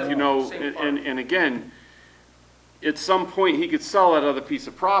trouble owned by with, the you know, same party. and again, at some point, he could sell that other piece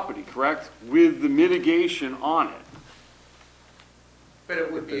of property, correct? With the mitigation on it. But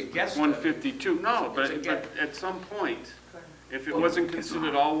it would be a guess. 152, no, but It's a guess. at some point, if it wasn't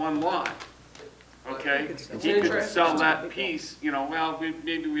considered all one lot, okay? It's He could interesting. sell that piece, you know, well,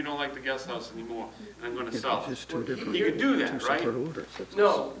 maybe we don't like the guest house anymore, and I'm gonna sell it. He could do that, right?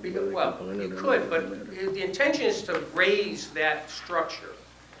 No, well, you could, but the intention is to raise that structure.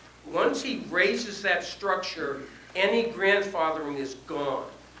 Once he raises that structure, any grandfathering is gone.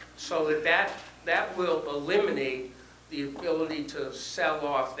 So that will eliminate the ability to sell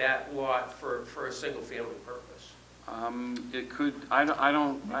off that lot for a single-family purpose. It could,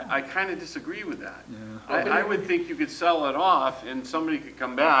 I kind of disagree with that. I would think you could sell it off, and somebody could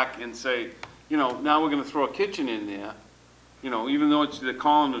come back and say, you know, now we're gonna throw a kitchen in there, you know, even though they're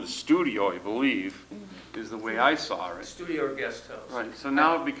calling it a studio, I believe, is the way I saw it. Studio or guest house. Right, so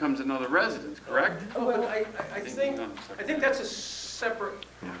now it becomes another residence, correct? Oh, but I think that's a separate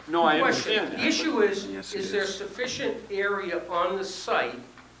No, I question. understand that. The issue is, Yes, it is there is. sufficient area on the site,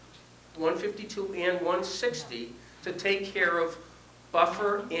 152 and 160, to take care of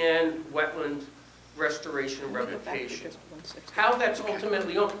buffer and wetland restoration and revocation? How that's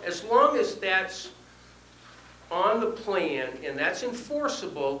ultimately owned, as long as that's on the plan and that's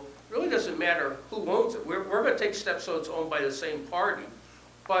enforceable, really doesn't matter who owns it. We're going to take steps so it's owned by the same party.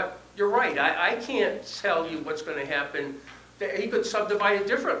 But you're right, I can't tell you what's going to happen. He could subdivide it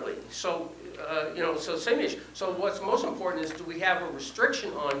differently. So, you know, so same issue. So what's most important is, do we have a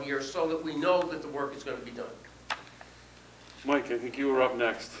restriction on here so that we know that the work is going to be done? Mike, I think you were up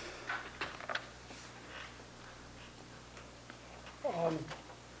next.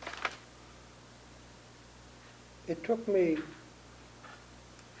 It took me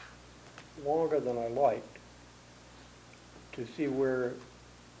longer than I liked to see where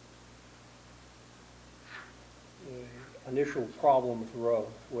the initial problems arose,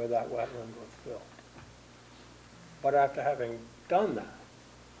 where that wetland was filled. But after having done that,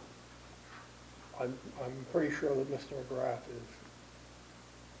 I'm pretty sure that Mr. McGrath is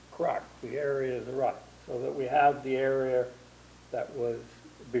correct. The areas are right, so that we have the area that was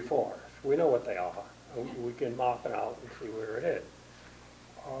before us. We know what they are. We can map it out and see where it is.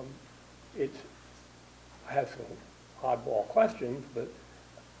 I have some oddball questions, but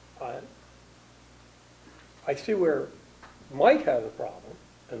I see where Mike has a problem,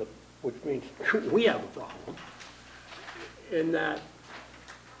 which means we have a problem, in that,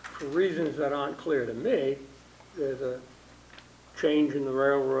 for reasons that aren't clear to me, there's a change in the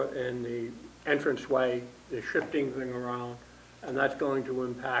railroad and the entranceway, the shifting thing around, and that's going to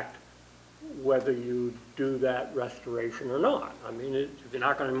impact whether you do that restoration or not. I mean, if you're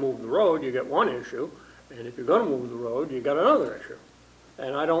not going to move the road, you get one issue, and if you're going to move the road, you got another issue.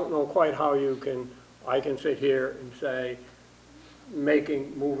 And I don't know quite how I can sit here and say,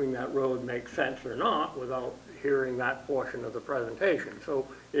 moving that road makes sense or not without hearing that portion of the presentation. So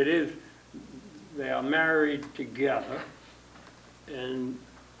they are married together, and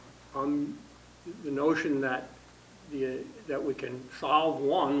the notion that we can solve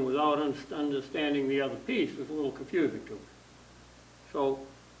one without understanding the other piece is a little confusing to me. So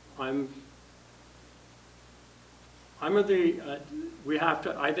I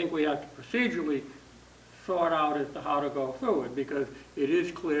think we have to procedurally sort out as to how to go through it, because it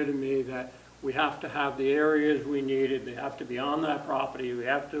is clear to me that we have to have the areas we needed, they have to be on that property, we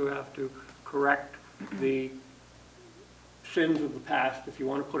have to correct the sins of the past, if you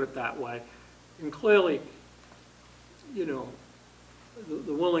want to put it that way. And clearly, you know,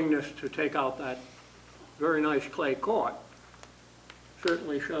 the willingness to take out that very nice clay court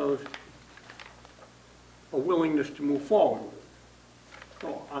certainly shows a willingness to move forward with it.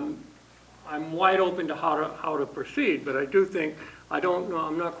 So I'm wide open to how to proceed, but I do think,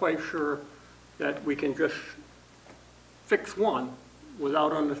 I'm not quite sure that we can just fix one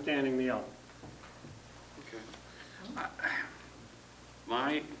without understanding the other. Okay.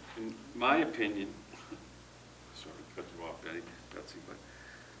 in my opinion, sorry to cut you off, Betsy, but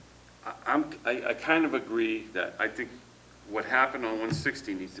I kind of agree that I think what happened on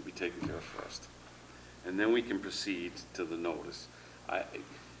 160 needs to be taken care of first. And then we can proceed to the notice. I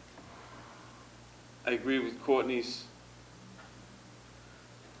agree with Courtney's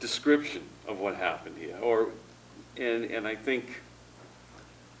description of what happened here, and I think,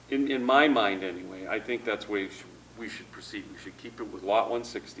 in my mind anyway, I think that's where we should proceed. We should keep it with lot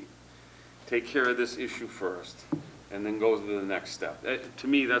 160, take care of this issue first, and then go to the next step. To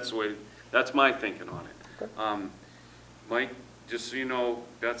me, that's my thinking on it. Mike, just so you know,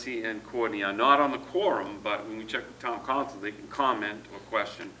 Betsy and Courtney are not on the quorum, but when we check with town council, they can comment or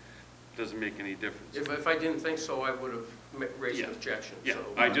question. Doesn't make any difference. If I didn't think so, I would have raised an objection. Yeah, So,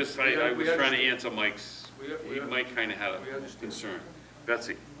 I was trying to answer Mike's, We Mike kind of had a concern.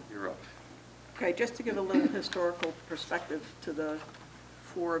 Betsy, you're up. Okay, just to give a little historical perspective to the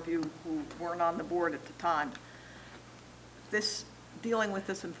four of you who weren't on the board at the time, dealing with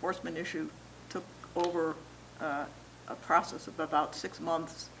this enforcement issue took over a process of about 6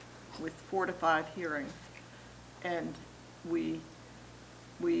 months with 4 to 5 hearings. And we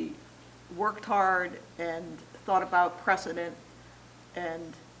worked hard and thought about precedent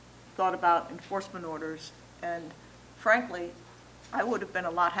and thought about enforcement orders. And frankly, I would have been a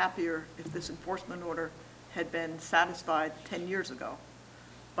lot happier if this enforcement order had been satisfied 10 years ago,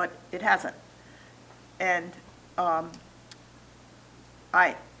 but it hasn't. And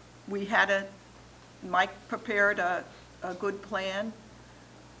Mike prepared a good plan.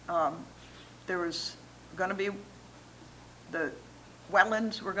 There was going to be, the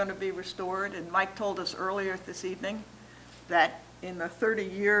wetlands were going to be restored, and Mike told us earlier this evening that in the 30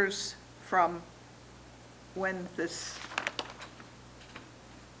 years from when this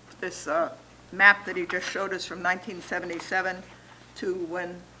map that he just showed us from 1977 to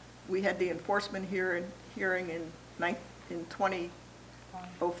when we had the enforcement hearing in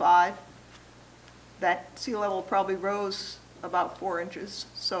 2005, that sea level probably rose about 4 inches.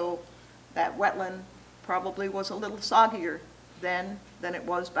 So that wetland probably was a little soggier then than it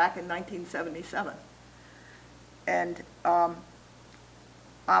was back in 1977. And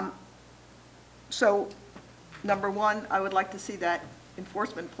so, number one, I would like to see that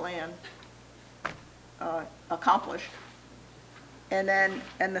enforcement plan accomplished. And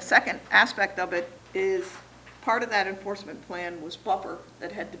the second aspect of it is part of that enforcement plan was buffer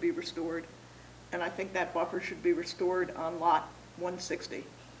that had to be restored. And I think that buffer should be restored on lot 160.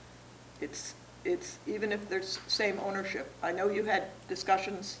 It's even if there's same ownership. I know you had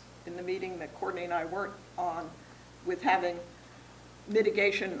discussions in the meeting that Courtney and I weren't on with having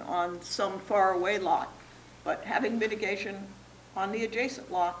mitigation on some faraway lot, but having mitigation on the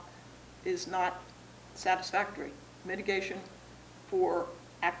adjacent lot is not satisfactory. Mitigation for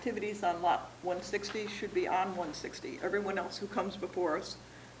activities on lot 160 should be on 160. Everyone else who comes before us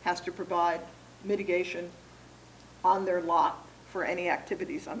has to provide mitigation on their lot for any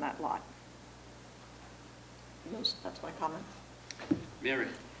activities on that lot. That's my comment. Mary.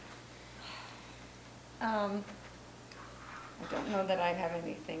 I don't know that I have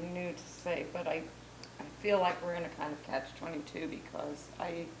anything new to say, but I feel like we're in a kind of catch-22 because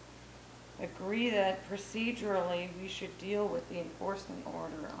I agree that procedurally we should deal with the enforcement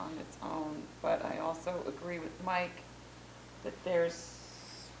order on its own, but I also agree with Mike that there's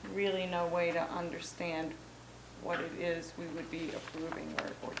really no way to understand what it is we would be approving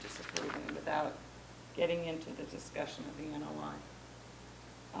or disapproving without getting into the discussion of the NOI.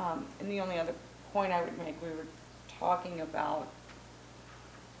 And the only other point I would make, we were talking about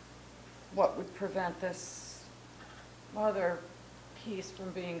what would prevent this other piece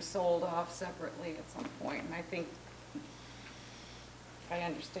from being sold off separately at some point. And I think, if I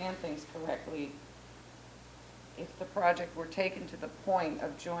understand things correctly, if the project were taken to the point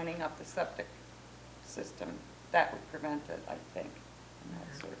of joining up the septic system, that would prevent it, I think. I'm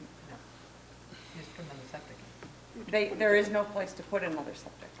not certain. Just put another septic. There is no place to put another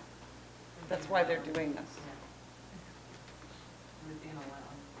septic. That's why they're doing this.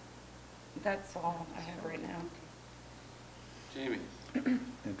 That's all I have right now. Jamie.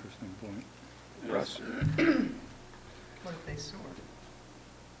 Interesting point. Russ? What if they soar?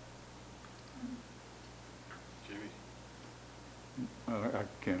 Jamie. I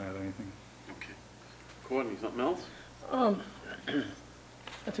can't add anything. Okay. Courtney, something else?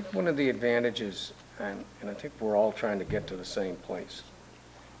 I think one of the advantages, and I think we're all trying to get to the same place,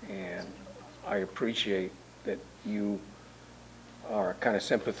 and I appreciate that you are kind of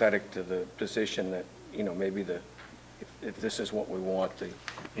sympathetic to the position that, you know, maybe if this is what we want, the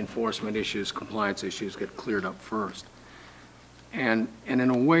enforcement issues, compliance issues get cleared up first. And in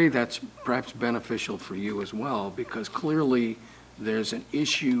a way, that's perhaps beneficial for you as well, because clearly there's an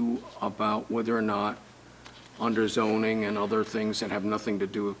issue about whether or not under zoning and other things that have nothing to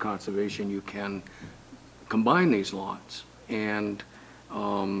do with conservation, you can combine these lots. And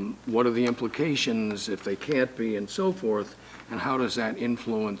what are the implications if they can't be, and so forth, and how does that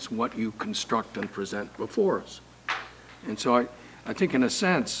influence what you construct and present before us? And so I think in a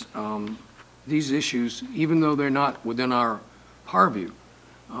sense, these issues, even though they're not within our purview,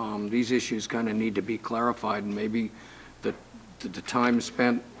 these issues kind of need to be clarified, and maybe the time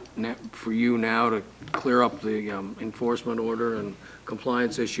spent for you now to clear up the enforcement order and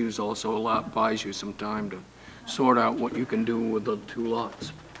compliance issues also buys you some time to sort out what you can do with the two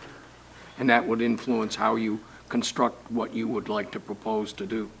lots. And that would influence how you construct what you would like to propose to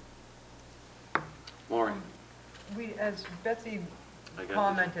do. Maureen? As Betsy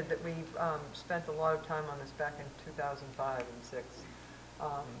commented, that we spent a lot of time on this back in 2005 and 6.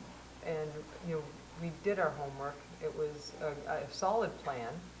 And, you know, we did our homework. It was a solid plan.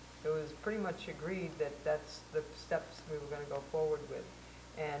 It was pretty much agreed that that's the steps we were going to go forward with.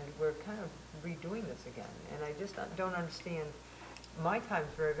 And we're kind of redoing this again. And I just don't understand. My time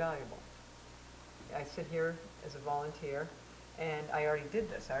is very valuable. I sit here as a volunteer, and I already did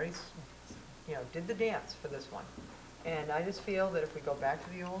this. I already, you know, did the dance for this one. And I just feel that if we go back to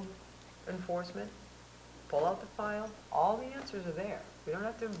the old enforcement, pull out the file, all the answers are there. We don't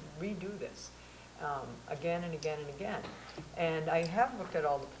have to redo this again and again and again. And I have looked at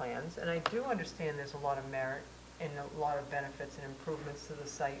all the plans, and I do understand there's a lot of merit and a lot of benefits and improvements to the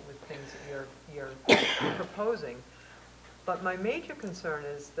site with things that you're proposing. But my major concern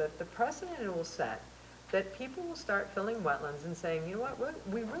is that the precedent it will set, that people will start filling wetlands and saying, you know what,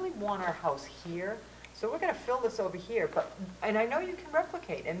 we really want our house here, so we're going to fill this over here. And I know you can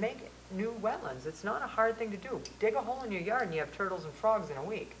replicate and make new wetlands. It's not a hard thing to do. Dig a hole in your yard and you have turtles and frogs in a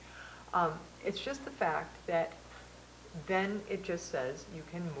week. It's just the fact that then it just says you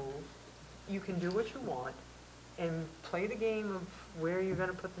can move, you can do what you want, and play the game of where you're going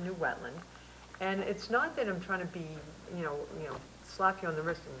to put the new wetland. And it's not that I'm trying to be, you know, slap you on the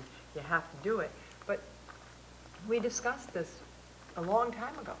wrist and you have to do it, but we discussed this a long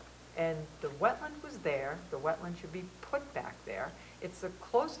time ago. And the wetland was there, the wetland should be put back there. It's the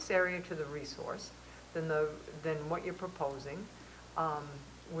closest area to the resource than what you're proposing,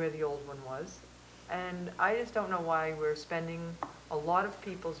 where the old one was. And I just don't know why we're spending a lot of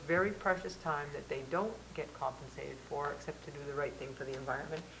people's very precious time that they don't get compensated for, except to do the right thing for the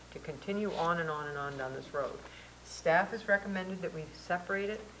environment, to continue on and on and on down this road. Staff has recommended that we separate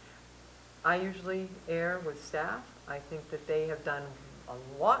it. I usually err with staff. I think that they have done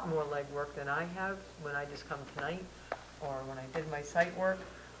a lot more legwork than I have when I just come tonight or when I did my site work.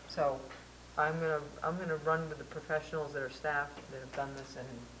 So I'm gonna run with the professionals that are staff that have done this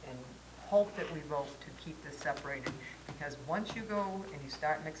and hope that we vote to keep this separated. Because once you go and you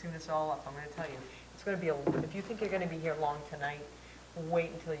start mixing this all up, I'm gonna tell you, it's gonna be if you think you're gonna be here long tonight,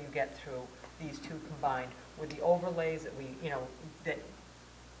 wait until you get through these two combined with the overlays that that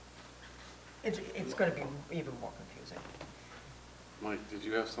it's gonna be even more confusing. Mike, did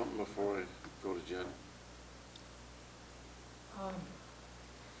you have something before I go to Jed?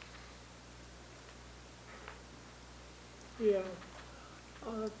 Yeah.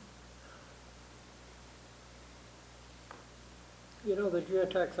 You know, the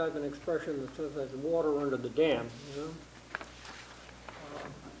geotechs have an expression that says there's water under the dam, you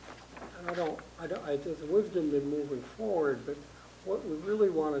know? And there's wisdom in moving forward, but what we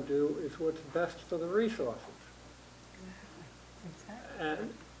really want to do is what's best for the resources.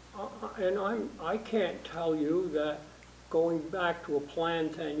 And I can't tell you that going back to a plan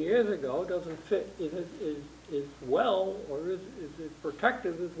 10 years ago doesn't fit as well or is as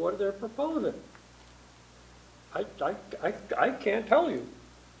protective as what they're proposing. I can't tell you.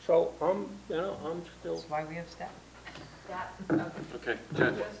 So I'm still. That's why we have staff. Okay,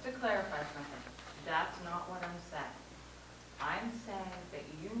 Jen. Just to clarify something, that's not what I'm saying. I'm saying that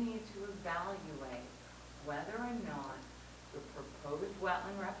you need to evaluate whether or not the proposed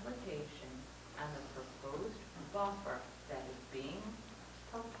wetland replication and the proposed buffer that is being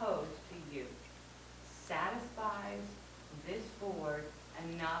proposed to you satisfies this board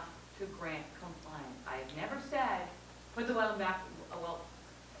enough to grant compliance. I've never said, put the wetland back, well,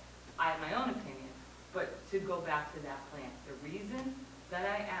 I have my own opinion, but to go back to that plan. The reason that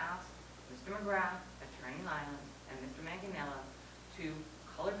I asked Mr. McGrath, Attorney Lyons, and Mr. Manganella to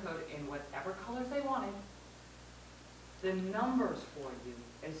color code in whatever colors they wanted, the numbers for you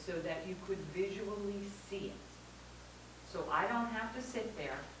is so that you could visually see it. So I don't have to sit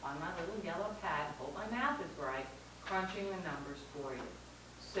there on my little yellow pad, hope my math is right, crunching the numbers for you.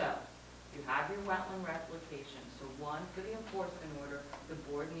 So, you have your wetland replication. So one, for the enforcement order, the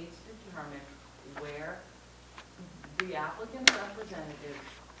board needs to determine where the applicant's representative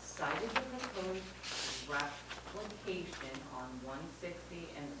cited the proposed replication on 160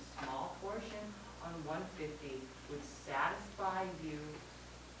 and the small portion on 150 would satisfy you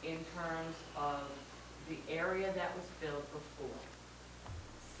in terms of the area that was filled before.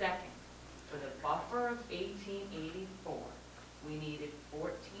 Second, for the buffer of 1884, we needed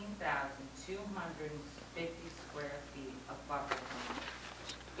 14,250 square feet of buffer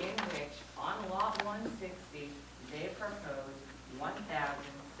zone, in which on lot 160, they proposed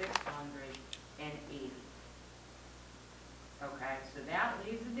 1,680. Okay, so that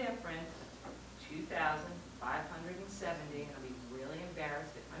leaves a difference of 2,570. I'll be really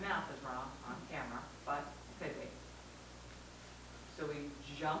embarrassed if my math is wrong on camera, but it could be. So we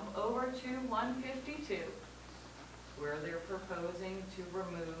jump over to 152, where they're proposing to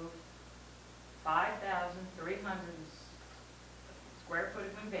remove 5,300 square foot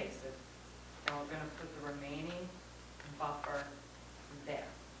of invasive, and we're going to put the remaining buffer there.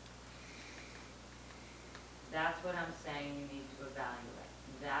 That's what I'm saying you need to evaluate.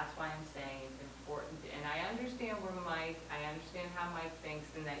 That's why I'm saying it's important, and I understand I understand how Mike thinks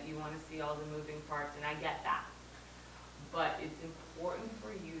and that you want to see all the moving parts, and I get that. But it's important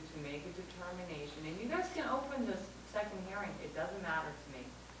for you to make a determination, and you guys can open this second hearing, it doesn't matter to me,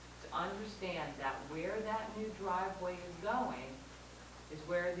 to understand that where that new driveway is going is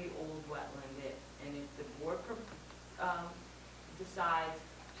where the old wetland is. And if the board decides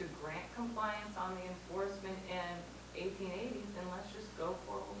to grant compliance on the enforcement in 1880s, then let's just go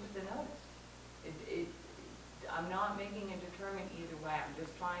forward with the notice. I'm not making a determinant either way. I'm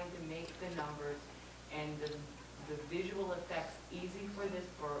just trying to make the numbers and the visual effects easy for this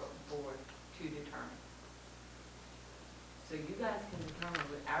board to determine. So you guys can determine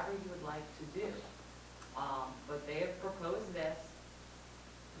whatever you would like to do. But they have proposed this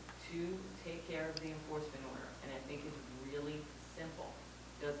to take care of the enforcement order, and I think it's really simple.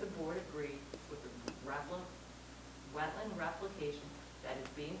 Does the board agree with the wetland replication that is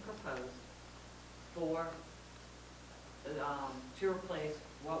being proposed for, to replace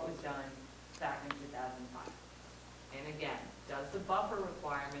what was done back in 2005? And again, does the buffer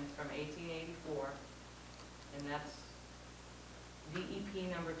requirements from 1884, and that's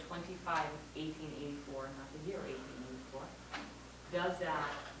DEP number 25 of 1884, not the year 1884, does that,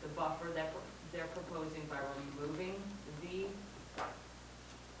 the buffer that they're proposing by removing the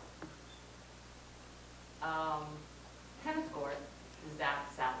tennis court, does that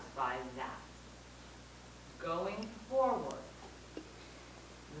satisfy that? Going forward,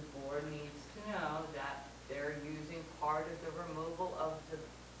 the board needs to know that they're using part of the removal of the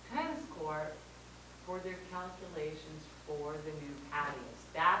tennis court for their calculations for the new patios.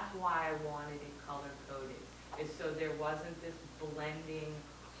 That's why I wanted it color-coded, is so there wasn't this blending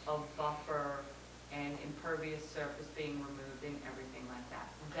of buffer and impervious surface being removed and everything like that.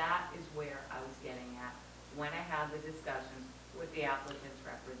 That is where I was getting at when I had the discussions with the applicant's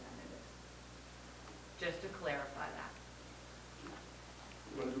representatives. Just to clarify that.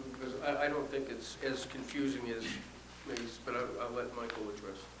 Because I don't think it's as confusing as Mace, but I'll let Michael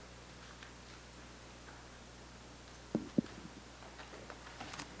address.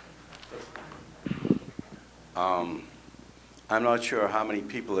 I'm not sure how many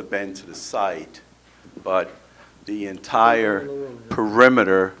people have been to the site, but the entire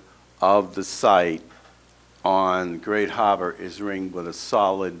perimeter of the site on Great Harbor is ringed with a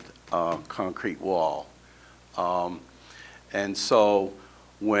solid concrete wall. And so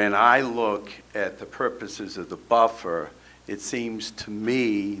when I look at the purposes of the buffer, it seems to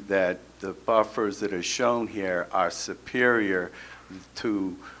me that the buffers that are shown here are superior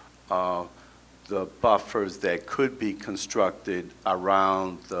to the buffers that could be constructed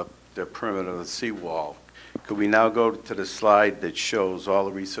around the perimeter of the seawall. Could we now go to the slide that shows all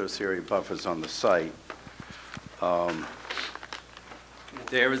the resource area buffers on the site?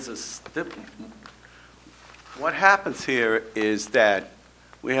 There is what happens here is that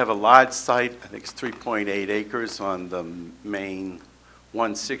we have a large site, I think it's 3.8 acres on the main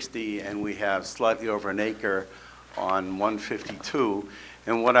 160, and we have slightly over an acre on 152.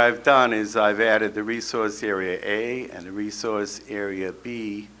 And what I've done is I've added the resource area A and the resource area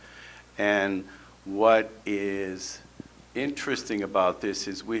B. And what is interesting about this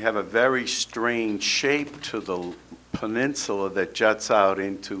is we have a very strange shape to the peninsula that juts out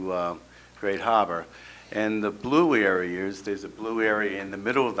into Great Harbor. And the blue areas, there's a blue area in the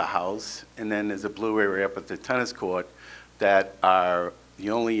middle of the house, and then there's a blue area up at the tennis court that are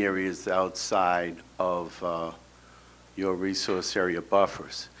the only areas outside of your resource area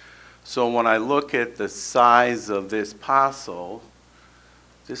buffers. So when I look at the size of this parcel,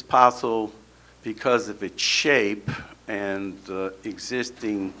 because of its shape and the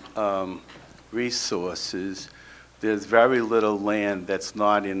existing resources, there's very little land that's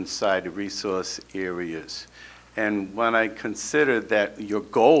not inside the resource areas. And when I consider that your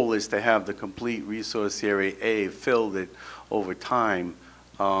goal is to have the complete resource area A filled it over time,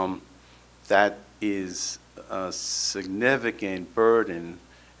 that is a significant burden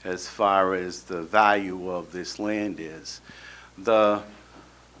as far as the value of this land is. The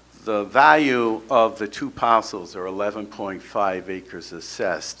value of the two parcels are 11.5 acres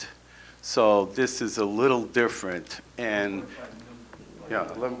assessed. So this is a little different, and yeah,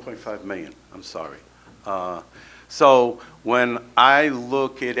 11.5 million, I'm sorry. So when I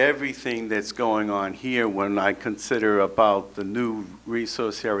look at everything that's going on here, when I consider about the new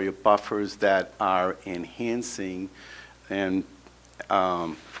resource area buffers that are enhancing and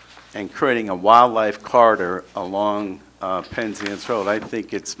creating a wildlife corridor along Penzance Road, I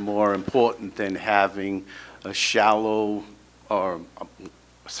think it's more important than having a shallow or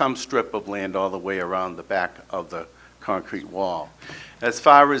some strip of land all the way around the back of the concrete wall. As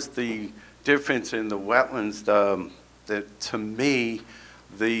far as the difference in the wetlands, that to me,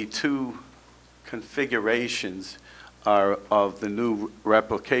 the two configurations are of the new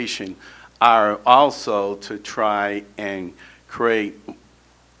replication are also to try and create,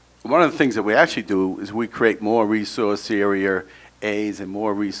 one of the things that we actually do is we create more resource area A's and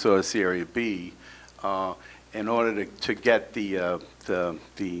more resource area B in order to get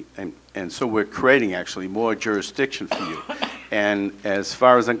and so we're creating actually more jurisdiction for you. And as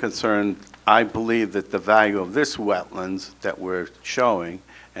far as I'm concerned, I believe that the value of this wetlands that we're showing,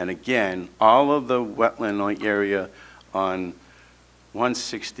 and again, all of the wetland area on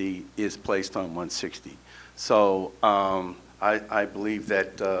 160 is placed on 160. So I believe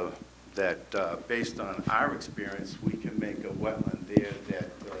that based on our experience, we can make a wetland there that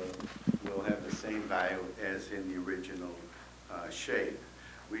will have the same value as in the original shape.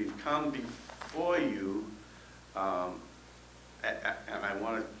 We've come before you, and I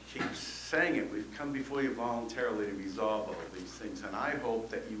want to keep saying it, we've come before you voluntarily to resolve all of these things, and I hope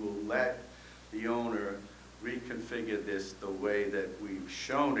that you will let the owner reconfigure this the way that we've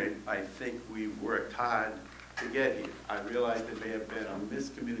shown it. I think we've worked hard to get here. I realize there may have been a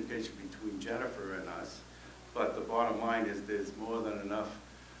miscommunication between Jennifer and us, but the bottom line is there's more than enough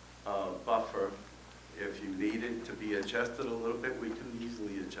buffer. If you need it to be adjusted a little bit, we can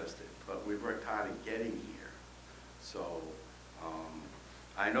easily adjust it, but we've worked hard at getting here. So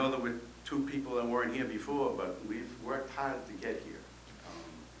I know there were two people that weren't here before, but we've worked hard to get here.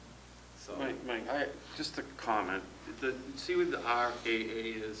 So Mike, just a comment. See what the RAA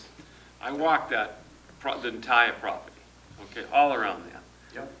is? I walked the entire property, okay, all around there.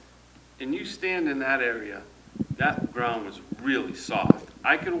 Yep. And you stand in that area, that ground was really soft.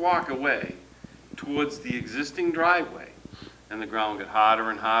 I could walk away towards the existing driveway, and the ground got harder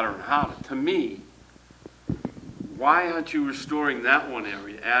and harder and harder. To me, why aren't you restoring that one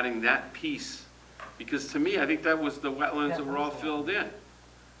area, adding that piece? Because to me, I think that was the wetlands that were all filled in.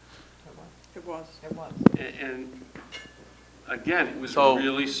 It was. And again, it was So-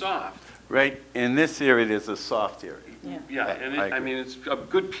 really soft. right in this area, there's a soft area. Yeah, and I I agree. mean, it's a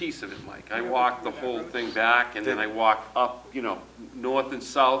good piece of it, Mike. I walked the whole thing back, and then I walked up, north and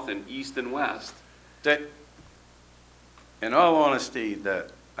south and east and west. That, in all honesty,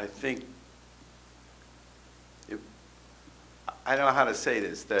 that I think, I don't know how to say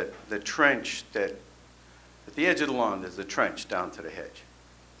this, that the trench that, at the edge of the lawn, there's a trench down to the hedge.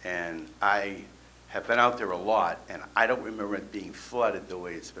 And I have been out there a lot, and I don't remember it being flooded the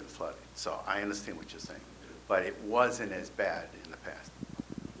way it's been flooded. So I understand what you're saying, but it wasn't as bad in the past.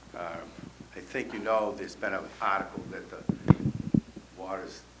 I think there's been an article that the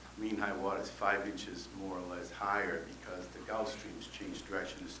mean high water is 5 inches more or less higher because the Gulf streams changed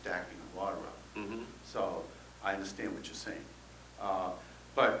direction and stacking the water up. So I understand what you're saying.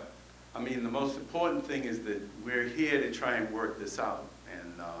 But, I mean, the most important thing is that we're here to try and work this out.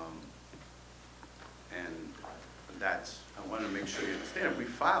 And that's, I want to make sure you understand, we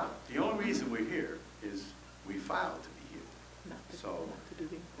filed. The only reason we're here is we filed to be here. So,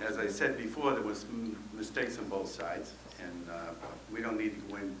 as I said before, there was mistakes on both sides, and we don't need to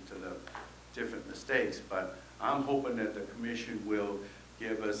go into the different mistakes, but I'm hoping that the commission will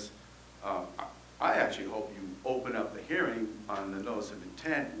give us, I actually hope you open up the hearing on the notice of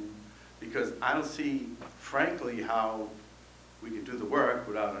intent, because I don't see, frankly, how we can do the work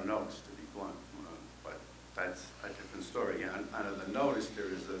without a notice, to be blunt. But that's a different story. Under the notice, there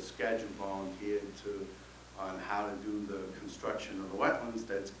is a schedule volunteered to on how to do the construction of the wetlands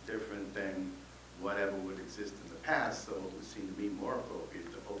that's different than whatever would exist in the past, so it would seem to me more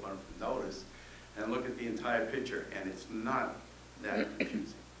appropriate to open up the notice and look at the entire picture, and it's not that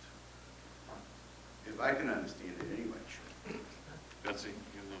confusing. If I can understand it anyway. Betsy,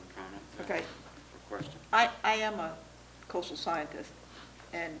 you have a comment? Okay. Or question? I am a coastal scientist,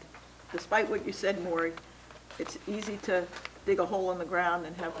 and despite what you said, Maury, it's easy to dig a hole in the ground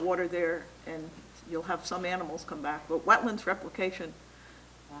and have water there, and you'll have some animals come back. But wetlands replication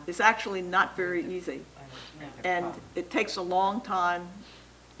is actually not very easy. And it takes a long time,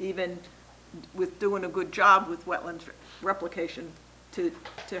 even with doing a good job with wetlands replication, to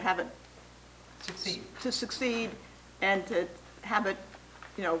have it succeed and to have it,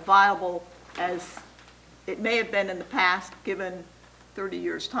 viable as it may have been in the past, given 30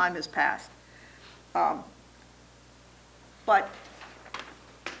 years' time has passed. But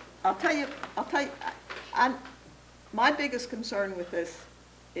I'll tell you, my biggest concern with this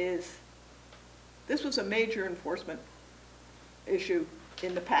is this was a major enforcement issue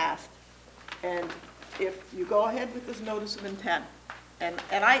in the past. And if you go ahead with this notice of intent, and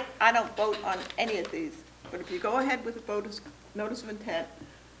I don't vote on any of these, but if you go ahead with the notice of intent,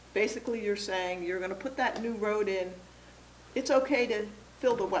 basically you're saying you're going to put that new road in, it's okay to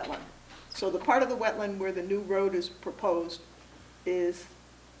fill the wetland. So the part of the wetland where the new road is proposed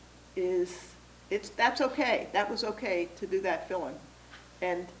that's okay. That was okay to do that filling.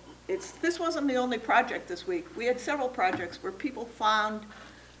 And this wasn't the only project this week. We had several projects where people found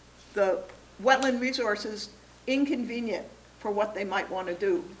the wetland resources inconvenient for what they might want to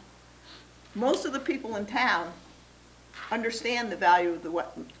do. Most of the people in town understand the value of the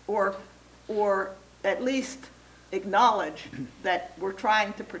wetland, or at least acknowledge that we're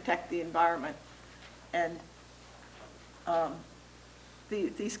trying to protect the environment. And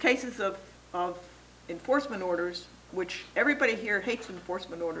these cases of enforcement orders, which everybody here hates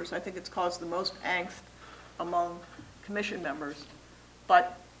enforcement orders, I think it's caused the most angst among commission members.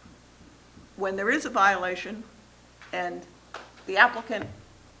 But when there is a violation and the applicant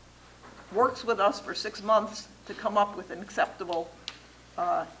works with us for 6 months to come up with an acceptable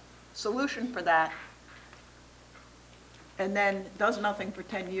solution for that, and then does nothing for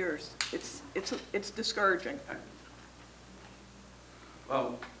 10 years, it's discouraging.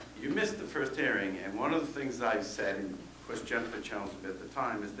 Well, you missed the first hearing, and one of the things I said, and of course Jennifer challenged me at the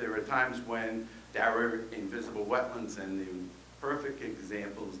time, is there are times when there were invisible wetlands, and the perfect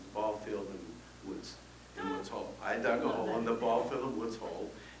example is the ball field in Woods Hole. I dug a hole in the ball field in Woods Hole,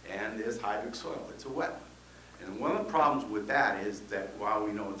 and there's hydric soil. It's a wetland. And one of the problems with that is that while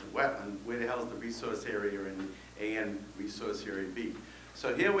we know it's a wetland, where the hell is the resource area in A and resource area B?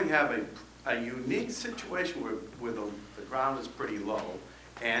 So here we have a unique situation where the ground is pretty low,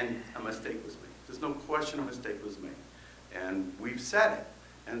 and a mistake was made. There's no question a mistake was made. And we've said it.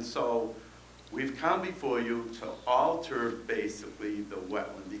 And so we've come before you to alter basically the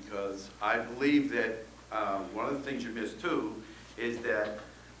wetland, because I believe that one of the things you missed too is that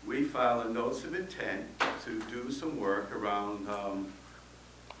we filed a notice of intent to do some work around,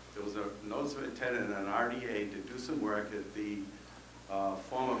 there was a notice of intent and an RDA to do some work at the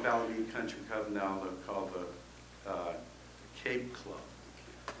former Bellevue Country Club, now called the Cape Club.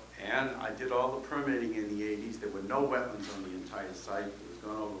 And I did all the permitting in the 80s. There were no wetlands on the entire site. It was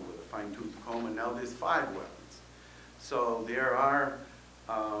gone over with a fine-tooth comb, and now there's 5 wetlands. So there are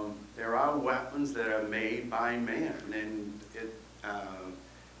wetlands that are made by man,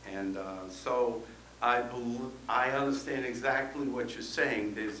 and so I understand exactly what you're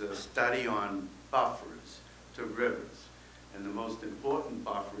saying. There's a study on buffers to rivers, and the most important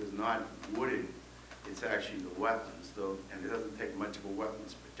buffer is not wooded, it's actually the wetlands, though, and it doesn't take much of a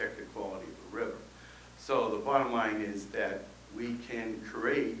wetlands to protect the quality of the river. So the bottom line is that we can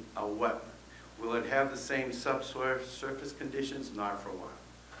create a wetland. Will it have the same subsurface conditions? Not for a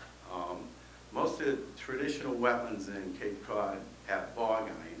while. Most of the traditional wetlands in Cape Cod have bog iron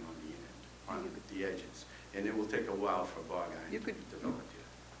on the end, on the edges, and it will take a while for bog iron to develop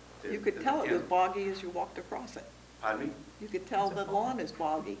here. You could tell it was boggy as you walked across it. Pardon me? You could tell the lawn is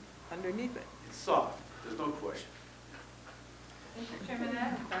boggy underneath it. It's soft, there's no question. Mr. Chairman, I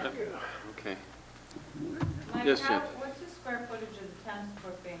have a question. Okay. Mike, Yes, Jim. what's the square footage of the tennis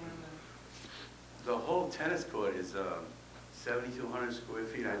court being removed? The whole tennis court is 7,200 square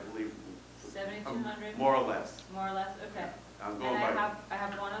feet, I believe. 7,200? More or less. More or less, okay. I'm going And by. I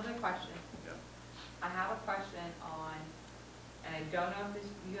have one other question. Yeah. I have a question on, and I don't know if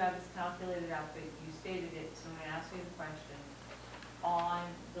you have this calculated out, but you stated it, so I'm going to ask you the question. On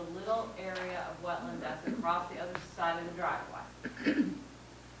the little area of wetland that's across the other side of the driveway,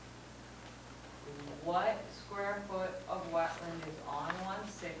 what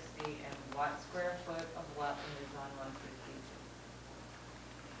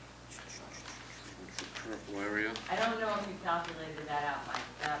that out, Mike.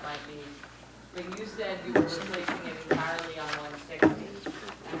 That might be, but you said you were replacing it entirely on 160,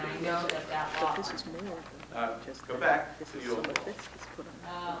 and I know that that lot. This is more Go back to the old.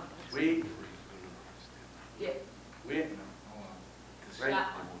 We, Yeah, right,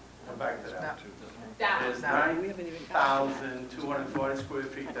 come back to that. that There's was, 9,240 square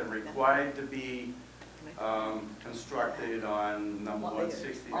feet that are required to be constructed on number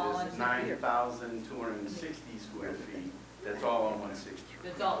 160. All There's 160. 9,260 square feet, that's all on 160.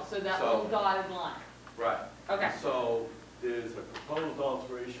 that's all, so that So- little dotted line. Right. Okay. So there's a proposed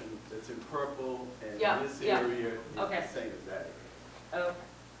alteration that's in purple, and Yeah, this yeah. area is Okay. the same as that area. Okay,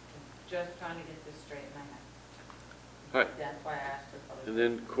 just trying to get this straight in my head. All right, That's why I asked for color. and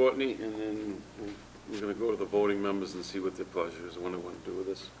then Courtney, and then we're gonna go to the voting members and see what their pleasure is, what they want to do with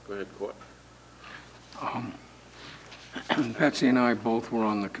this. Go ahead, Court. Betsy and I both were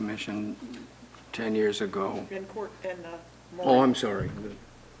on the commission 10 years ago. In court, and, Oh, I'm sorry.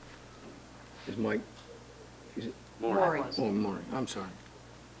 Is Mike, is it? Maureen. Oh, Maury, I'm sorry.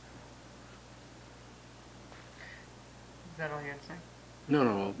 Is that all you had to say?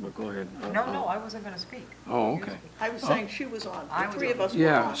 No, but go ahead. No, I wasn't going to speak. Oh, okay. I was saying she was on, I the was three of on. us were on.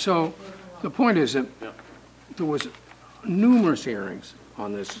 Yeah, so the point is that there was numerous hearings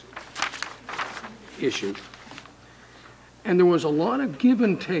on this issue, and there was a lot of give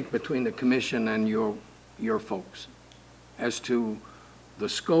and take between the commission and your folks as to the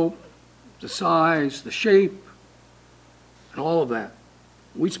scope, the size, the shape, and all of that.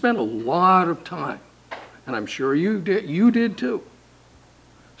 We spent a lot of time, and I'm sure you did too.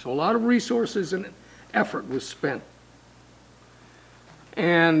 So a lot of resources and effort was spent.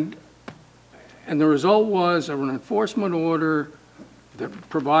 And the result was an enforcement order that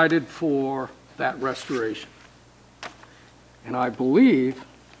provided for that restoration. And I believe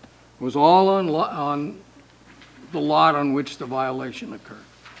it was all on the lot on which the violation occurred.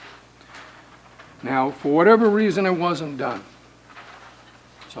 Now, for whatever reason, it wasn't done.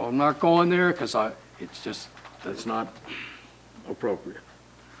 So I'm not going there because that's not appropriate.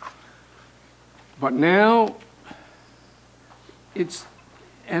 But now,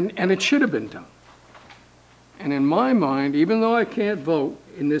 and it should have been done. And in my mind, even though I can't vote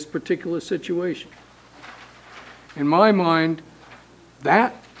in this particular situation, in my mind,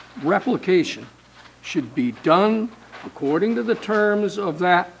 that replication should be done according to the terms of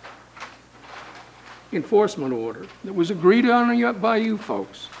that enforcement order that was agreed on by you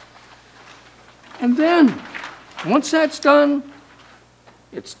folks. And then, once that's done,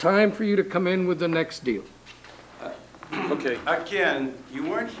 it's time for you to come in with the next deal. Okay. Again, you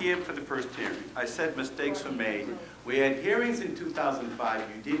weren't here for the first hearing. I said mistakes were made. We had hearings in 2005.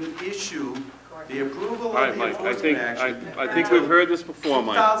 You didn't issue the approval All right, of the Mike, enforcement action. I think we've heard this before,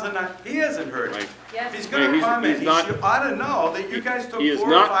 Mike. 2009, he hasn't heard it. Yes. If he's going to comment, he ought to know that you guys took 4 or 5 years. He is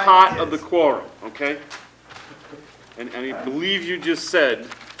not part of the quorum, okay? And I believe you just said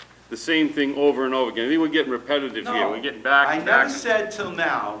the same thing over and over again. I think we're getting repetitive here. We're getting back I and never back. said till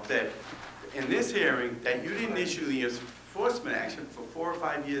now that, in this hearing, that you didn't issue the enforcement action for 4 or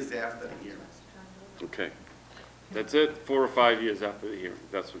 5 years after the hearing. Okay. That's it, 4 or 5 years after the hearing.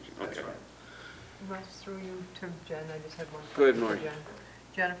 That's what you, okay. That's right. Russ, through you to Jen, I just had one Go ahead, question for Maureen. Jen.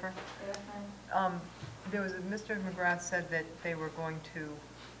 Jennifer? There was, Mr. McGrath said that they were going to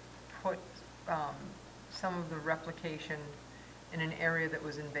put some of the replication in an area that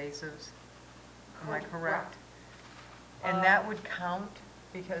was invasives. Am I correct? And that would count,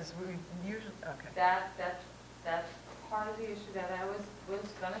 because we usually, okay. That's part of the issue that I was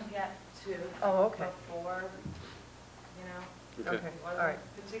gonna get to. Oh, okay. Before, you know. Okay. Okay, all right.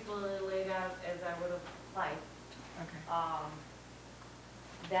 Wasn't particularly laid out as I would have liked. Okay.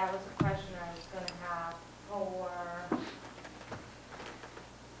 That was a question I was gonna have for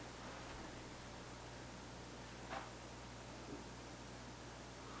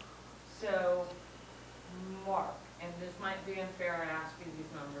so, Mark, and this might be unfair to ask you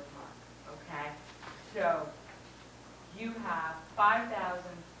these numbers, Mark, okay? So, you have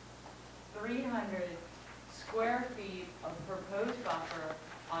 5,300 square feet of proposed buffer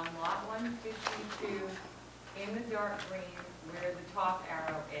on lot 152 in the dark green where the top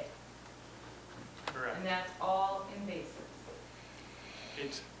arrow is. Correct. And that's all invasives.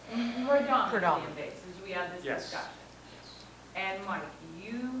 It's, Predominantly invasives, we had this Yes. discussion. And Mike,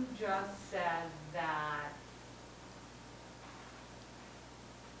 you just said that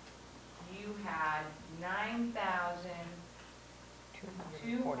you had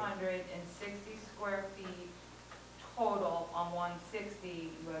 9,260 square feet total on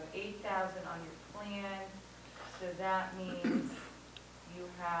 160. You have 8,000 on your plan, so that means you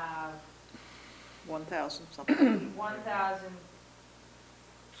have 1,000 something. 1,000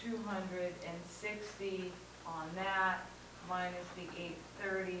 260 on that, minus the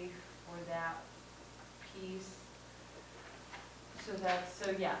 830 for that piece. So that's,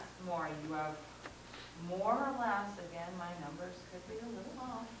 so yes, Maureen, you have more or less, again, my numbers could be a little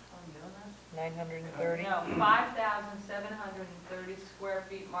off, I'm doing this. 930? No, 5,730 square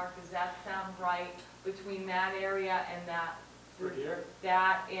feet, Mark, does that sound right between that area and that? For here?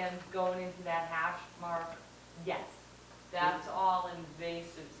 That and going into that hash mark? Yes. That's all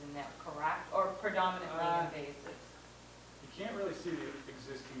invasives in there, correct? Or predominantly invasives? You can't really see the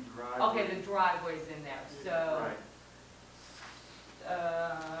existing driveway. Okay, the driveway's in there, so. Right.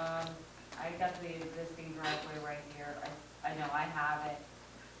 I got the existing driveway right here. I know, I have it.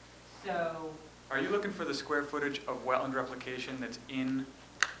 So, Are you looking for the square footage of wetland replication that's in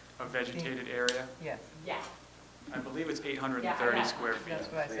a vegetated area? Yes. yes. I believe it's 830 Yeah, I have. square feet.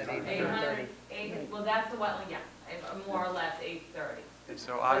 That's what I said, 800, 830. well, that's the wetland, yeah, more or less 830.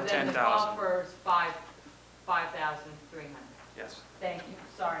 So out of But then the 10,000. buffer's 5,300. Yes. Thank you,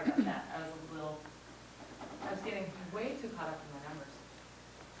 sorry about that. I was getting way too caught up in my numbers.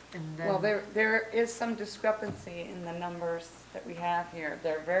 And Well, then, there is some discrepancy in the numbers that we have here.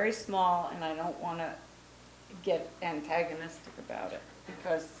 They're very small, and I don't want to get antagonistic about it,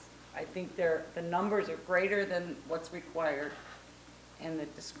 because I think the numbers are greater than what's required, and the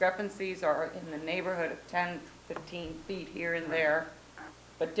discrepancies are in the neighborhood of 10, 15 feet here and there,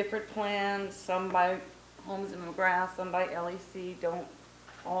 but different plans, some by Homes and McGrath, some by LEC, don't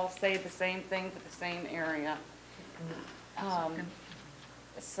all say the same thing for the same area.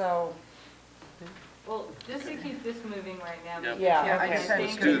 So, Well, just to keep this moving right now. Yep. because Yeah, I okay. think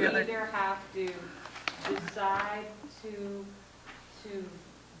Let's we do that. either have to decide to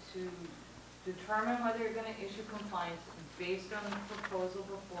determine whether you're gonna issue compliance based on the proposal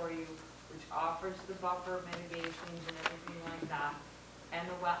before you, which offers the buffer mitigations and everything like that, and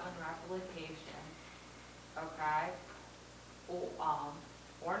the wetland replication, okay? Or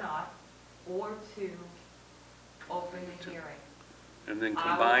not, or to open the hearing. And then I will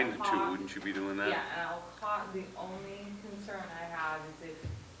combine the two, talk- wouldn't you be doing that? Yeah, and I'll caught, the only concern I have is if,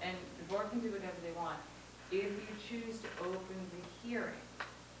 and the board can do whatever they want, if you choose to open the hearing,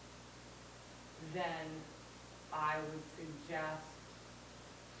 then I would suggest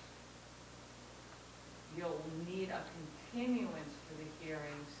you'll need a continuance for the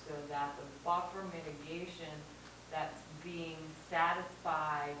hearing so that the buffer mitigation that's being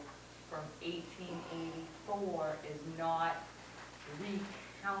satisfied from 1884 is not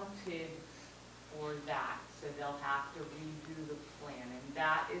recounted for that, so they'll have to redo the plan, and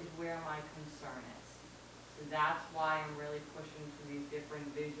that is where my concern is. So that's why I'm really pushing for these different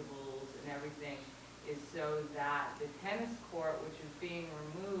visuals and everything, is so that the tennis court, which is being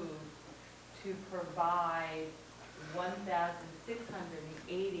removed, to provide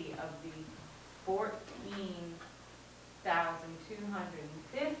 1,680 of the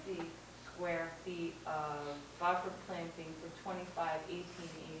 14,250 square feet of buffer planting for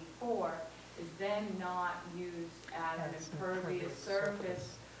 25/1884 is then not used as an As impervious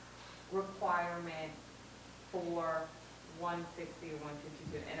surface requirement for 160 or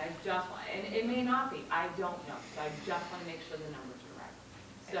 152. And I just want, and it may not be, I don't know, so I just want to make sure the numbers are right.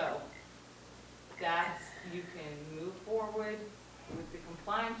 So that's, you can move forward with the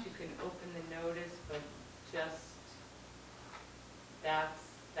compliance, you can open the notice, but just, that's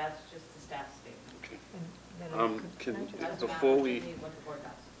just the staff statement. Okay. then That's Before not we, what the board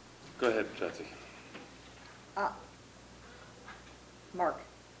does. go ahead, Jesse. Mark,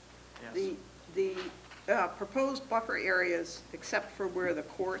 Yes. the proposed buffer areas, except for where the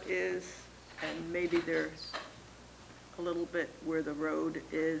court is, and maybe there's a little bit where the road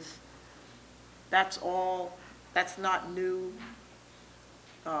is, that's not new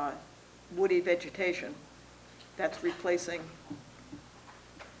woody vegetation. That's replacing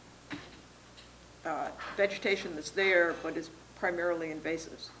vegetation that's there, but is primarily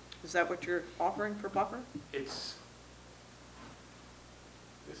invasives. Is that what you're offering for buffer? It's,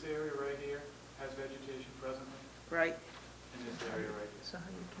 this area right here has vegetation presently, Right? and this area right here. so how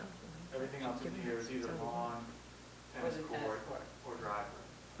do you calculate? Everything else in here is either lawn, tennis court, or driveway.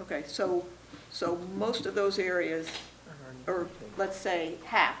 Okay, so most of those areas, or let's say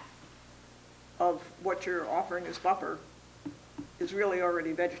half of what you're offering as buffer is really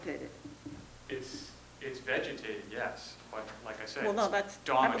already vegetated. It's vegetated, yes, but like I said, Well, no, it's that was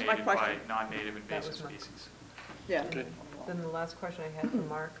my dominated by question. non-native That invasive was my- species. Yeah. Then the last question I had for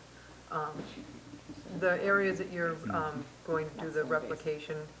Mark, the areas that you're going to do the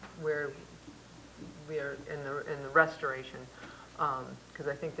replication where we are in the restoration, because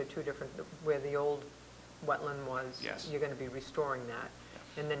I think they're two different, where the old wetland was. Yes. You're going to be restoring that.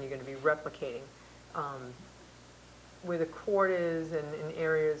 and then you're gonna be replicating. Where the court is and in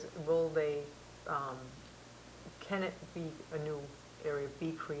areas, will they, can it be, a new area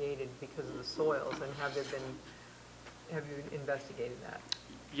be created because of the soils, and have you investigated that?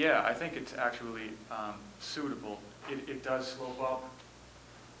 Yeah, I think it's actually suitable. It does slope up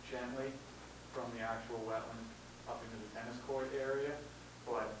gently from the actual wetland up into the tennis court area,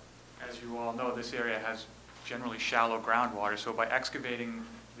 but as you all know, this area has generally shallow groundwater, so by excavating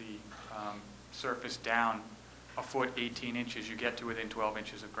the surface down a foot 18 inches, you get to within 12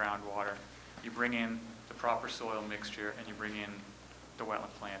 inches of groundwater. You bring in the proper soil mixture and you bring in the wetland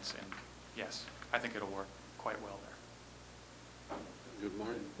plants, and yes, I think it'll work quite well there. Good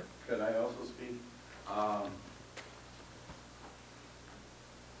morning. Could I also speak?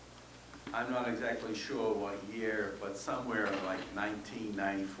 I'm not exactly sure what year, but somewhere in like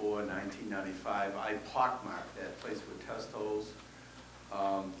 1994, 1995, I pockmarked that place with test holes.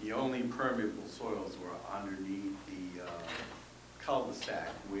 The only permeable soils were underneath the cul-de-sac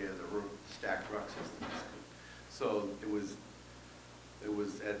where the stacked rock system is. So it was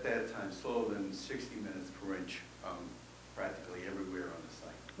at that time slower than 60 minutes per inch practically everywhere on the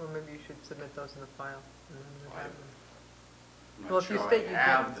site. Well, maybe you should submit those in the file. And then we'll have them. I'm Well, not if you sure state I you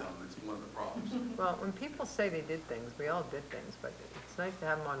have did- them, it's one of the problems. Well, when people say they did things, we all did things, but it's nice to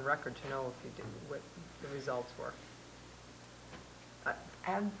have them on record to know if you did, what the results were.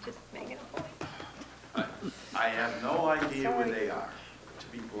 I'm just making a point. I have no idea where they are, to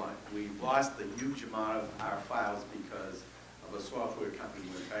be blunt. We've lost a huge amount of our files because of a software company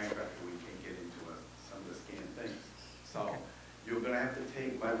went bankrupt and we can't get into some of the scanned things. So you're going to have to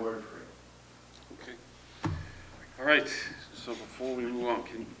take my word for it. Okay. All right, so before we move on,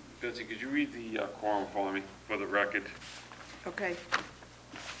 Betsy, could you read the quorum for me, for the record? Okay.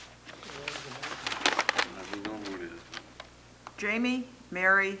 We know who it is. Jamie,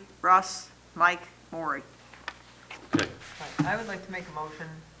 Mary, Russ, Mike, Maury. Okay. Right, I would like to make a motion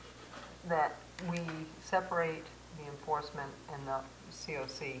that we separate the enforcement and the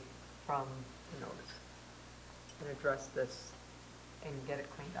COC from the notice and address this and get it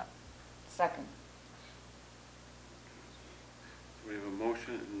cleaned up. Second. We have a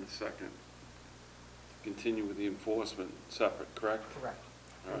motion and a second to continue with the enforcement separate, correct? Correct.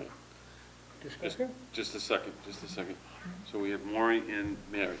 All right. Discussion? Just a second. So we have Maury and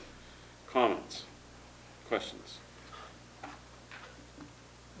Mary. Comments? Questions?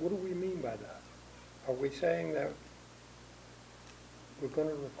 What do we mean by that? Are we saying that we're going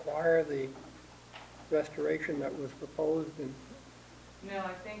to require the restoration that was proposed in? No,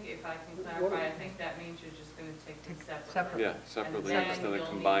 I think if I can What- clarify, I think that means you're just gonna take them separately. Separate. Yeah, separately And then instead of you'll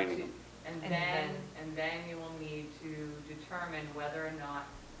combining need to- them. And then you will need to determine whether or not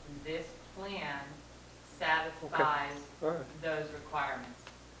this plan satisfies All right. those requirements.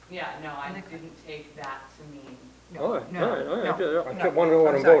 Yeah, no, I didn't take that to mean. All right, no, all right, all right. no, I no. just want to know what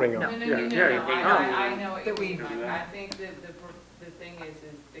I'm I'm sorry, voting no. on. No, Yeah, but I know what That you we- mean. I think that the thing is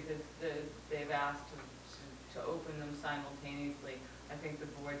because they've asked to open them simultaneously. I think the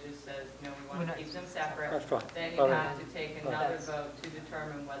board just says, no, we want to keep them separate. That's fine. Then you All have right. to take All right. another vote to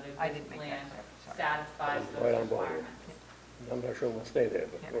determine whether I this didn't make plan that clear, sorry. satisfies I'm right those on board with it. requirements. I'm not sure we'll stay there,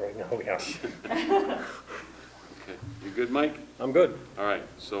 but right now we are. Okay. You good, Mike? I'm good. All right,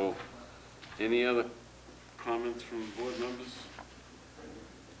 so any other comments from board members?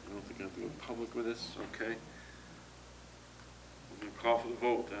 I don't think I have to go public with this, okay? We're going to call for the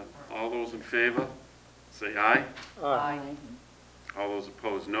vote. All those in favor, say aye. Aye. All those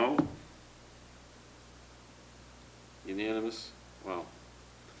opposed, no. Unanimous? Well,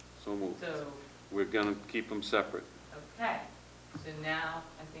 so moved. So, We're going to keep them separate. okay, so now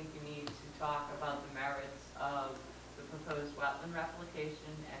I think you need to talk about the merits of the proposed wetland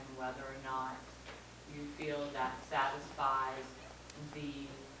replication and whether or not you feel that satisfies the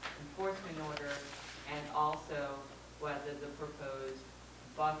enforcement order, and also whether the proposed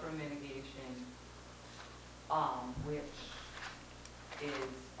buffer mitigation, which is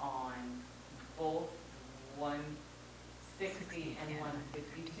on both 160 and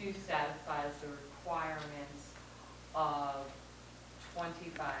 152, satisfies the requirements of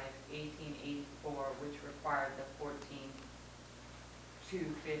 25/1884, which required the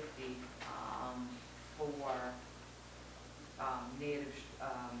 14/250 for native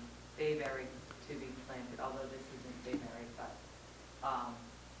bayberry to be planted, although this isn't bayberry, but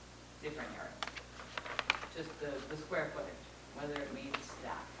different area. Just the square footage, whether it meets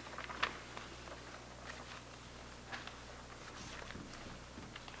that.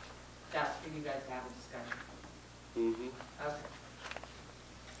 That's for you guys to have a discussion. Mm-hmm. Okay.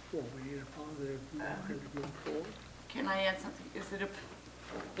 Well, we need a positive motion to move forward. Can I add something? Is it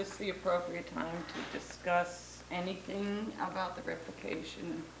this the appropriate time to discuss anything about the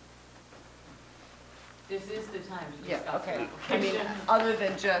replication? This is the time to Yeah, discuss okay. it. I mean, other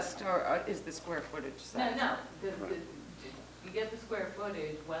than just, or is the square footage size? No, you get the square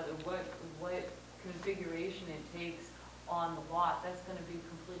footage, whether, what configuration it takes on the lot, that's gonna be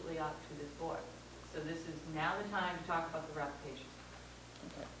completely up to this board. So this is now the time to talk about the replication.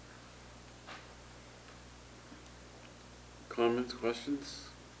 Okay. Comments, questions?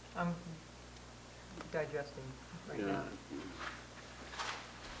 I'm digesting right Yeah. now.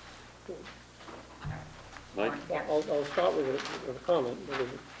 Mike? Well, I'll start with a comment.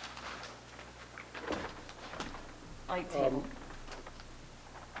 Light table.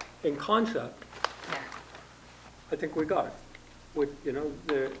 In concept, Yeah. I think we got it. We've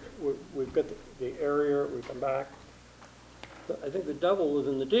got the area, we come back. I think the devil is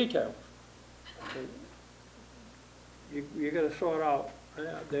in the details. You gotta sort out,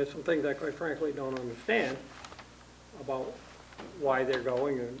 there's some things I quite frankly don't understand about why they're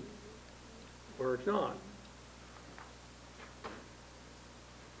going and where it's not.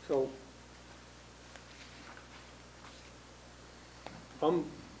 So, I'm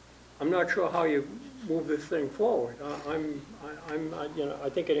not sure how you move this thing forward. I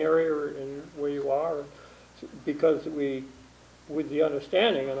think an area in where you are, because with the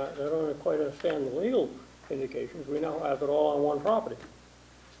understanding, and I don't quite understand the legal indications, we now have it all on one property.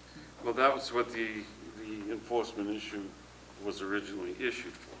 Well, that was what the enforcement issue was originally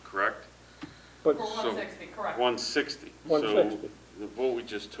issued for, correct? But For 160, correct. 160. 160. So the vote we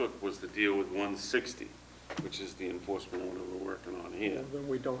just took was to deal with 160, which is the enforcement order we're working on here. Then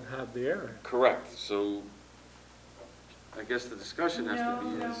we don't have the area. Correct, so I guess the discussion has to be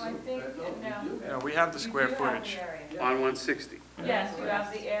No, is I think, no. Yeah, we have the You square do have footage. the area. on 160. Yes, you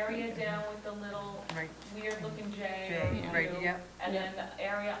have the area down with the little Right. weird looking J J, or right, U, yeah. and then the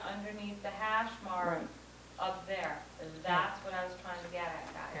area underneath the hash mark Right. up there. That's what I was trying to get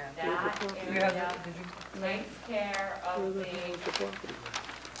at, guys. Yeah. That You have, area did you? takes care of the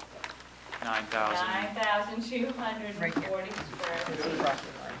 9,000. 9,240 square This is feet.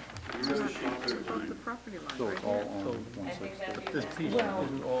 property line. The property line, So right it's all here. on I think 160. that'd be This best. piece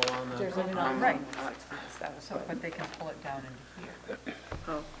isn't all on that. There's property. enough. Right. That was So, but they can pull it down into here.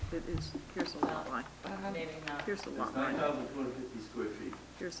 Oh, it is, here's the lot line. Maybe not. Here's the lot line. 9,250 square feet.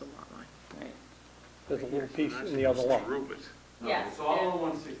 Here's the lot line. Right. There's a little piece in the other lot. Group it. Yes, It's all there's- on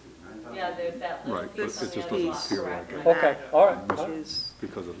 160. Yeah, there's that little Right, but piece it on the just other doesn't lot, appear correct. like And Okay, that- all right. Is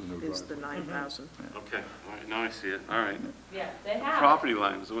Because of the new the driveway. 9,000. Okay, all right, now I see it, all right. Yeah, they have it. Property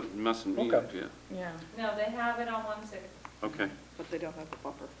line is what messing me Okay. up, yeah. Yeah. No, they have it on 160. Okay, But they don't have the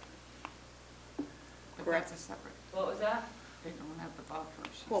buffer. But Correct. that's a separate, What was that? they don't have the buffer.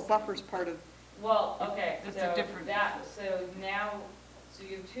 she's Well, saying. buffer's part of, Well, okay, It's a so different that, issue. so now, so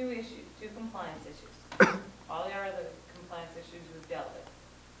you have two issues, two compliance issues. All your other compliance issues we've dealt with.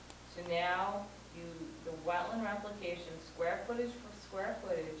 So now, the wetland replication, square footage for square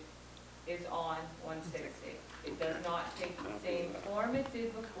footage is on 160. It does not take the same form it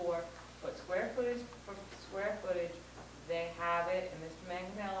did before, but square footage for square footage, they have it, and Mr.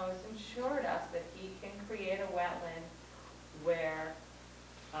 Manganello has assured us that he can create a wetland where,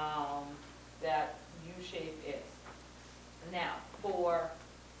 that U-shape is. Now, for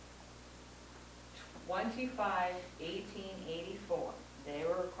 25/18/84, they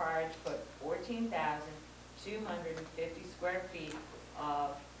were required to put 14,250 square feet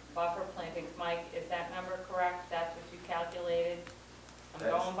of buffer plantings. Mike, is that number correct? That's what you calculated? I'm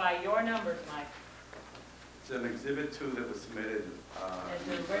That's- going by your numbers, Mike. It's an exhibit 2 that was submitted. As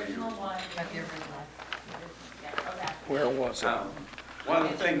the original one. Not the original. Yeah, okay. Where was it? One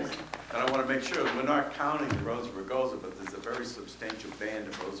of the things that I want to make sure, we're not counting the Rosa Rugosa, but there's a very substantial band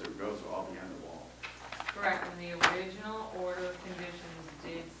of Rosa Rugosa all behind the wall. Correct, and the original order of conditions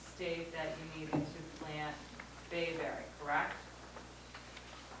did state that you needed to plant bayberry, correct?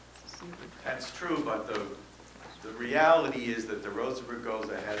 That's true, but the reality is that the Rosa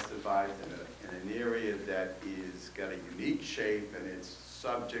Rugosa has survived in an area that is got a unique shape and it's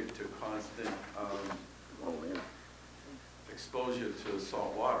subject to constant exposure to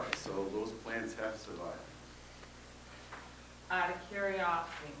salt water, so those plants have survived. Out of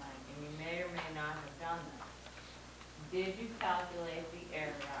curiosity, Mike, and you may or may not have done this, did you calculate the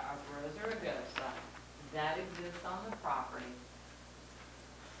area of Rosa Rugosa that exists on the property?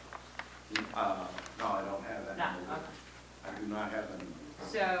 No, I don't have that. No, number. okay. I do not have that. number.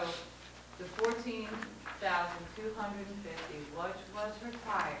 So, the 14,250, which was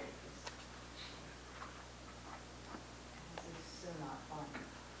required, this is so not fun,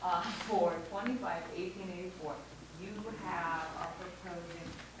 for 25/18/84, you are proposing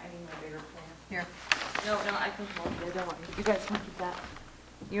Here. No, I can hold it, don't worry. You guys can keep that.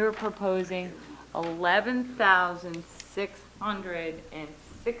 You're proposing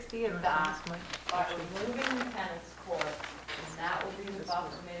 11,660 of that by removing the tennis court, and that will be the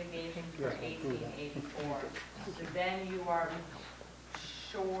buffer mitigation for 1884. So then you are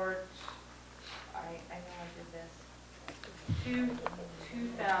short, I know I did this,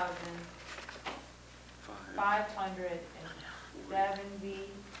 2,570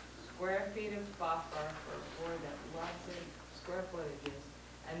 square feet of buffer for a board that loves it, square footages,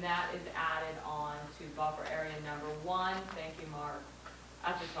 and that is added on to buffer area number 1, thank you, Mark,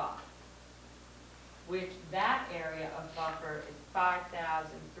 at the top. Which that area of buffer is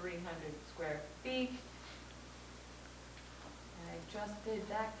 5,300 square feet. And I just did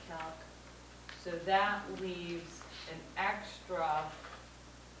that calc. So that leaves an extra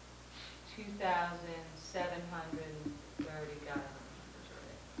 2,730, got it.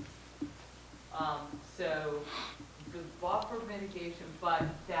 So the buffer mitigation, but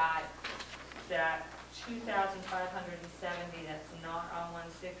that 2,570 that's not on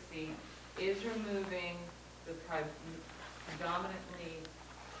 160 is removing the predominantly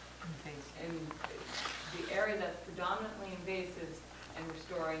in the area that's predominantly invasive and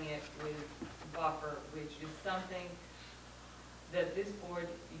restoring it with buffer, which is something that this board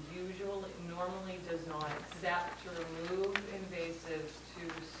normally does not accept, to remove invasives to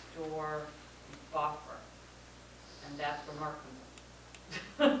restore buffer. And that's where Mark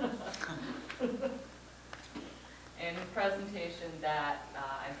comes in. In the presentation that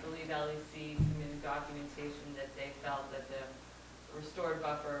I believe LEC submitted documentation that they felt that the restored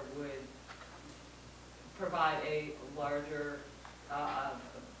buffer would provide a larger,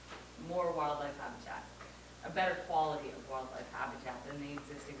 more wildlife habitat, a better quality of wildlife habitat than the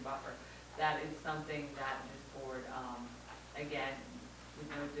existing buffer. That is something that this board, again, with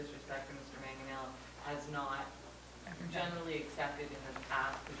no disrespect to Mr. Manganello, has not generally accepted in the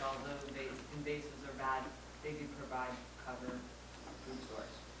past, because although invasives are bad, they do provide cover food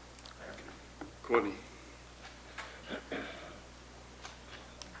source. Courtney?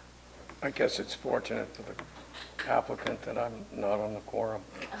 I guess it's fortunate for the applicant that I'm not on the quorum.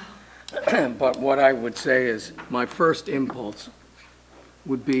 But what I would say is, my first impulse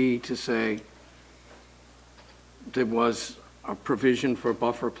would be to say there was a provision for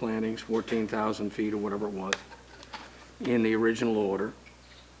buffer plantings, 14,000 feet or whatever it was, in the original order.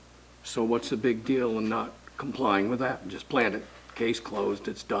 So what's the big deal in not complying with that? Just plant it. Case closed,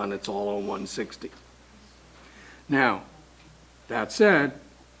 it's done, it's all on 160. Now, that said,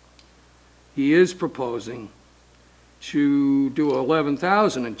 he is proposing to do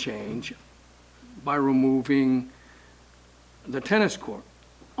 11,000 and change by removing the tennis court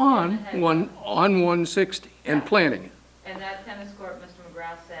on 160 and planting it. And that tennis court, Mr.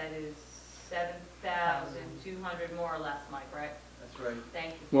 McGrath said, is 7,200 more or less, Mike, right? That's right.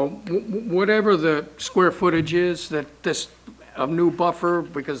 Thank you. Well, whatever the square footage is that this, a new buffer,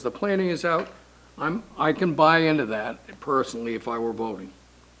 because the planning is out, I can buy into that personally if I were voting.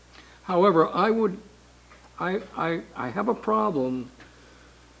 However, I have a problem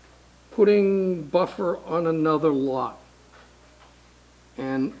putting buffer on another lot.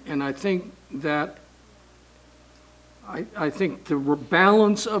 And I think that, I think the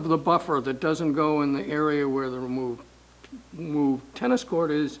balance of the buffer that doesn't go in the area where the removed tennis court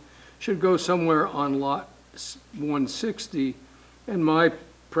is, should go somewhere on lot 160, and my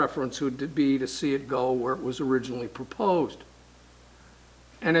preference would be to see it go where it was originally proposed.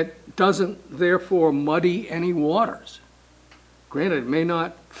 And it doesn't therefore muddy any waters. Granted, it may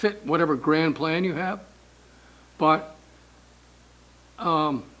not fit whatever grand plan you have, but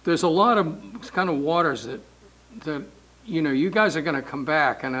there's a lot of kind of waters that you know, you guys are gonna come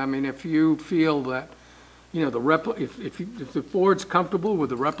back, and I mean, if you feel that, you know, if the board's comfortable with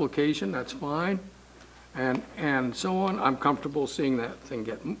the replication, that's fine, and so on. I'm comfortable seeing that thing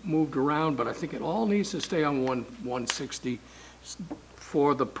get moved around, but I think it all needs to stay on 160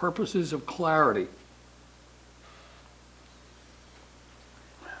 for the purposes of clarity.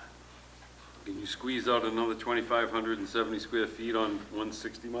 Can you squeeze out another 2,570 square feet on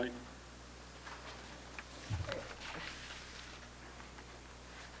 160, Mike?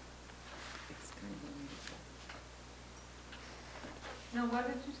 No, what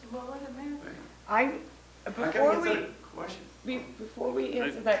was it, Mary? Before we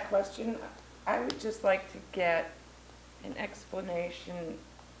answer that question, I would just like to get an explanation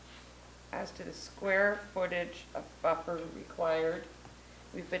as to the square footage of buffer required.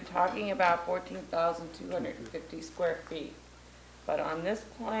 We've been talking about 14,250 square feet, but on this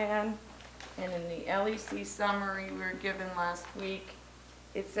plan and in the LEC summary we were given last week,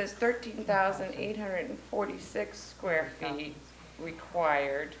 it says 13,846 square feet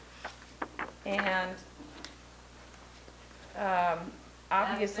required. And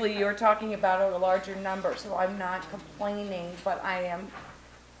obviously, you're talking about a larger number, so I'm not complaining, but I am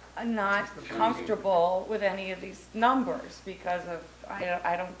not comfortable with any of these numbers because of,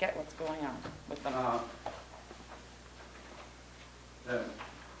 I don't get what's going on with them.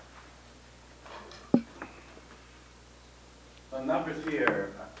 The numbers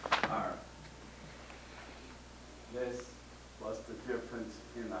here are this plus the difference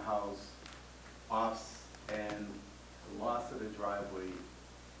in the house, and the loss of the driveway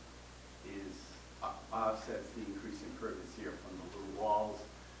is offsets the increase in impervious here from the little walls,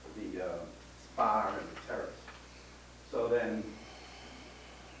 the spar and the terrace. So then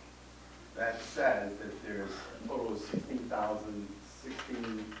that says that there's a total of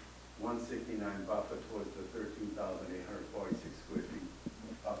 169 buffer towards the 13,846 square feet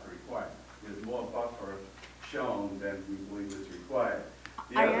buffer required. There's more buffer shown than we believe is required.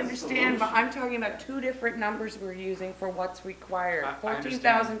 I understand, but I'm talking about two different numbers we're using for what's required.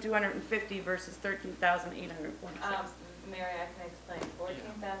 14,250 versus 13,846. Mary, I can explain.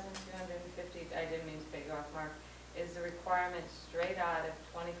 14,250, I didn't mean to take you off, Mark, is the requirement straight out of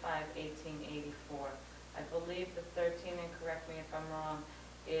 25/18/84. I believe the 13, and correct me if I'm wrong,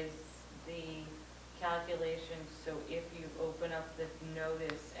 is the calculation, so if you open up the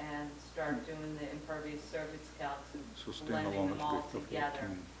notice and start doing the impervious surface calcs, blending them all together.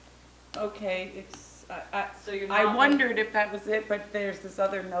 Okay, it's, So you're I not wondered if that was it, but there's this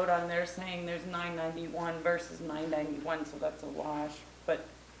other note on there saying there's 991 versus 991, so that's a wash. But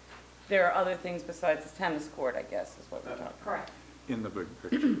there are other things besides the tennis court, I guess, is what we're talking about. Correct. In the big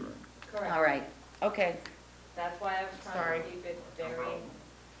picture, right? Correct. All right, okay. That's why I was trying Sorry. to keep it very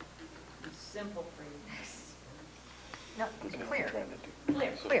simple for you. No, it's clear.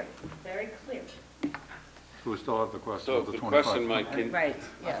 Clear. Very clear. So we still have the question So of the the 25. question, Mike, Right,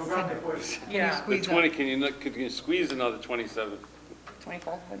 yes. Yeah. the 20, could you squeeze another 27,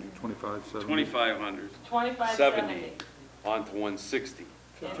 2,500. 2570. 2,500, 2570. onto 160?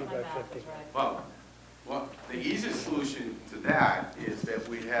 If my math is right. Well, the easiest solution to that is that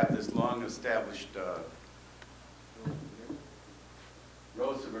we have this long-established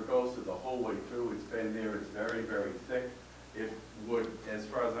road that goes the whole way through. It's been there, it's very, very thick. It would, as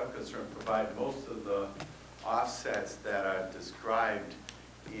far as I'm concerned, provide most of the offsets that are described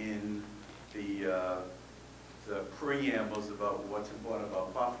in the preambles about what's important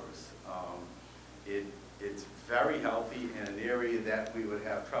about buffers. It's very healthy in an area that we would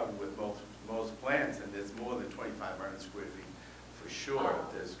have trouble with most plants, and there's more than 2,500 square feet for sure.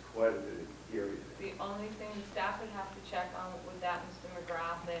 There's quite a bit of area there. The only thing the staff would have to check on with that, Mr.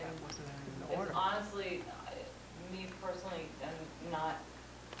 McGrath, and is honestly, me personally, am not,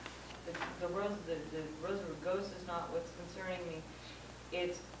 the Rosa Rugosa is not what's concerning me.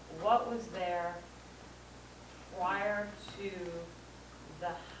 It's what was there prior to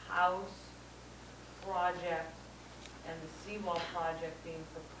the house project and the seawall project being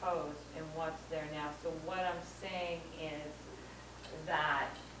proposed and what's there now. So what I'm saying is that,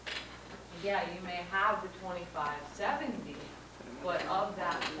 yeah, you may have the 2570, but of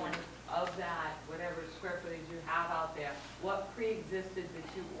that whatever square footage you have out there, what pre-existed the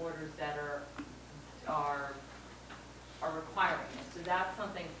two orders that are requiring it? So that's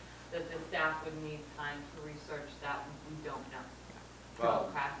something that the staff would need time to research that we don't know. Well,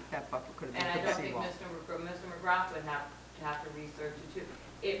 Okay. That buffer could have been And I for don't the think seawall. Mr. McGrath would have to research it too.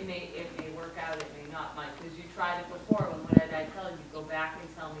 It may work out, it may not, Mike, because you tried it before, and what did I tell you? Go back and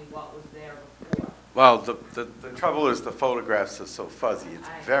tell me what was there before. Well, the trouble is the photographs are so fuzzy. It's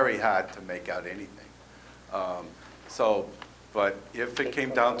very hard to make out anything. But if it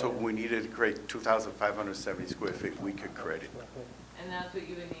came down to we needed to create 2,570 square feet, we could create it. And that's what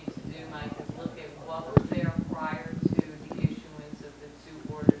you would need to do, Mike, is look at what was there prior to the issuance of the two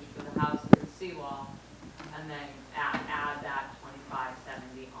orders for the house and the seawall, and then add that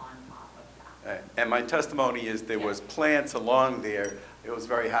 2570 on top of that. And my testimony is there was plants along there. It was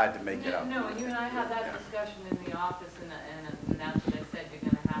very hard to make it out. No, and you and I had that discussion in the office, and that's what I said, you're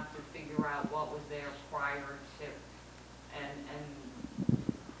gonna have to figure out what was there prior to, and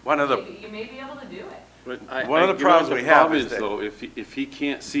One of the you may be able to do it. But One of the problems we have is that- though, if he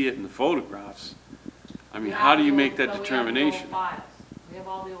can't see it in the photographs, I mean, We how have do you the make old- that but we have the old determination? files. We have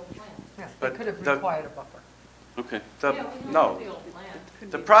all the old plans. Yeah, they But could have the- required a buffer. Okay. Yeah, we have No, the old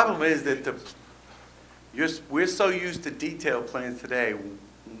plans. the problem is that we're so used to detailed plans today,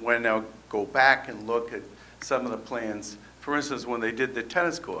 when I go back and look at some of the plans, for instance, when they did the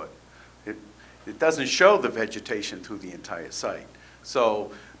tennis court, it doesn't show the vegetation through the entire site.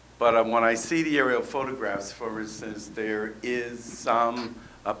 So, but when I see the aerial photographs, for instance, there is some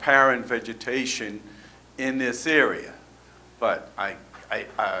apparent vegetation in this area, but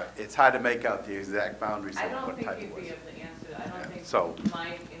it's hard to make out the exact boundaries I of don't what think type you'd it be was. able to answer, I don't think So-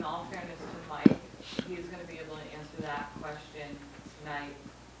 Mike, in all fairness to Mike, he's gonna be able to answer that question tonight.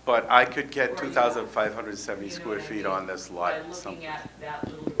 But I could get Or you- 2,570 you know square what I feet mean? on this lot. By looking something. at that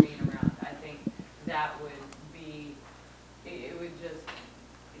little green around, I think that would be, it would just,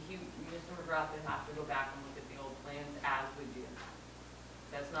 Mr. McGrath would have to go back and look at the old plans, as would you.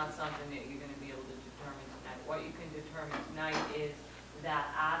 That's not something that you're gonna be able to determine tonight. What you can determine tonight is that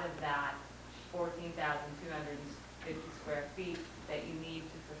out of that 14,250 square feet that you need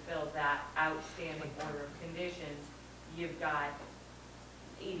to fulfill that outstanding order of conditions, you've got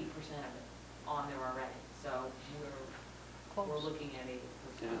 80% of it on there already. So we're looking at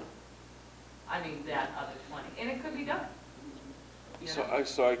 80%. I mean, that other 20, and it could be done. You know?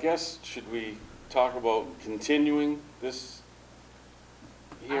 So I guess, should we talk about continuing this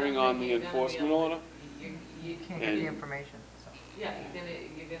hearing on the enforcement order? You can't get the information, so. Yeah, you're gonna,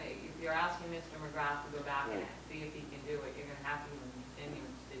 if you're asking Mr. McGrath to go back and see if he can do it, you're gonna have to give him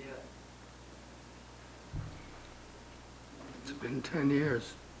continuance to do it. It's been 10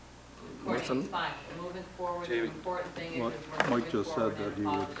 years. Courtney, it's fine, we're moving forward, the Jamie. important thing is Mike- we're Mike moving just forward said in that a he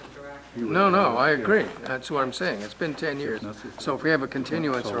would- positive direction. he would- No, I agree. That's what I'm saying. It's been 10 years. necessary. So if we have a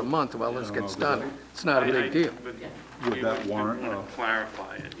continuance for a month, well, this gets done. It's not a big deal. But Would we that warrant, want to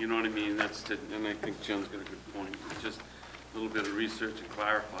clarify it, you know what I mean? And I think Jim's got a good point. Just a little bit of research and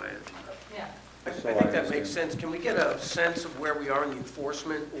clarify it. Yeah. I think that makes sense. Can we get a sense of where we are in the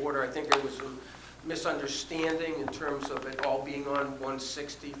enforcement order? I think there was a misunderstanding in terms of it all being on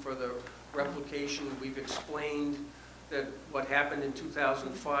 160 for the replication. We've explained that what happened in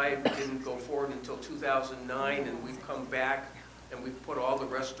 2005 didn't go forward until 2009, and we've come back and we've put all the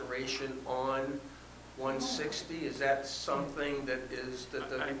restoration on 160. Is that something that the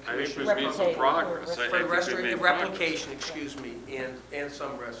I think commission? we've made some progress. I For think we've made progress. replication, excuse me, and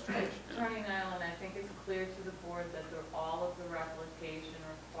some restoration. Attorney Nyland, I think it's clear to the board that all of the replication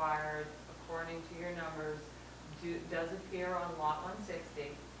required, according to your numbers, does appear on lot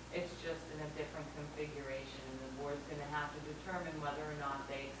 160. It's just in a different configuration, and the board's gonna have to determine whether or not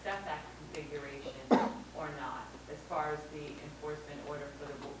they accept that configuration or not, as far as the enforcement order for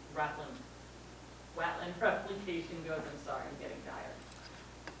the wetland replication goes. I'm sorry, I'm getting tired.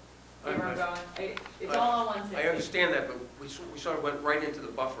 See where I'm going? It's all on 160. I understand that, but we sort of went right into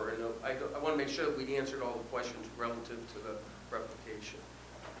the buffer, and I want to make sure that we answered all the questions relative to the replication.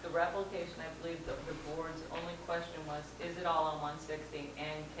 The replication, I believe the board's only question was, is it all on 160,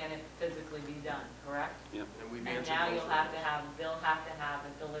 and can it physically be done, correct? Yep. And we've And answered now most they'll of have those. to have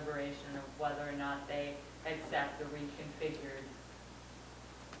a deliberation of whether or not they accept the reconfigured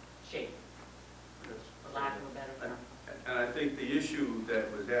shape, for lack of a better term. And I think the issue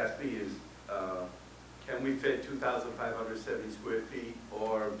that was asked me is, can we fit 2,570 square feet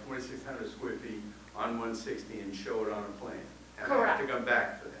or 2,600 square feet on 160 and show it on a plan? And I have to Correct. come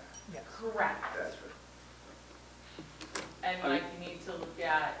back for that. Correct. That's right. And like, you need to look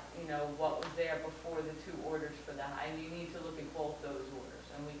at, what was there before the two orders for that, and you need to look at both those orders,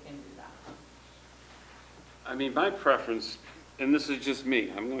 and we can do that. I mean, my preference, and this is just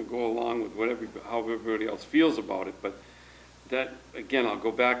me, I'm gonna go along with how everybody else feels about it, but that, again, I'll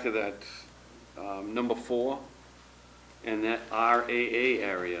go back to that, number 4, and that RAA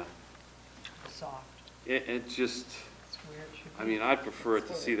area. Soft. It just, It's where it should I be. mean, I'd prefer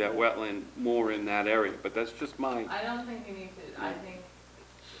to see that wetland more in that area, but that's just my, I don't think you need to, I think,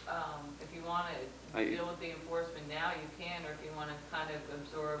 if you want to deal with the enforcement now, you can, or if you want to kind of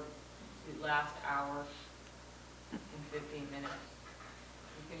absorb the last hour in 15 minutes,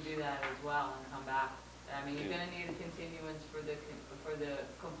 you can do that as well and come back. I mean, you're going to need a continuance for the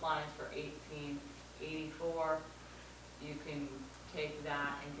compliance for 1884. You can take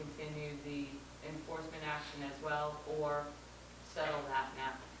that and continue the enforcement action as well, or settle that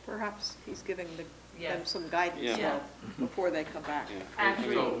now. Perhaps he's giving them Yes. some guidance Yeah. though, before they come back.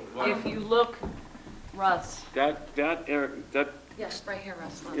 Actually, if you look, Russ. that area, that, Yes, right here,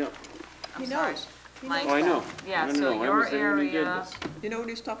 Russ. Look. yeah. He sorry. knows. He Mike. knows Oh, I know. that. Yeah, No, so no, I your was there when he did area, this. You know what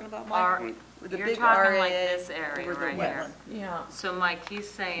he's talking about, Are- Mike? With the you're big talking like RAA this area over the right here. wetland. Yeah. So Mike, he's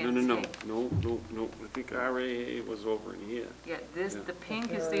saying. No, take- no, I think RAA was over in here. Yeah, this, Yeah. the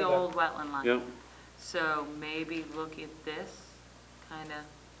pink is the old wetland line. Yeah, So maybe look at this, kind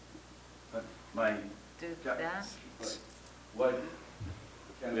of My, do that. what,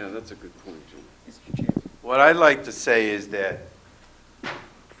 yeah, that's a good point, Jim. what I'd like to say is that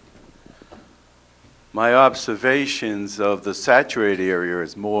My observations of the saturated area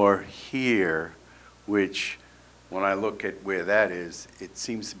is more here, which, when I look at where that is, it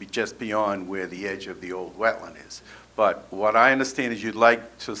seems to be just beyond where the edge of the old wetland is. But what I understand is you'd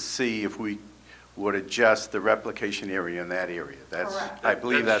like to see if we would adjust the replication area in that area. That's, Correct. I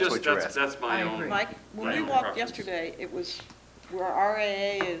believe that's what you're asking. That's my own. Mike, when my we own walked preference. yesterday, it was where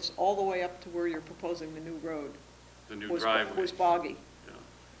RAA is all the way up to where you're proposing the new road. The new was- driveway. Was boggy. Yeah.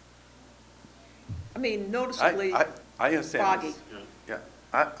 I mean, noticeably I understand boggy. this. Yeah,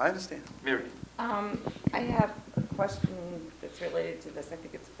 I understand. Mary? I have a question that's related to this. I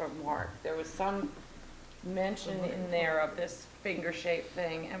think it's from Mark. There was some mention in there of this finger-shaped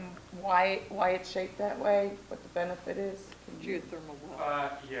thing and why it's shaped that way, what the benefit is. Geothermal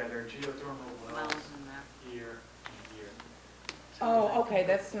well. Yeah, there are geothermal wells here and here. Oh, okay,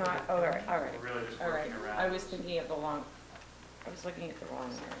 that's not, all right, all right. We're really just All right. working around I was this. thinking of the wrong, I was looking at the wrong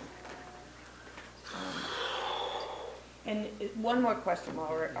area. One more question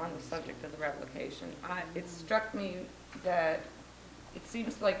while we're on the subject of the replication. It struck me that it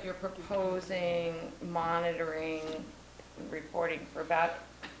seems like you're proposing monitoring and reporting for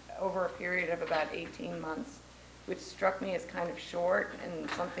over a period of about 18 months, which struck me as kind of short, and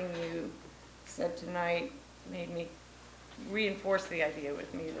something you said tonight made me reinforce the idea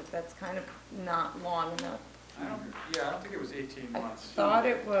with me that that's kind of not long enough. I don't think it was 18 months. I thought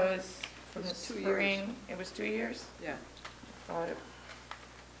it was from the It's 2 years. spring, it was 2 years? Yeah. I thought it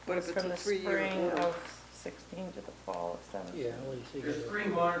But was if it's from a the 3-year spring order. of 16 to the fall of 17. Yeah, at least you There's get 3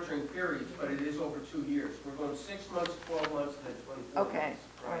 monitoring periods, but it is over 2 years. We're going 6 months, 12 months, and then 24 months. Okay,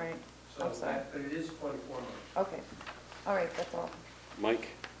 all right, So I'm sorry. but it is 24 months. Okay, all right, that's all. Mike?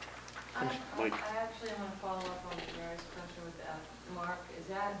 I Mike? actually want to follow up on Mary's question with Mark. Is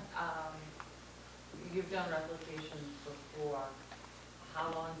that, you've done replication before.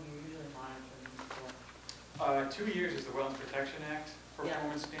 How long do you usually monitor them for? 2 years is the Wetlands Protection Act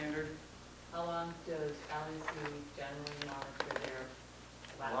performance standard. How long does LEC generally monitor their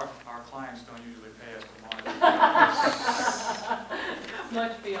Well, our clients don't usually pay us to monitor.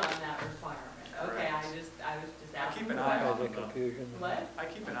 Much beyond that requirement. Okay, I was just I asking. keep an eye on the them, though. confusion. What? I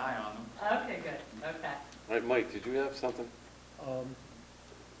keep an eye on them. Okay, good, okay. All right, Mike, did you have something?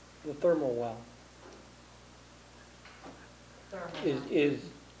 The thermal well, Thermal. is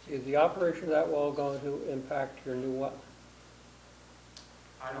the operation of that well going to impact your new well?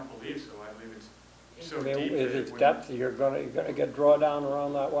 I don't believe so. I believe it's so I mean, deep. is that it its wouldn't- depth, you're gonna get drawdown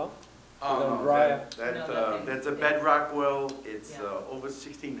around that well? You're gonna dry it, That's a bedrock well. It's Yeah. over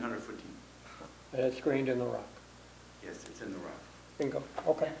 1,600 foot deep. and it's screened in the rock. Yes, it's in the rock. Bingo,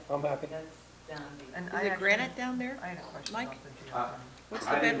 okay, I'm happy. That's down deep. And Is I it actually- granite down there? I had a question Mike? about the geothermal. What's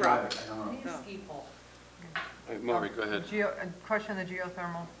the bedrock? Need a ski pole. All right, Maury, go ahead. A question on the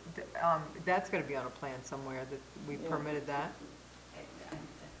geothermal, that's gonna be on a plan somewhere, that we permitted that?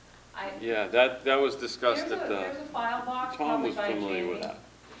 Yeah, that was discussed at the, There's a file box, Tom probably was by familiar with Jamie. that.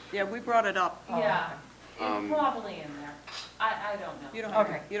 Yeah, we brought it up. Yeah, Um, it's probably in there. I don't know. You don't have,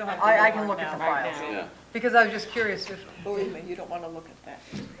 Okay. you don't have to. I look can look at the now. files. Yeah. Because I was just curious if, Believe me, you don't want to look at that.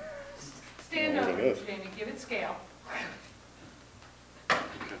 Stand Oh, it over, is. Jamie, give it scale.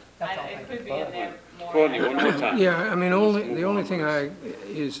 that's all. It could be in there more. Courtney, one more time. Yeah, I mean, Let's the move only on, thing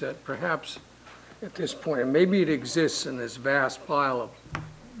please. is that perhaps at this point, and maybe it exists in this vast pile of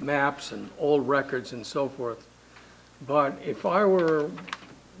maps and old records and so forth, but if I were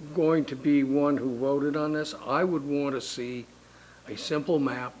going to be one who voted on this, I would want to see a simple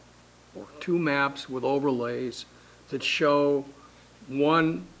map or 2 maps with overlays that show,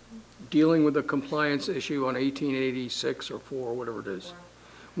 one, dealing with the compliance issue on 1886 or 4, whatever it is,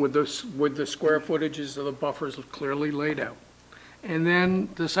 with the square footages of the buffers clearly laid out. And then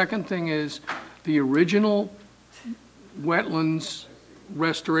the second thing is the original wetlands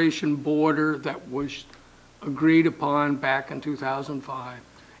restoration border that was agreed upon back in 2005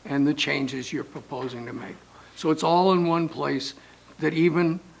 and the changes you're proposing to make. So it's all in one place that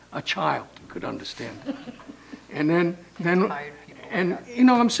even a child could understand. And then, and you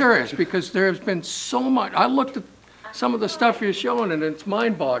know, I'm serious, because there's been so much, I looked at some of the stuff you're showing and it's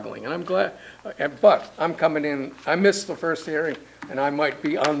mind-boggling, and I'm glad, but I'm coming in, I missed the first hearing, and I might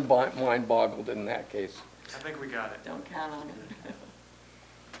be mind-boggled in that case. I think we got it. Don't count on it.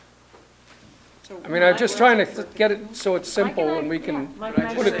 So I mean, I'm just trying to get it so it's simple and we can Could I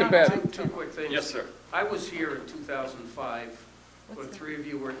put just it to say bed. two quick things? Yes, sir. I was here in 2005, when 3 of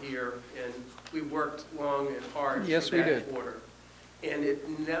you were here, and we worked long and hard Yes, for we that did. order.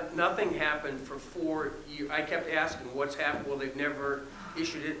 And nothing happened for 4 years. I kept asking, what's happened? Well, they've never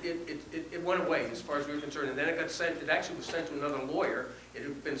issued it. It went away as far as we were concerned. And then it got sent, it actually was sent to another lawyer. It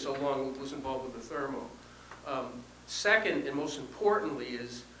had been so long, it was involved with the thermo. Second, and most importantly,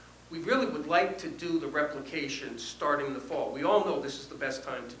 is we really would like to do the replication starting in the fall. We all know this is the best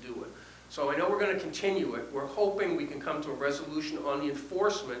time to do it. So I know we're going to continue it. We're hoping we can come to a resolution on the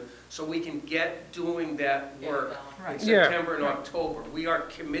enforcement so we can get doing that work in September and October. We are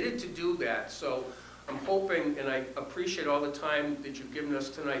committed to do that, so I'm hoping, and I appreciate all the time that you've given us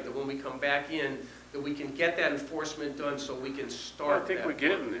tonight, that when we come back in, that we can get that enforcement done so we can start that. I think we're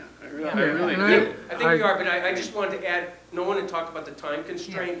getting there. I really do. I think we are, but I just wanted to add, no one had talked about the time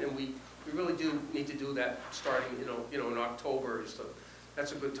constraint, and we really do need to do that starting, in October. So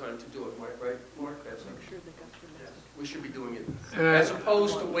that's a good time to do it, right, Mark? That's I'm sure they got we should be doing it, as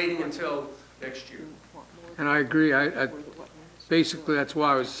opposed to waiting until next year. And I agree. Basically, that's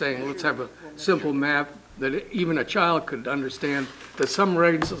why I was saying, let's have a simple map that even a child could understand. That some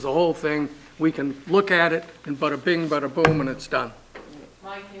regs is the whole thing. We can look at it and bada bing, bada boom, and it's done.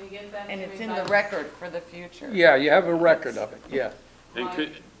 Mike, can you get that to And me it's in by- the record for the future. Yeah, you have a record of it, yeah. And Mike,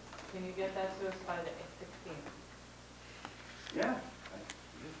 could, can you get that to us by the 16th? Yeah.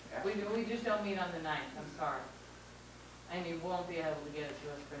 We just don't meet on the 9th, I'm sorry. And you won't be able to get it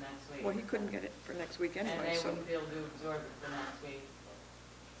to us for next week. Well, he couldn't get it for next week anyway, And they so. wouldn't be able to absorb it for next week.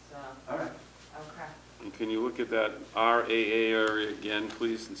 So, All right. okay. and can you look at that RAA area again,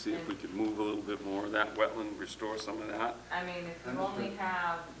 please, and see if we could move a little bit more of that wetland, restore some of that? I mean, if you only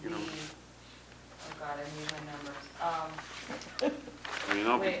have You the, know. oh God, I need my numbers. I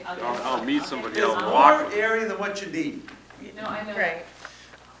mean, Wait, I'll meet somebody else, There's walk more with them. area than what you need. No, I know. Right.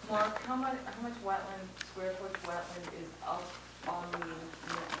 Mark, how much wetland, square foot wetland is up on the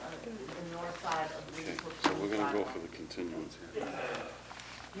north side of the So we're gonna go for the continuance here.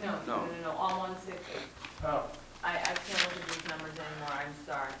 No, all 160. Oh. I can't look at these numbers anymore, I'm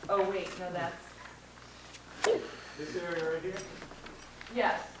sorry. Oh, wait, no, that's, This area right here?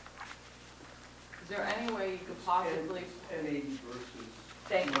 yes. Is there any way you could possibly, 1080 versus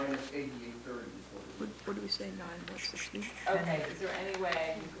thank you. minus 8830 is what it is. What do we say, 9/160? Okay, is there any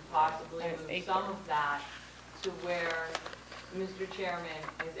way you could possibly move some of that to where Mr. Chairman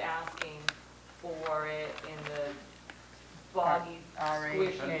is asking for it in the boggy,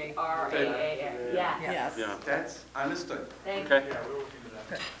 squishy RAA? Yes. Yeah, That's understood. Thank you. okay, Yeah, we're looking at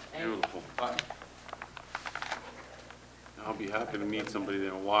that. Thank you. beautiful. Fine. I'll be happy to meet somebody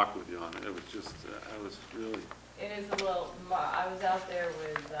there and walk with you on it. It was just, I was really, It is a little, I was out there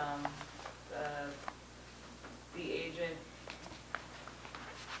with the agent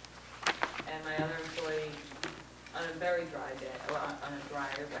and my other employee on a very dry day, or on a dry,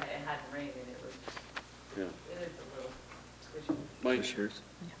 it hadn't rained and it was, yeah. it is a little squishy. Mike,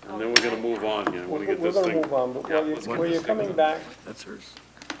 and then we're gonna move on here. I wanna get We're this going to thing. move on, but Yeah, where let's get you're this thing coming done. back, That's hers.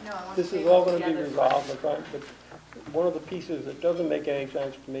 No, I want this to is take all it going to be together. resolved, but one of the pieces that doesn't make any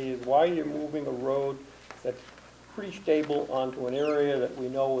sense to me is why you're moving a road that's pretty stable onto an area that we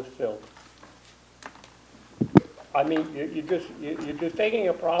know is filled. I mean, you're just taking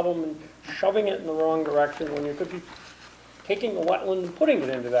a problem and shoving it in the wrong direction when you could be taking the wetland and putting it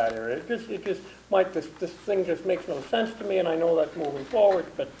into that area. It just, Mike, this thing just makes no sense to me, and I know that's moving forward,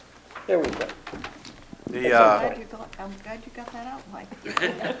 but there we go. I'm glad you got that out, Mike.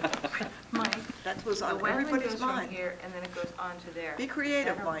 Mike, that was on everybody's mind. here and then it goes on to there. Be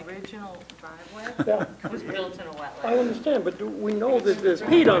creative, That Mike. original driveway Yeah, was built in a I wetland. understand, but we know that there's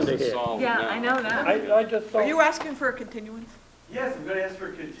peat under here. Yeah, I know that. I just Are you don't, asking for a continuance? Yes, I'm going to ask for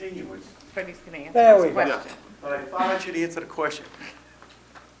a continuance, But he's going to There answer we his go. question. but I thought I should answer the question.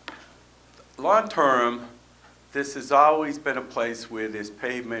 Long-term, this has always been a place where there's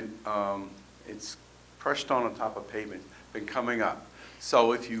pavement, it's crushed stone on top of pavement, been coming up.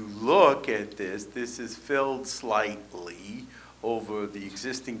 So if you look at this, this is filled slightly over the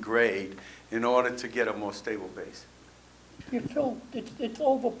existing grade in order to get a more stable base. you fill, it's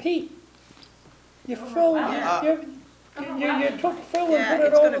over peat. You fill, Yeah. you took fill Yeah, and put it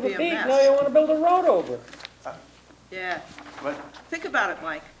it's gonna over the be a peat, mess. now you wanna build a road over it. Yeah. But Think about it,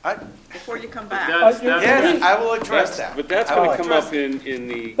 Mike, before you come back. That's- yes, I will address that. But that's I will gonna come address up in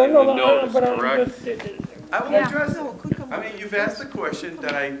the No, no, notice, but I'm correct? just, I will Yeah. address No, it. it could come I up. mean, you've asked the question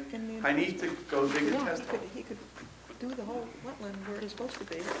that I In need to go dig a Yeah, test hole. he could do the whole wetland where it's supposed to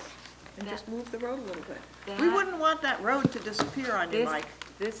be and just move the road a little bit. That- We wouldn't want that road to disappear on you, This, Mike.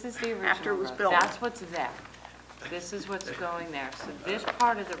 this is the original After it was road. built. That's what's there. This is what's going there. So this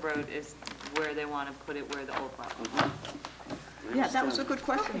part of the road is where they want to put it, where the old road was. Yeah, that was a good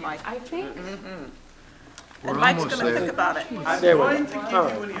question, Mike. I think, And Mike's gonna think about it. I'm There we going go. to give All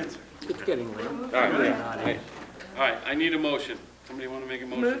you right. an answer. It's getting late. All right, all right, I need a motion. Somebody want to make a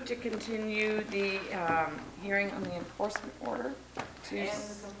motion? Move to continue the hearing on the enforcement order to... And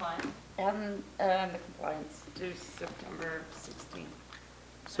the compliance. And the compliance to September 16th.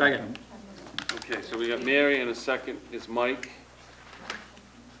 Second. Okay, so we got Mary and a second is Mike.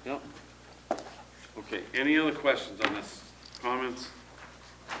 Yep. Okay, any other questions on this? Comments?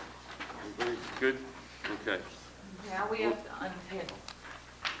 Everybody good? Okay. Now we have to untable.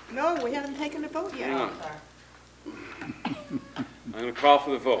 No, we haven't taken a vote yet. Hang on. Sorry. I'm going to call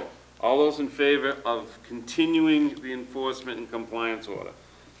for the vote. All those in favor of continuing the enforcement and compliance order,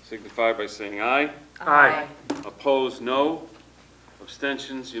 signify by saying aye. Aye. Opposed, no.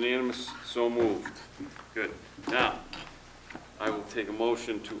 Abstentions, unanimous, so moved. Good. Now, I will take a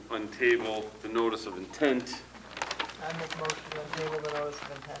motion to untable the notice of intent. I make a motion to table the notice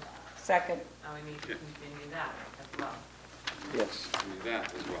of intent. Second. Now we need to continue that as well. Yes. Do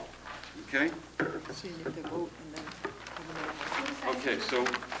that as well. Okay? So you need to vote and then have another. Okay, so,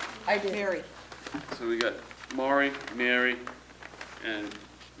 I did. Mary. so we got Maury, Mary, and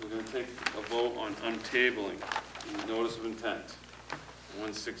we're going to take a vote on untabling the notice of intent,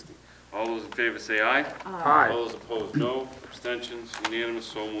 160. All those in favor say aye. Aye. All those opposed, no. Abstentions, unanimous,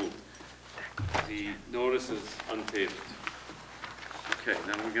 so moved. The notice is untabled. Okay,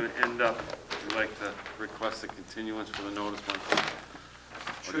 now we're going to end up, we'd like to request a continuance for the notice one.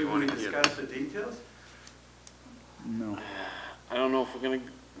 What do you Should want we to hear? discuss the details? No. I don't know if we're going to,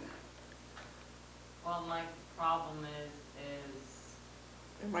 Well, my problem is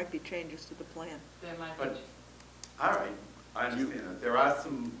There might be changes to the plan. there might But- be, All right, I understand that. There are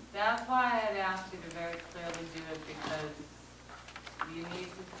some, that's why I had asked you to very clearly do it, because you need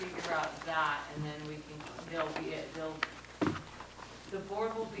to figure out that, and then we can, the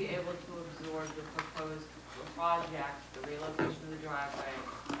board will be able to absorb the proposed project, the relocation of the driveway,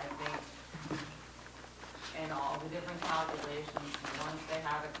 I think, and all the different calculations, once they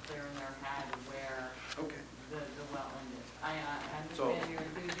have it clear in their head where okay. the wetland is. I So- understand your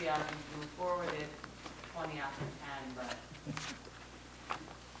enthusiasm to move forward at 20 after 10, but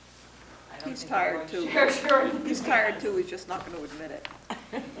I don't He's think tired everyone too. shares your He's tired too, he's just not gonna admit it.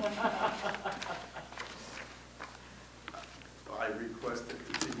 I request a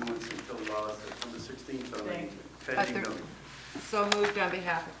continuance until September 16th on Thank the pending notice. So moved on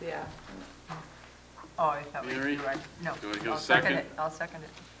behalf of the applicant. Oh, I thought we Mary? were right. No. Do I get a I'll second second? it. I'll second it.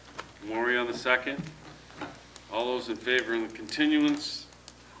 Maury on the second. All those in favor of the continuance,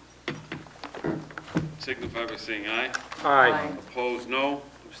 signify by saying aye. Aye. Opposed, no.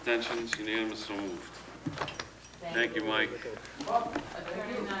 Abstentions, unanimous, so moved. Thank you, Mike.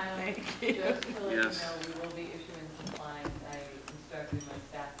 Attorney Nyland, just to let you know, Yes. we will be issuing compliance. I instructed my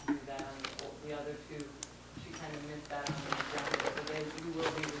staff to do that on the other two. She kind of missed that on the agenda, so you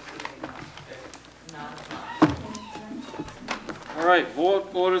will be receiving them. Not a problem. All right, board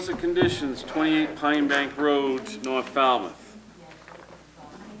orders and conditions, 28 Pine Bank Road, North Falmouth.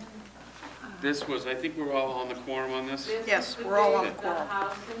 This was, I think we're all on the quorum on this? This Yes, is the we're all on big- the quorum.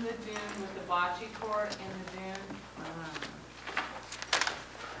 house in the dune with the bocce court in the dune.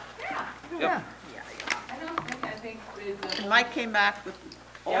 Yep. I think the. And Mike came back with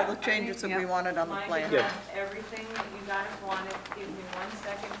all Yeah, the I changes that think- we wanted on the Mike plan. has everything that you guys wanted. Give me 1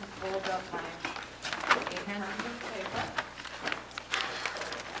 second to fold up my 800 paper.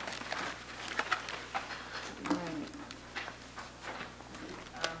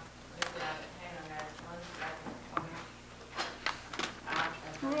 Hang on, guys, 1 second.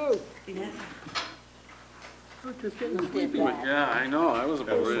 Yes. I'm just getting sleepy. Yeah, I know, I was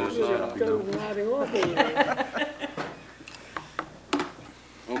about ready to stop. Nodding off over there.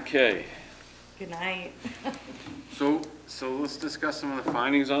 Okay, Good night. so let's discuss some of the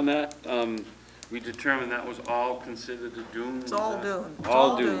findings on that. We determined that was all considered a dune. It's all dune. It's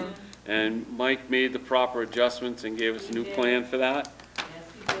All all dune. dune. And Mike made the proper adjustments and gave us a new plan for that? Yes,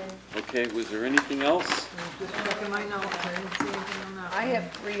 he did. Okay, was there anything else? Just checking my notes. I didn't see anything on that. I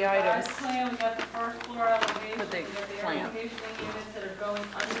have 3 Last items. plan, we got the first floor elevation, For the we got the air plan. conditioning units that are going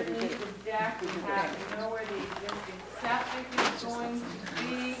underneath the deck. We have to know where the existing septic is going to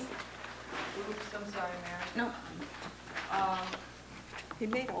be. Oops, I'm sorry, Mary. No. He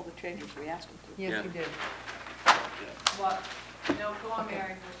made all the changes we asked him to. Yes, Yeah. you did. What? No, go on,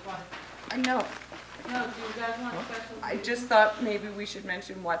 Mary, which one? I know. No, do you guys want special? I just thought maybe we should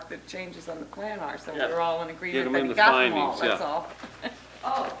mention what the changes on the plan are, so Yeah. we're all in Get agreement them that in we the got them all, findings, that's yeah. all.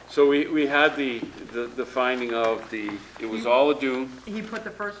 Oh, So we had the finding of it was all a dune. He put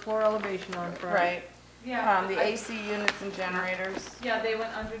the first floor elevation on front. Right. yeah. The AC units and generators. Yeah, they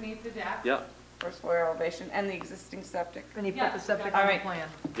went underneath the deck. Yeah, first floor elevation, and the existing septic. And he put the septic All on the right. plan.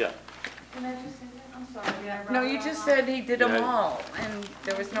 Yeah. Can I just say that? I'm sorry. did I No, rattle you that just off? said he did them Yeah. all, and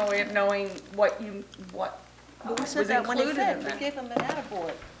there was no way of knowing what But we was said that when he included in said, we that. gave him an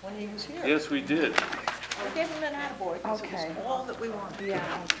attaboy when he was here. Yes, we did. We gave him an attaboy because it Okay. was all that we wanted. Yeah.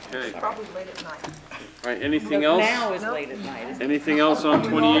 Okay. It's probably late at night. All right, anything else? Now is late at night, isn't it? Anything else on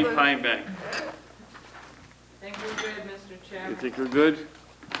 28 Pine Bank? I think we're good, Mr. You Chairman. think we're good?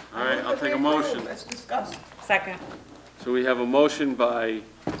 All right, I'll take a motion. Let's discuss. Second. So we have a motion by,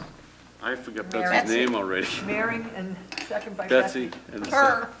 I forgot Betsy's Betsy. name already. Maring and second by Betsy. Becky. and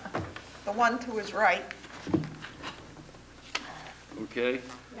Her, the one to his right. Okay.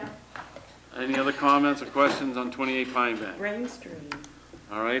 Any other comments or questions on 28 Pine Bank? Rain Stream.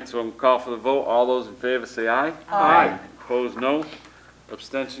 All right, so I'm gonna call for the vote. All those in favor say aye. Aye. Opposed, no.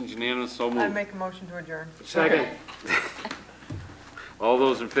 Abstentions, unanimous, so I moved. make a motion to adjourn. Second. All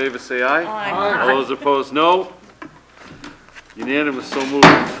those in favor say aye. Aye. All those opposed, no. Unanimous, so moved.